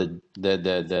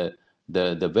the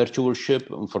virtual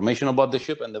ship, information about the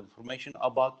ship and the information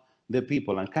about the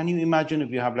people. And can you imagine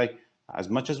if you have, like, as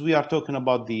much as we are talking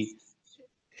about the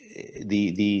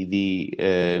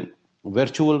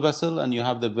virtual vessel, and you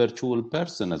have the virtual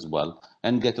person as well,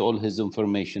 and get all his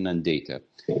information and data.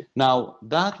 Now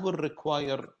that will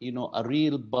require, a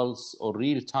real pulse or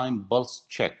real-time pulse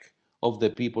check of the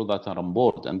people that are on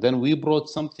board. And then we brought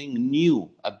something new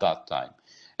at that time.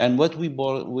 And what we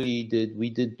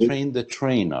did train the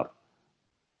trainer.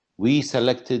 We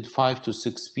selected 5 to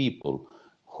 6 people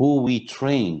who we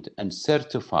trained and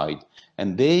certified,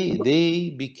 and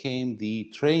they became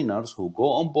the trainers who go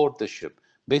on board the ship.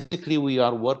 Basically, we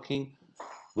are working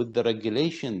with the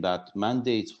regulation that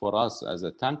mandates for us as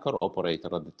a tanker operator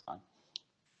at the time.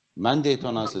 Mandate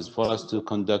on us is for us to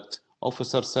conduct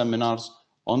officer seminars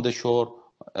on the shore,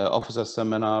 officer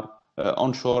seminar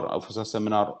onshore, officer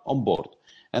seminar on board.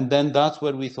 And then that's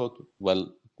where we thought,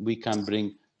 well, we can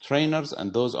bring trainers,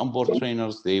 and those onboard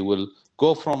trainers, they will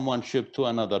go from one ship to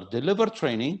another, deliver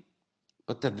training,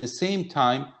 but at the same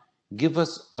time, give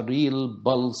us a real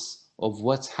pulse of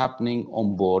what's happening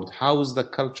on board, how is the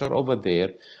culture over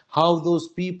there, how those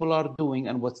people are doing,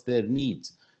 and what's their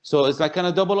needs. So it's like kind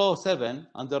of 007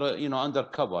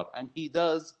 undercover, and he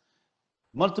does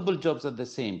multiple jobs at the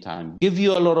same time, give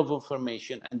you a lot of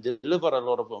information and deliver a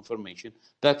lot of information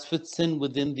that fits in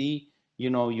within the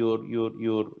your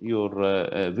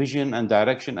vision and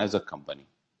direction as a company.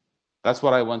 That's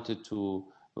what I wanted to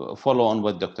follow on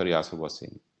what Dr. Yasser was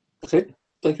saying. Okay,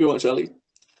 thank you very much, Ali.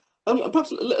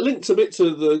 Perhaps linked a bit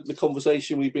to the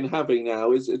conversation we've been having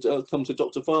now is it comes to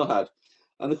Dr. Farhad,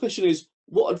 and the question is,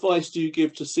 what advice do you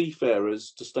give to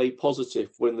seafarers to stay positive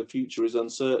when the future is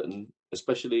uncertain,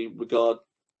 especially regard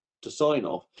to sign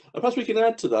off? And perhaps we can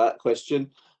add to that question,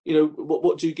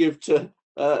 what do you give to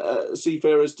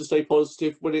seafarers to stay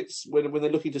positive when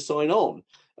they're looking to sign on?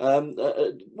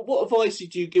 What advice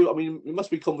do you give? I mean, it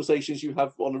must be conversations you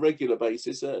have on a regular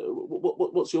basis.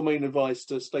 What's your main advice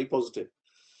to stay positive?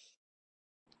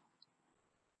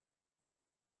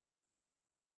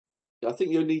 I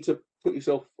think you'll need to put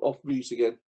yourself off mute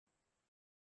again.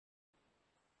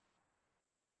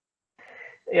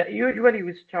 Yeah, usually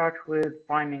we start with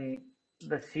priming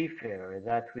the seafarer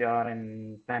that we are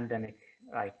in pandemic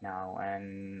right now,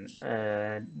 and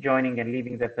joining and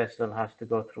leaving the vessel has to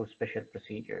go through special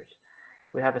procedures.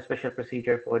 We have a special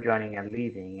procedure for joining and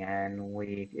leaving, and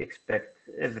we expect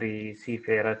every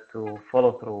seafarer to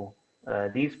follow through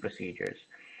these procedures.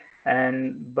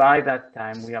 And by that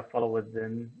time, we have followed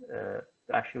them.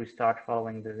 Actually, we start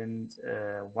following them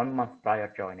 1 month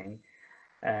prior joining,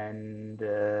 and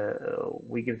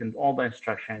we give them all the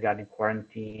instruction regarding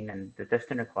quarantine and the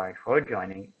testing required for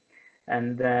joining.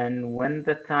 And then when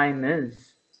the time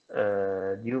is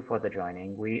due for the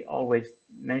joining, we always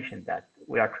mention that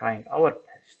we are trying our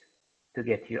best to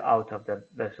get you out of the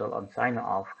vessel on sign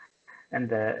off and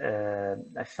the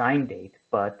assigned date,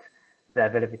 but the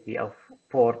availability of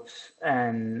ports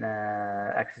and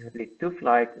accessibility to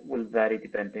flight will vary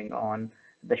depending on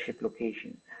the ship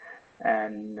location.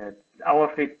 And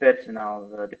our fleet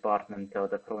personnel department or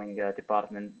the crewing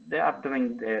department, they are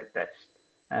doing their best,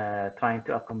 trying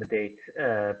to accommodate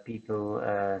people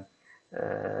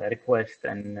request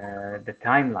and the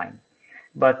timeline.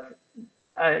 But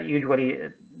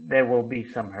usually there will be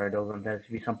some hurdles and there's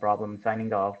be some problems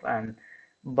signing off. And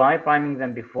by priming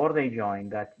them before they join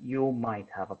that you might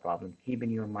have a problem,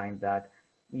 keeping in mind that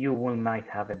you might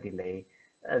have a delay.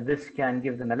 This can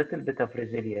give them a little bit of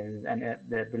resilience and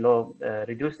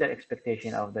reduce their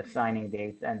expectation of the signing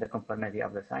date and the conformity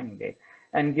of the signing date,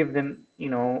 and give them,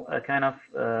 a kind of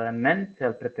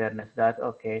mental preparedness that,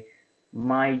 okay,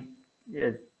 my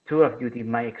tour of duty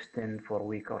might extend for a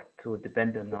week or two,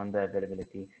 depending on the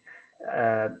availability.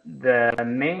 The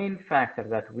main factor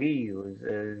that we use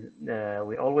is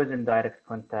we always in direct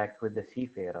contact with the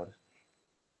seafarers.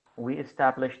 We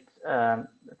established,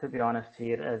 to be honest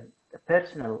here, a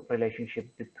personal relationship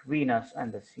between us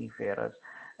and the seafarers,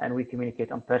 and we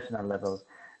communicate on personal levels,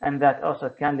 and that also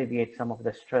can alleviate some of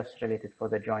the stress related for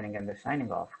the joining and the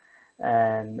signing off.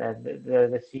 And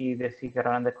the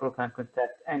seafarer and the crew can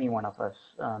contact any one of us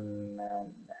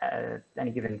at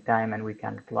any given time, and we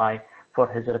can reply for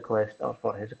his request or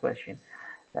for his question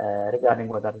regarding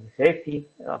whether the safety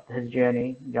of his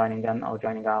journey, joining in or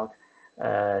joining out,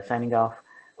 signing off,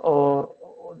 or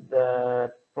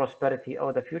the prosperity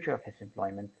or the future of his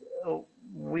employment.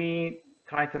 We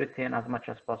try to retain as much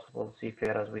as possible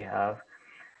seafarers we have.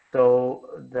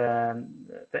 So the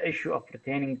issue of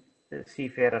retaining the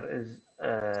seafarer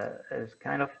is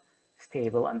kind of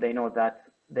stable, and they know that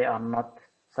they are not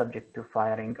subject to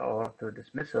firing or to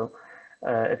dismissal.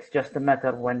 It's just a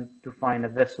matter when to find a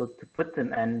vessel to put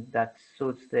them in that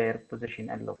suits their position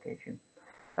and location.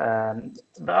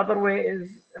 The other way is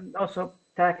also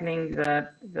tackling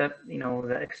the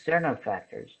external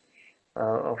factors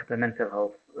of the mental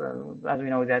health. As we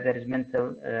know that there is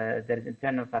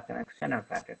internal factor and external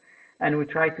factor, and we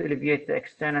try to alleviate the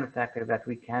external factor that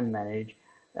we can manage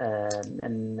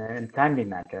in timely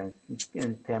manner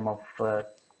in terms of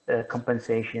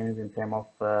compensations, in terms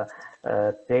of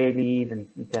pay leave, in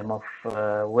terms of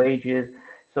wages.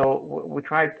 So we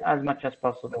tried as much as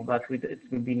possible that it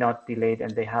will be not delayed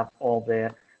and they have all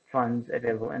their funds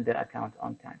available in their account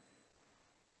on time.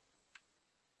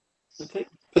 Okay,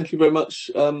 thank you very much,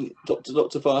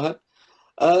 Dr. Farhad.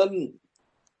 Ali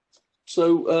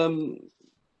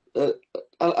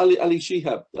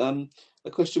Shihab,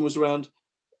 a question was around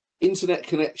internet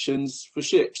connections for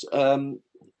ships. I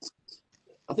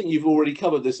think you've already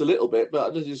covered this a little bit,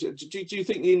 but do you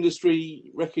think the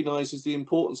industry recognises the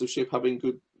importance of ship having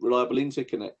good, reliable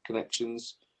internet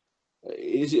connections?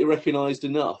 Is it recognised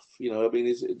enough? You know, I mean,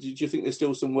 do you think there's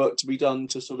still some work to be done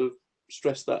to sort of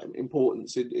stress that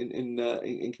importance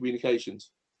in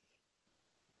communications?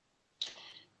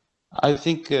 I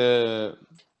think the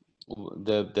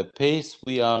pace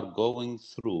we are going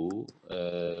through,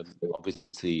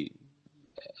 obviously,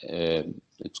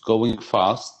 it's going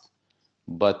fast,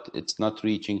 but it's not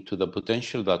reaching to the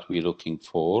potential that we're looking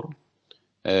for.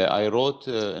 I wrote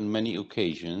on many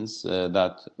occasions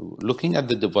that looking at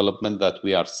the development that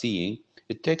we are seeing,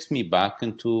 it takes me back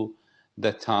into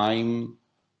the time,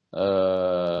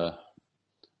 you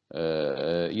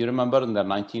remember in the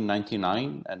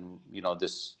 1999 and, you know,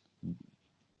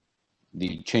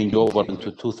 the changeover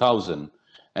into 2000,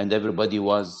 and everybody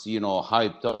was, you know,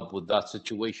 hyped up with that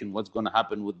situation. What's going to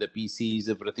happen with the PCs?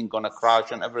 Everything going to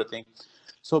crash and everything.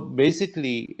 So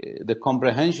basically, the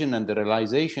comprehension and the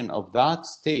realization of that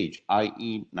stage,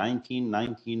 i.e.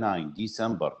 1999,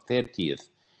 December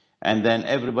 30th, and then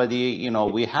everybody, you know,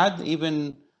 we had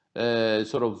even there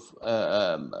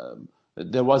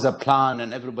was a plan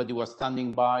and everybody was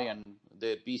standing by and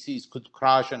the PCs could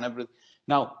crash and everything.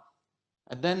 Now,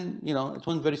 and then, you know, it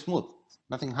went very smooth.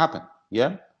 Nothing happened,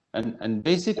 yeah? And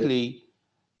basically,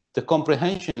 the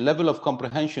comprehension, level of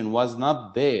comprehension was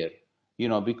not there, you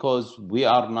know, because we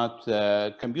are not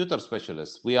computer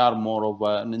specialists. We are more of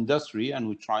an industry, and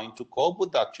we're trying to cope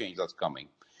with that change that's coming.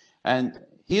 And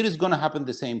here is going to happen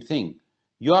the same thing.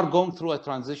 You are going through a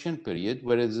transition period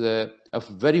where it's a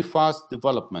very fast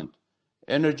development,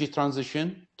 energy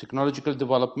transition, technological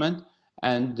development,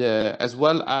 and as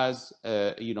well as,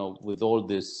 you know, with all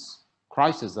this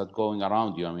crisis that's going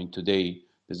around you. I mean, today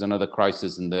there's another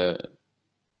crisis in the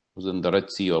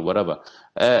Red Sea or whatever.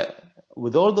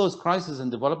 With all those crises and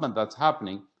development that's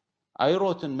happening, I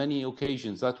wrote on many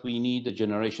occasions that we need a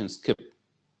generation skip.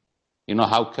 You know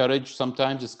how courage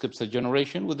sometimes skips a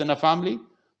generation within a family?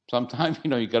 Sometimes, you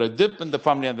know, you got a dip in the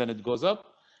family and then it goes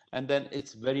up. And then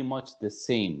it's very much the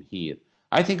same here.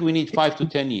 I think we need 5 to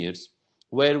 10 years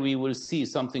where we will see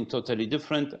something totally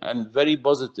different and very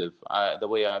positive. The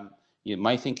way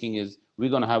my thinking is, we're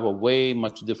going to have a way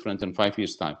much different in 5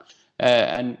 years' time.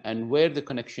 And where the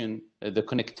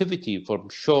connectivity from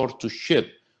shore to ship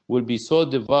will be so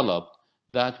developed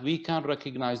that we can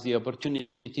recognize the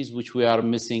opportunities which we are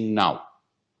missing now.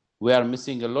 We are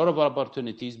missing a lot of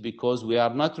opportunities because we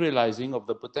are not realizing of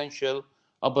the potential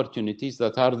opportunities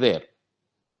that are there.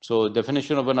 So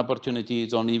definition of an opportunity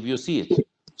is only if you see it.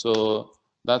 So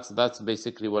that's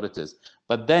basically what it is.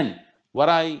 But then what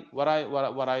I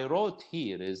wrote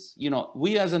here is, you know,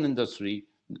 we as an industry,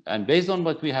 and based on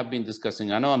what we have been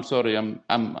discussing, I know, I'm sorry, I'm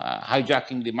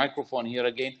hijacking the microphone here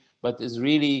again, but it's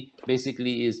really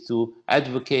basically is to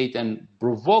advocate and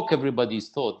provoke everybody's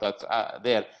thought that's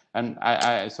there. And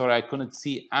sorry, I couldn't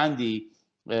see Andy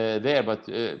there, but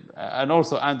and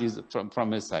also Andy's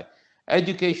from his side.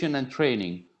 Education and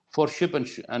training for ship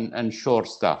and shore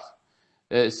staff.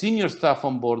 Senior staff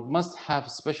on board must have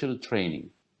special training.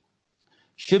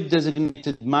 Ship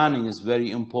designated manning is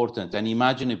very important. And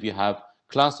imagine if you have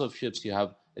class of ships, you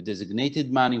have a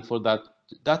designated manning for that.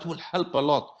 That will help a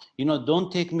lot. You know,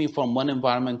 don't take me from one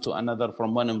environment to another,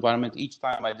 from one environment each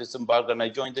time I disembark and I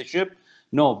join the ship.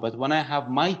 No, but when I have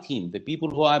my team, the people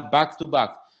who are back to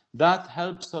back, that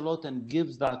helps a lot and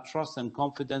gives that trust and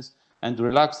confidence and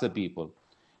relax the people.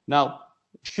 Now,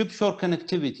 ship-shore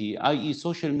connectivity, i.e.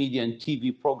 social media and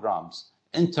TV programs,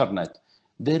 internet,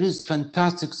 there is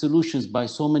fantastic solutions by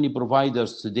so many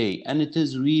providers today, and it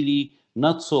is really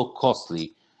not so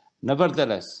costly.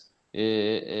 Nevertheless,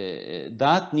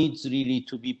 that needs really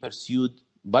to be pursued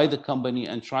by the company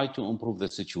and try to improve the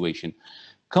situation.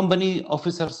 Company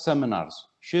officer seminars,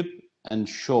 ship and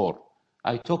shore.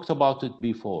 I talked about it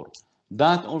before.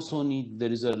 That also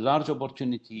there is a large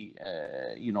opportunity,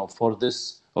 you know, for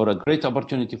this, or a great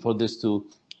opportunity for this to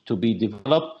be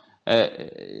developed.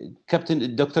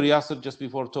 Captain Dr. Yasser just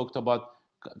before talked about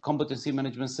competency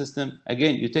management system.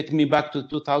 Again, you take me back to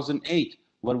 2008,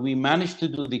 where we managed to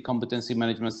do the competency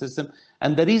management system.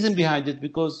 And the reason behind it,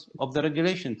 because of the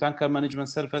regulation, tanker management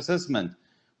self-assessment.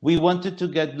 We wanted to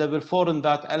get level 4 in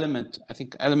that element, I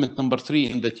think element number 3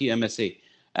 in the TMSA.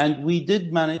 And we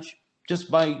did manage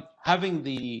just by having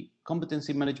the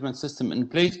competency management system in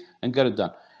place and get it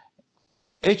done.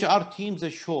 HR teams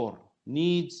ashore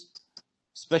needs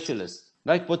specialists,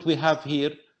 like what we have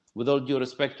here, with all due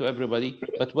respect to everybody,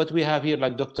 but what we have here,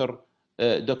 like Dr.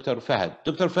 Fahad.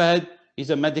 Dr. Fahad, he's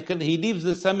a medical, he leaves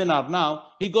the seminar now,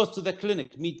 he goes to the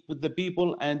clinic, meet with the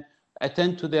people and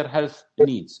attend to their health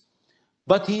needs.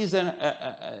 But he's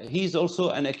also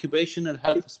an occupational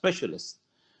health specialist.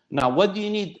 Now, what do you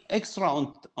need extra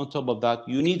on top of that?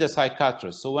 You need a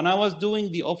psychiatrist. So when I was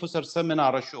doing the officer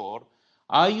seminar ashore,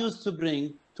 I used to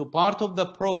bring to part of the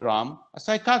program a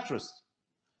psychiatrist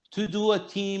to do a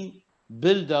team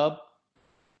build-up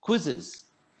quizzes.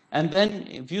 And then,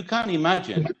 if you can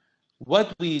imagine,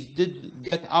 what we did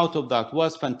get out of that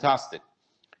was fantastic.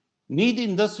 Need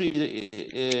industry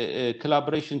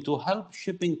collaboration to help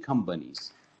shipping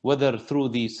companies, whether through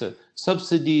these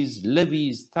subsidies,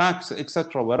 levies, tax,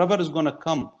 etc., wherever is going to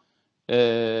come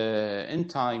in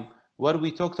time, where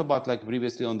we talked about, like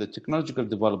previously on the technological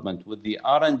development with the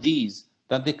R&Ds,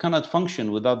 that they cannot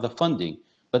function without the funding.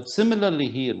 But similarly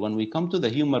here, when we come to the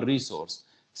human resource,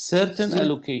 certain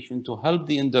allocation to help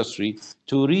the industry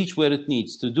to reach where it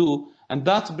needs to do, and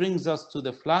that brings us to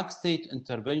the flag state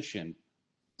intervention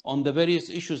on the various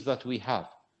issues that we have.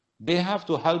 They have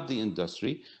to help the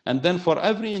industry, and then for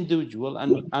every individual,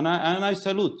 and I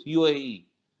salute UAE,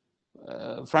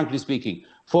 frankly speaking,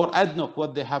 for ADNOC,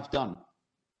 what they have done.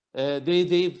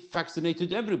 They've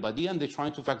vaccinated everybody, and they're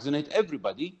trying to vaccinate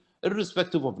everybody,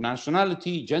 irrespective of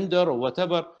nationality, gender, or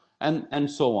whatever, and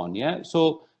so on. Yeah.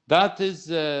 So that is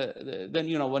then,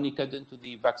 you know, when you get into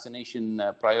the vaccination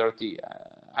priority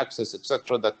access,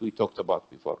 etc., that we talked about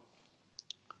before.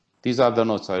 These are the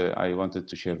notes I wanted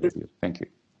to share with you. Thank you.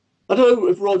 I don't know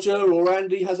if Roger or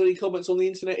Andy has any comments on the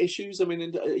internet issues. I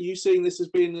mean, are you seeing this as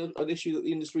being an issue that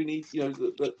the industry needs? You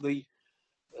know, the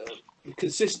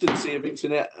consistency of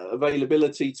internet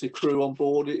availability to crew on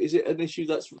board, is it an issue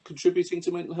that's contributing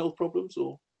to mental health problems,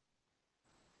 or?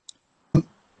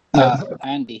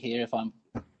 Andy here, if I'm.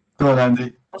 Go on,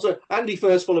 Andy. So Andy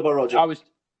first, followed by Roger.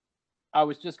 I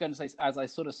was just going to say, as I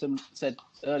sort of said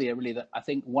earlier, really, that I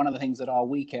think one of the things that our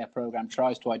We Care program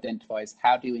tries to identify is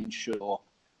how do you ensure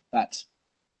that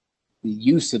the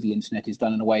use of the internet is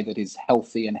done in a way that is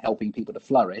healthy and helping people to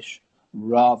flourish,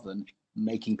 rather than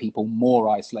making people more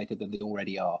isolated than they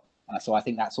already are. So I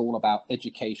think that's all about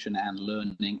education and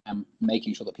learning and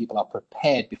making sure that people are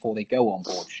prepared before they go on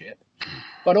board ship.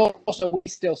 But also, we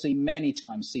still see many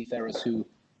times seafarers who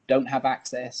don't have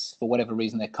access for whatever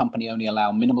reason. Their company only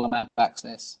allow minimal amount of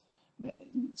access.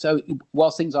 So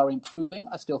whilst things are improving,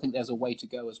 I still think there's a way to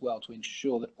go as well to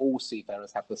ensure that all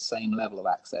seafarers have the same level of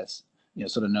access, you know,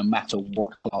 sort of no matter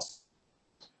what class.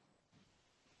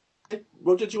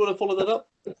 Roger, do you want to follow that up?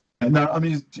 No, I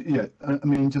mean, yeah, I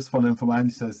mean, just following from what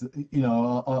Andy says, you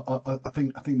know, I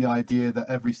think the idea that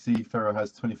every seafarer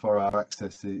has 24-hour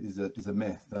access is a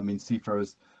myth. I mean,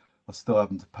 seafarers are still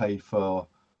having to pay for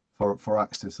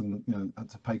access, and you know,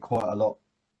 to pay quite a lot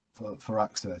for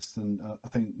access. And I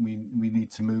think we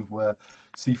need to move where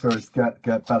seafarers get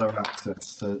better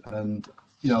access, and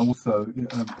you know, also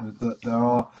that there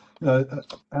are, you know,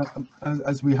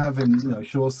 as we have in, you know,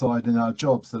 shoreside in our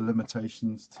jobs, the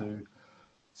limitations to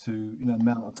you know,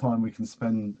 amount of time we can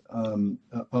spend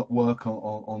at work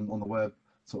on the web,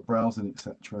 sort of browsing,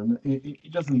 etc. And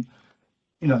it doesn't,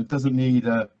 you know, it doesn't need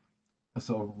a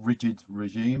sort of rigid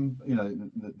regime. You know,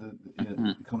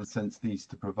 the common sense needs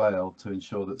to prevail to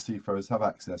ensure that seafarers have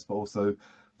access, but also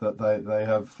that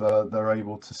they're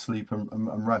able to sleep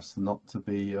and rest, and not to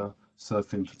be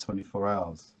surfing for 24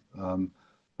 hours.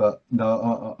 But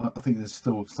no, I think there's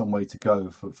still some way to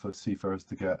go for seafarers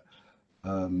to get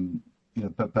you know,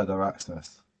 better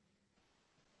access.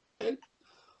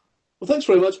 Well, thanks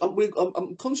very much.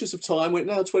 I'm conscious of time. We're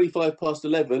now 25 past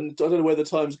 11. I don't know where the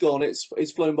time's gone.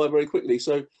 It's flown by very quickly.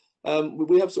 So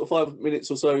we have sort of 5 minutes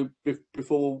or so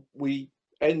before we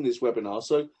end this webinar.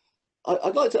 So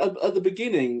I'd like to, at the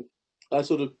beginning, I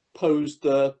sort of posed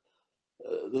the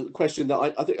question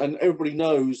that I think, and everybody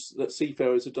knows that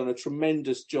seafarers have done a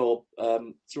tremendous job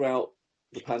throughout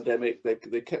the pandemic.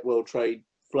 They kept world trade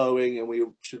flowing, and we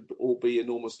should all be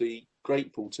enormously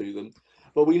grateful to them.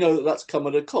 But we know that that's come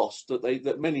at a cost,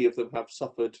 that many of them have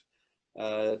suffered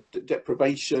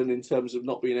deprivation in terms of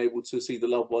not being able to see the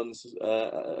loved ones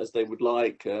as they would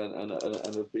like, and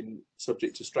have been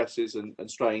subject to stresses and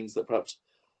strains that perhaps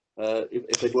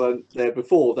if they weren't there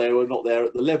before, they were not there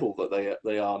at the level that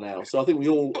they are now. So I think we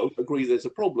all agree there's a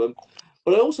problem.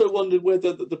 But I also wondered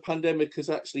whether the pandemic has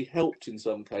actually helped in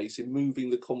some case in moving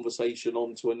the conversation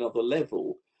on to another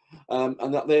level,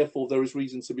 and that therefore there is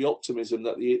reason to be optimism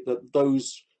that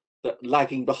those that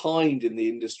lagging behind in the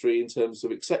industry in terms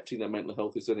of accepting that mental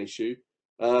health is an issue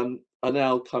are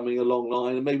now coming along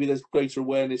line, and maybe there's greater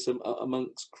awareness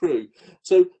amongst crew.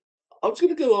 So I was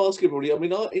going to go ask everybody, I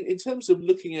mean, in terms of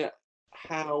looking at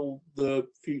how the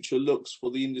future looks for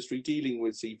the industry dealing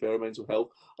with seafarer mental health,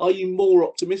 are you more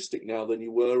optimistic now than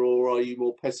you were, or are you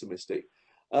more pessimistic?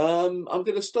 I'm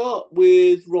going to start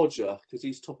with Roger, because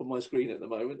he's top of my screen at the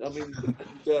moment. I mean,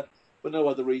 for no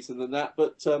other reason than that.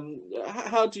 But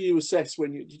how do you assess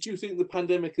did you think the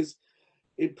pandemic has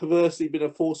perversely been a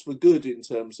force for good in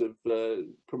terms of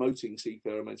promoting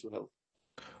seafarer mental health?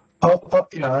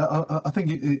 I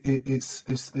think it's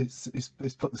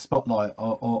put the spotlight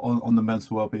on the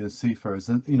mental well-being of seafarers,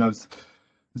 and as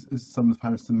some of the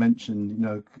panelists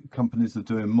mentioned, companies are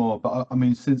doing more. But I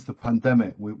mean, since the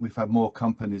pandemic, we've had more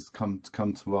companies come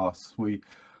to us. We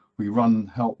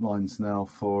run helplines now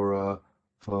for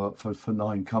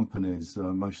 9 companies,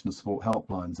 emotional support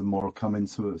helplines, and more are coming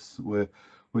to us.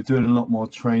 We're doing a lot more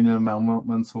training around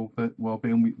mental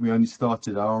well-being. We only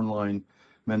started our online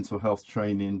mental health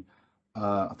training,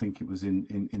 I think it was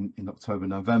in October,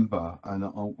 November, and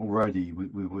already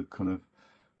we kind of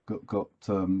got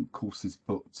courses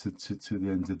booked to the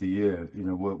end of the year,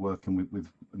 working with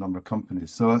a number of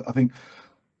companies. So I think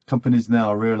companies now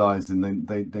are realizing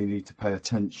they need to pay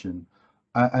attention,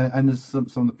 and as some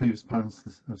of the previous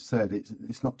panelists have said,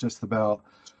 it's not just about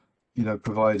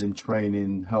providing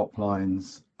training,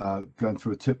 helplines, going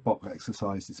through a tip box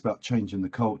exercise. It's about changing the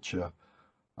culture.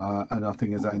 And I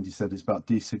think, as Andy said, it's about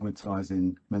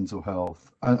destigmatizing mental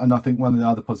health. And I think one of the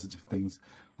other positive things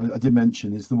I did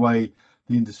mention is the way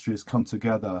the industry has come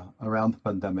together around the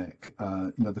pandemic.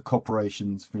 The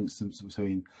corporations, for instance,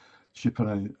 between ship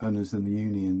owners and the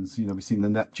unions. We've seen the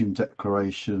Neptune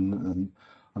Declaration and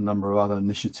a number of other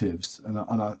initiatives. And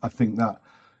I think that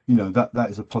that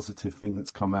is a positive thing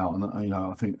that's come out, and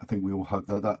I think we all hope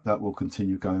that will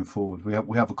continue going forward.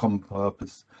 We have a common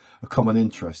purpose, a common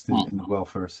interest in the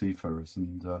welfare of seafarers,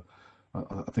 and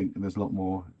I think there's a lot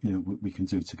more we can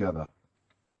do together.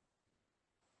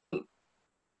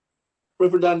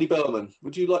 Reverend Andy Bellman,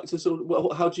 would you like to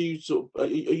how do you are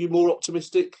you more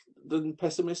optimistic than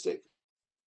pessimistic?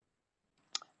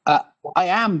 I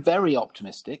am very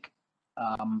optimistic.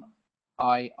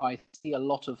 I see a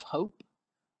lot of hope.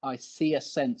 I see a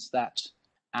sense that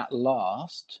at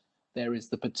last there is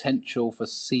the potential for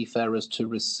seafarers to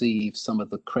receive some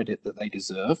of the credit that they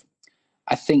deserve.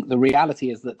 I think the reality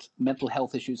is that mental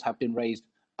health issues have been raised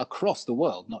across the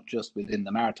world, not just within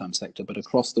the maritime sector, but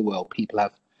across the world. People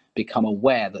have become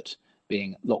aware that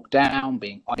being locked down,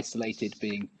 being isolated,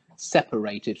 being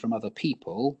separated from other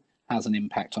people has an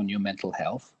impact on your mental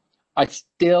health. I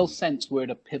still sense we're at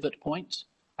a pivot point.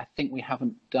 I think we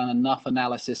haven't done enough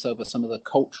analysis over some of the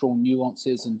cultural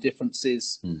nuances and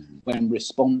differences when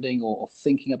responding or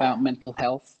thinking about mental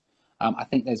health. I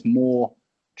think there's more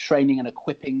training and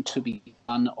equipping to be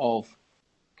done of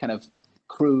kind of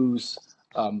crews,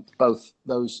 both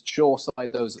those shore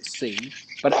side, those at sea.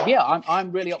 But yeah,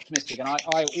 I'm really optimistic, and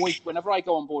I always, whenever I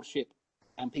go on board ship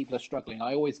and people are struggling,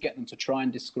 I always get them to try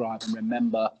and describe and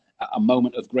remember a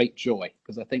moment of great joy,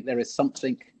 because I think there is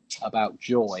something about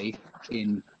joy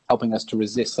in helping us to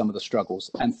resist some of the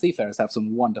struggles, and seafarers have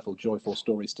some wonderful, joyful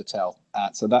stories to tell.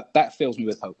 So that fills me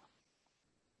with hope.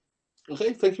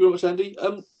 Okay, thank you very much, Andy.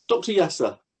 Dr.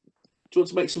 Yasser, do you want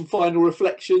to make some final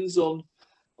reflections on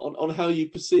how you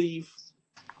perceive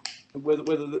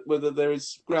whether there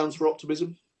is grounds for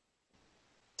optimism?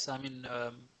 I mean,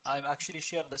 I actually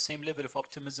share the same level of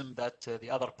optimism that the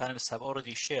other panelists have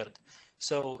already shared.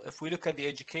 So if we look at the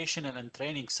education and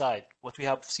training side, what we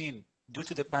have seen due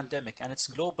to the pandemic and its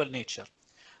global nature,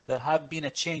 there have been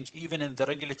a change even in the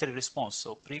regulatory response.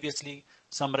 So previously,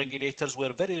 some regulators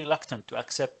were very reluctant to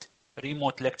accept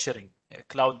remote lecturing,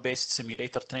 cloud-based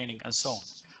simulator training, and so on.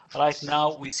 Right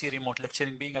now, we see remote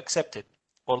lecturing being accepted,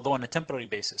 although on a temporary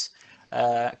basis.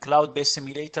 Cloud-based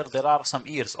simulator, there are some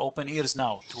open ears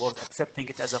now towards accepting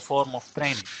it as a form of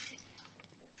training.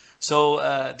 So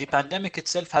the pandemic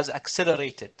itself has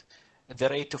accelerated the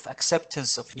rate of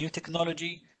acceptance of new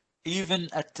technology, even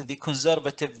at the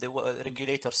conservative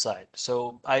regulator side.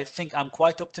 So I think I'm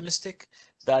quite optimistic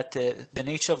that the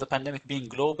nature of the pandemic being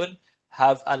global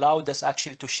have allowed us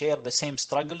actually to share the same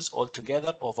struggles all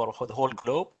together over the whole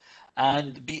globe,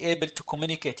 and be able to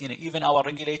communicate. Even our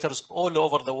regulators all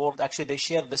over the world, actually they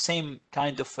share the same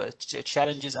kind of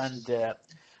challenges and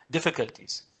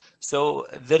difficulties. So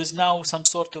there is now some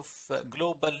sort of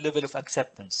global level of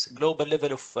acceptance, global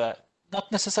level of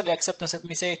not necessarily acceptance, let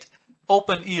me say it,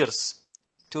 open ears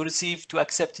to receive, to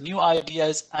accept new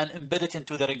ideas and embed it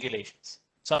into the regulations.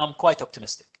 So I'm quite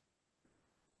optimistic.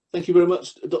 Thank you very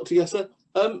much, Dr. Yasser.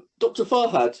 Dr.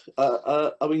 Farhad,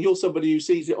 I mean, you're somebody who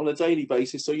sees it on a daily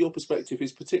basis, so your perspective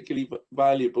is particularly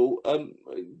valuable.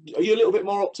 Are you a little bit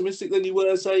more optimistic than you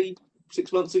were, say,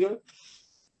 6 months ago?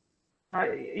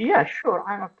 Yeah, sure,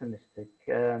 I'm optimistic.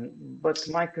 But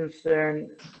my concern,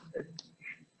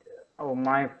 or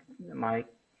my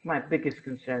biggest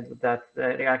concern with that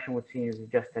reaction would seem is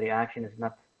just a reaction, is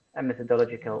not a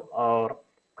methodological or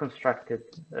constructed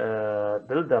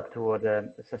build-up toward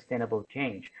a sustainable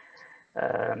change.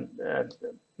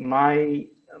 My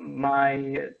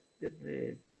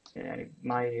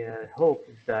hope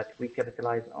is that we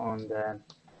capitalize on the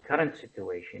current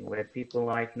situation where people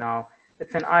right now,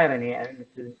 it's an irony, and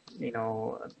it's, you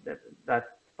know, that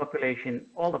population,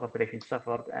 all the population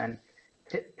suffered and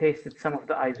tasted some of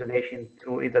the isolation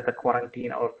through either the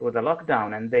quarantine or through the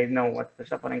lockdown, and they know what the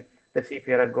suffering the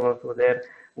seafarer go through their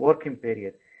working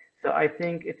period. So I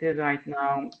think it is right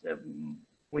now,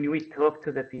 when we talk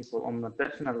to the people on the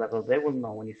personal level, they will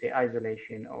know when you say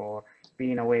isolation or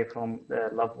being away from the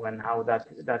loved one, how that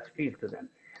feels to them.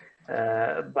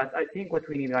 But I think what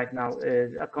we need right now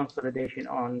is a consolidation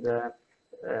on the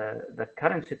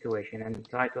current situation and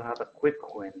try to have a quick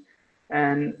win.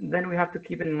 And then we have to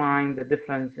keep in mind the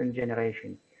difference in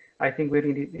generation. I think we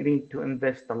really need to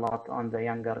invest a lot on the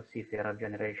younger seafarer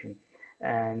generation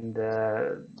and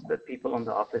the people on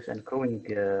the office and crewing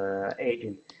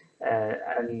agent.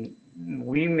 And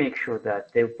we make sure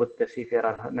that they put the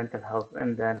seafarer mental health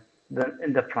in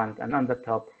the front and on the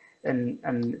top, and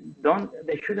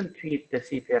they shouldn't treat the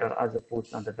seafarer as a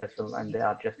boat on the vessel and they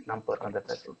are just numbers on the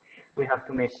vessel. We have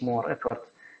to make more effort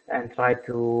and try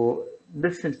to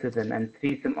listen to them and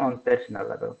treat them on personal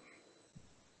level.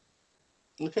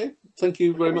 Okay, thank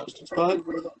you very much, Dr.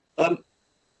 Farhad.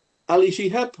 Ali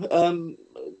Shihab,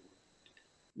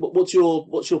 what's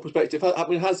your perspective? I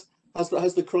mean, has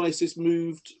the crisis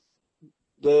moved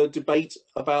the debate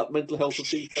about mental health of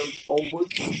seafarers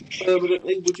onwards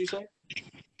permanently, would you say?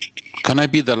 Can I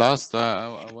be the last?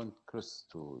 I want Chris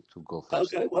to go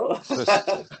first. Okay, well,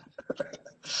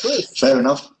 Chris. Fair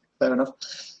enough.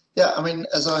 Yeah, I mean,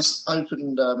 as I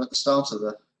opened at the start of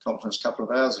the conference a couple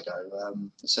of hours ago,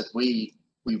 I said we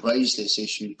raised this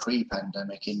issue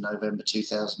pre-pandemic in November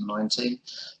 2019.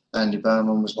 Andy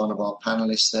Berman was one of our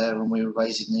panelists there, and we were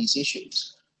raising these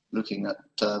issues, looking at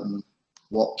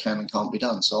what can and can't be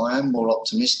done. So I am more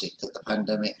optimistic that the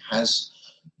pandemic has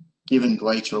given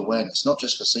greater awareness, not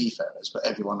just for seafarers, but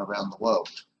everyone around the world.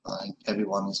 I think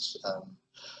everyone has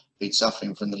been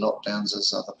suffering from the lockdowns,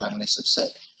 as other panelists have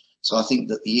said. So I think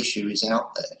that the issue is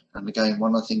out there. And again,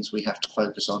 one of the things we have to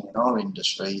focus on in our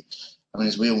industry, I mean,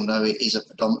 as we all know, it is a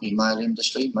predominantly male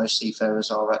industry. Most seafarers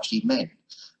are actually men.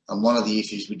 And one of the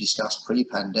issues we discussed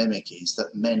pre-pandemic is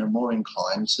that men are more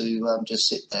inclined to just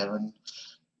sit there and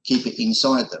keep it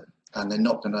inside them. And they're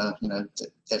not going to, you know,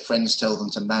 their friends tell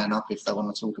them to man up if they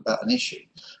want to talk about an issue.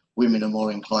 Women are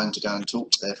more inclined to go and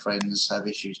talk to their friends, have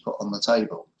issues put on the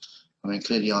table. I mean,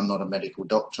 clearly I'm not a medical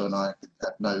doctor and I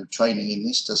have no training in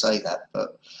this to say that,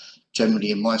 but generally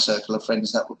in my circle of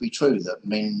friends that would be true, that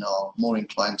men are more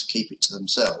inclined to keep it to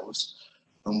themselves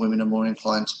and women are more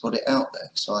inclined to put it out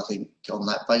there. So I think on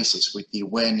that basis, with the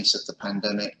awareness of the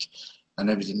pandemic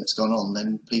and everything that's gone on,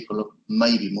 then people are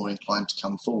maybe more inclined to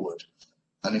come forward.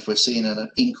 And if we're seeing an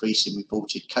increase in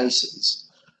reported cases,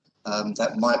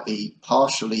 that might be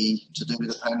partially to do with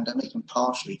the pandemic and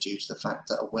partially due to the fact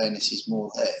that awareness is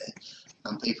more there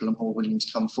and people are more willing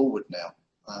to come forward now.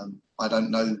 I don't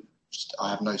know, I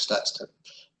have no stats to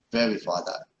verify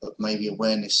that, but maybe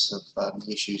awareness of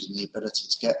the issues and the ability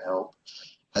to get help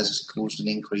has caused an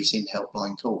increase in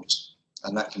helpline calls,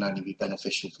 and that can only be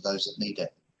beneficial for those that need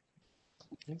it.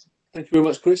 Thank you very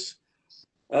much, Chris.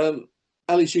 Ali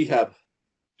Shihab.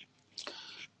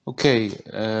 Okay.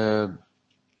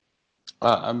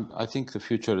 I think the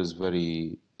future is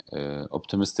very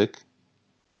optimistic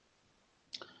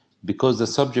because the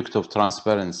subject of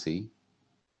transparency,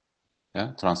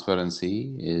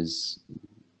 transparency is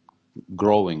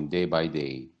growing day by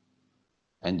day.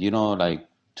 And, you know, like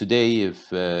today,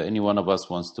 if any one of us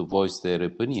wants to voice their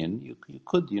opinion, you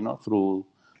could, you know, through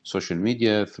social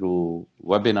media, through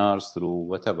webinars, through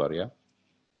whatever, yeah?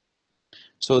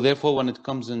 So therefore, when it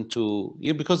comes into,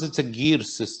 because it's a gear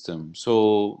system,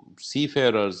 so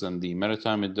seafarers and the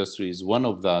maritime industry is one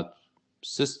of that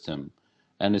system,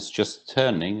 and it's just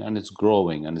turning and it's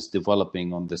growing and it's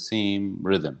developing on the same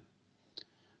rhythm.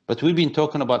 But we've been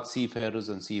talking about seafarers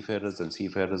and seafarers and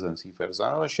seafarers and seafarers.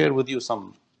 I want to share with you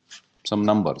some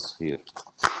numbers here.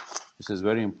 This is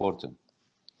very important.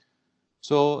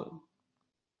 So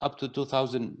up to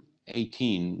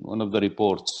 2018, one of the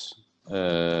reports, is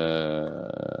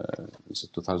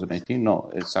it 2018?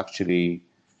 No, it's actually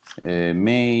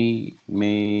May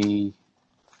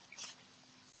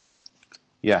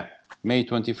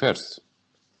 21st.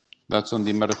 That's on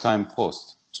the Maritime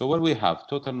Post. So what we have,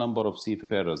 total number of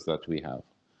seafarers that we have,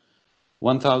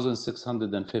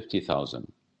 1,650,000.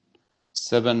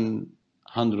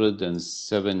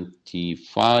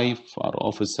 775 are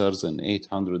officers and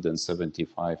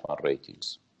 875 are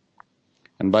ratings.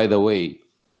 And by the way,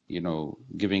 you know,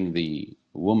 giving the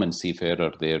women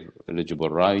seafarer their eligible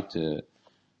right,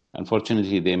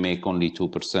 unfortunately, they make only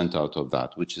 2% out of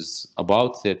that, which is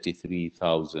about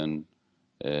 33,000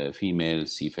 female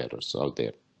seafarers out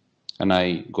there. And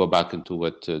I go back into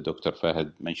what Dr.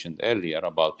 Fahad mentioned earlier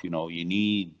about, you know, you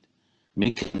need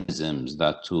mechanisms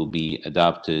that to be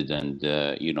adapted and,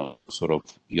 you know, sort of,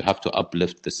 you have to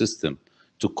uplift the system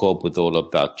to cope with all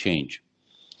of that change.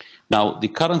 Now, the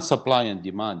current supply and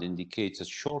demand indicates a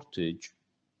shortage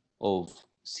of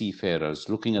seafarers,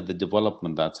 looking at the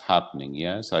development that's happening,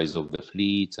 yeah, size of the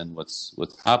fleet and what's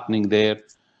happening there.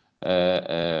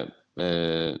 There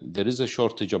is a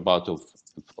shortage about of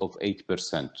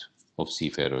 8% of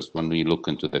seafarers when we look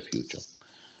into the future.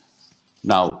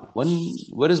 Now,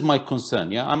 what is my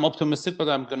concern? Yeah, I'm optimistic, but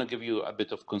I'm going to give you a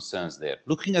bit of concerns there.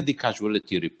 Looking at the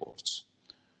casualty reports,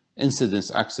 incidents,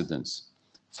 accidents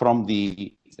from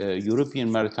the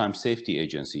European Maritime Safety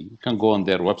Agency, you can go on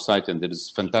their website and there is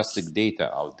fantastic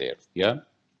data out there. Yeah.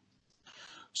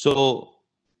 So,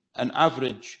 an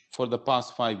average for the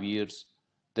past 5 years,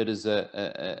 there is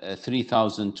a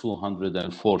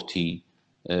 3,240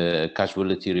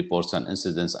 casualty reports and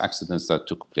incidents, accidents that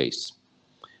took place.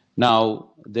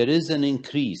 Now, there is an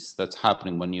increase that's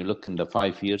happening when you look in the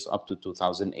 5 years up to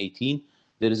 2018.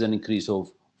 There is an increase of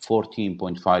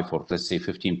 14.5 or let's say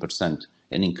 15%,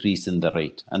 an increase in the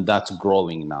rate. And that's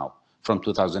growing now. From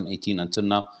 2018 until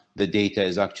now, the data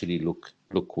is actually look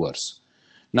worse.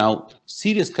 Now,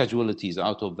 serious casualties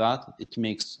out of that, it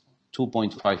makes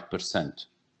 2.5%.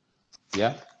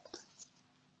 Yeah?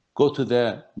 Go to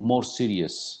the more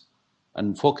serious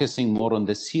and focusing more on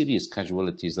the serious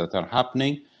casualties that are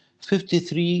happening.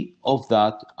 53 of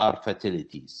that are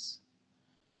fatalities.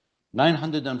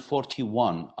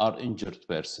 941 are injured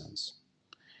persons.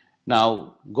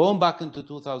 Now, going back into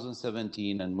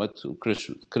 2017 and what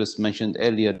Chris mentioned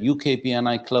earlier, UK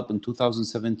P&I Club in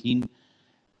 2017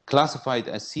 classified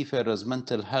as seafarers'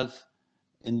 mental health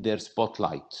in their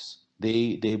spotlights.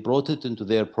 They brought it into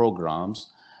their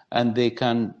programs, and they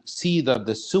can see that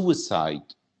the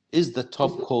suicide is the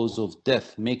top cause of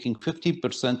death, making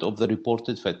 50% of the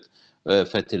reported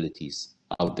fatalities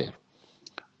out there.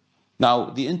 Now,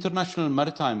 the International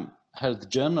Maritime Health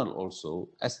Journal also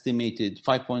estimated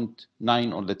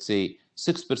 5.9 or let's say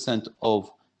 6% of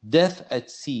death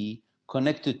at sea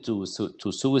connected to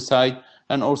suicide,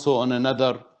 and also on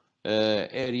another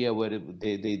area where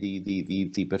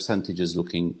the percentage is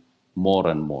looking more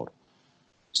and more.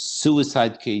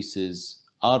 Suicide cases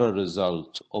are a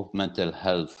result of mental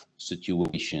health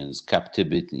situations,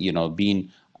 captivity, you know,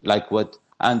 being like what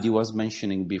Andy was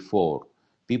mentioning before,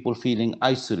 people feeling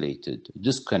isolated,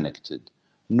 disconnected,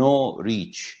 no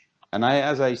reach. And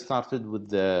as I started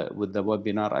with the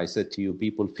webinar, I said to you,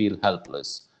 people feel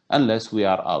helpless unless we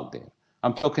are out there.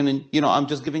 I'm talking, you know, I'm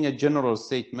just giving a general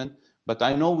statement, but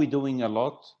I know we're doing a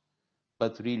lot,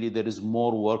 but really there is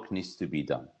more work needs to be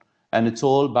done. And it's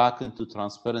all back into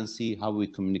transparency, how we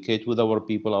communicate with our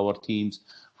people, our teams,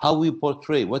 how we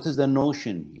portray, what is the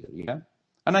notion here, yeah?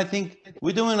 And I think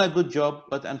we're doing a good job,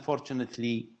 but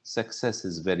unfortunately, success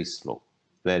is very slow,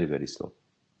 very, very slow.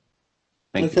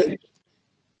 Thank you.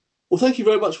 Well, thank you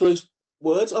very much for those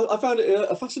words. I found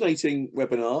it a fascinating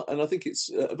webinar, and I think it's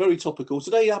very topical.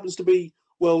 Today happens to be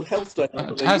World Health Day.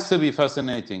 It has to be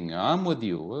fascinating. I'm with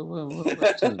you.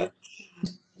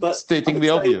 But stating the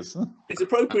obvious. It's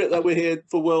appropriate that we're here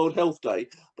for World Health Day,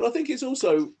 but I think it's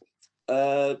also.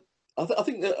 I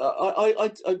think that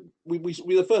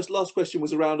the last question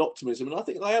was around optimism, and I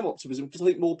think I am optimism because I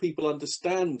think more people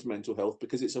understand mental health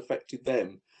because it's affected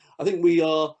them. I think we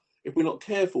are, if we're not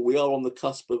careful, we are on the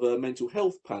cusp of a mental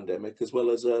health pandemic as well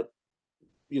as a,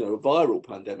 you know, a viral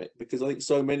pandemic, because I think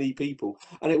so many people,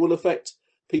 and it will affect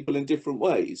people in different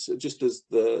ways. Just as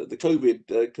the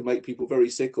COVID can make people very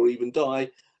sick or even die,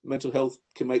 mental health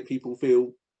can make people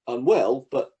feel unwell,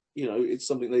 but you know, it's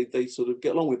something they sort of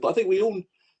get along with. But I think we all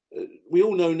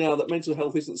know now that mental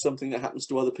health isn't something that happens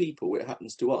to other people, it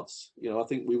happens to us. You know, I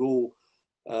think we've all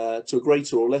to a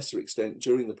greater or lesser extent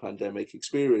during the pandemic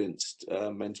experienced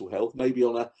mental health, maybe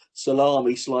on a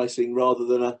salami slicing rather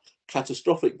than a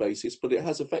catastrophic basis, but it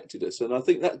has affected us. And I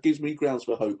think that gives me grounds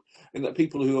for hope, in that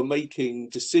people who are making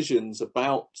decisions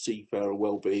about seafarer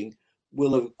well-being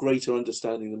will have greater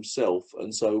understanding themselves,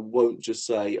 and so won't just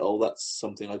say, oh, that's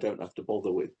something I don't have to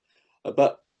bother with.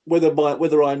 But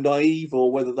whether I'm naive,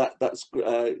 or whether that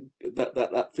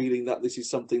feeling that this is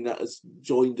something that has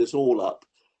joined us all up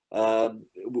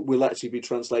will actually be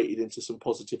translated into some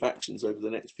positive actions over the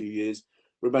next few years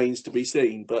remains to be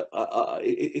seen. But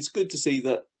it's good to see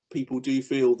that people do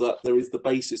feel that there is the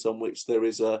basis on which there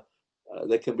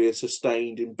can be a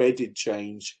sustained embedded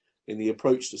change in the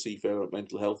approach to seafarer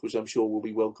mental health, which I'm sure will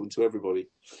be welcome to everybody.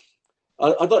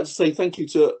 I'd like to say thank you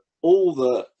to all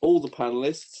the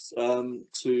panelists,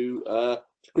 to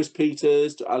Chris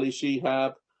Peters, to Ali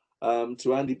Shihab,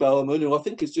 to Andy Bowerman, who I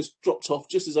think has just dropped off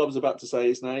just as I was about to say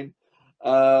his name,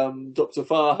 Dr.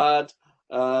 Farhad,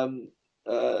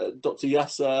 Dr.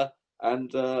 Yasser,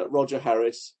 and Roger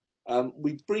Harris.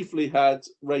 We briefly had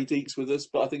Ray Deeks with us,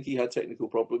 but I think he had technical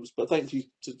problems. But thank you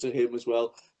to him as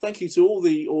well. Thank you to all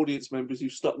the audience members who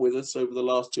stuck with us over the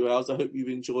last 2 hours. I hope you've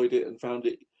enjoyed it and found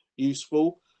it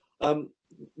useful.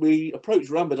 We approach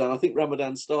Ramadan. I think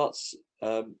Ramadan starts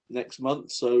next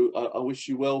month, so I wish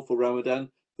you well for Ramadan.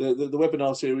 The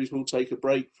webinar series will take a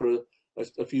break for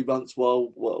a few months while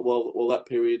that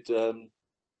period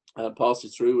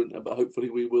passes through, but hopefully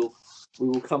we will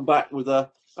come back with a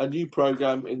new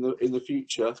program in the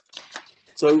future.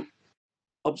 So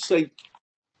I'll say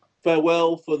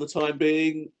farewell for the time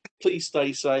being. Please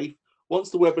stay safe. Once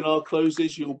the webinar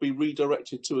closes, you'll be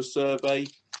redirected to a survey.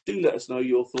 Do let us know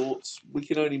your thoughts. We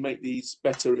can only make these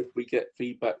better if we get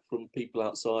feedback from people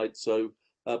outside. So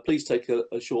please take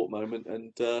a short moment,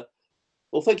 and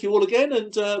well, thank you all again,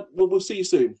 and we'll see you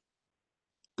soon.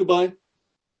 Goodbye.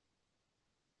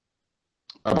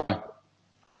 Bye-bye.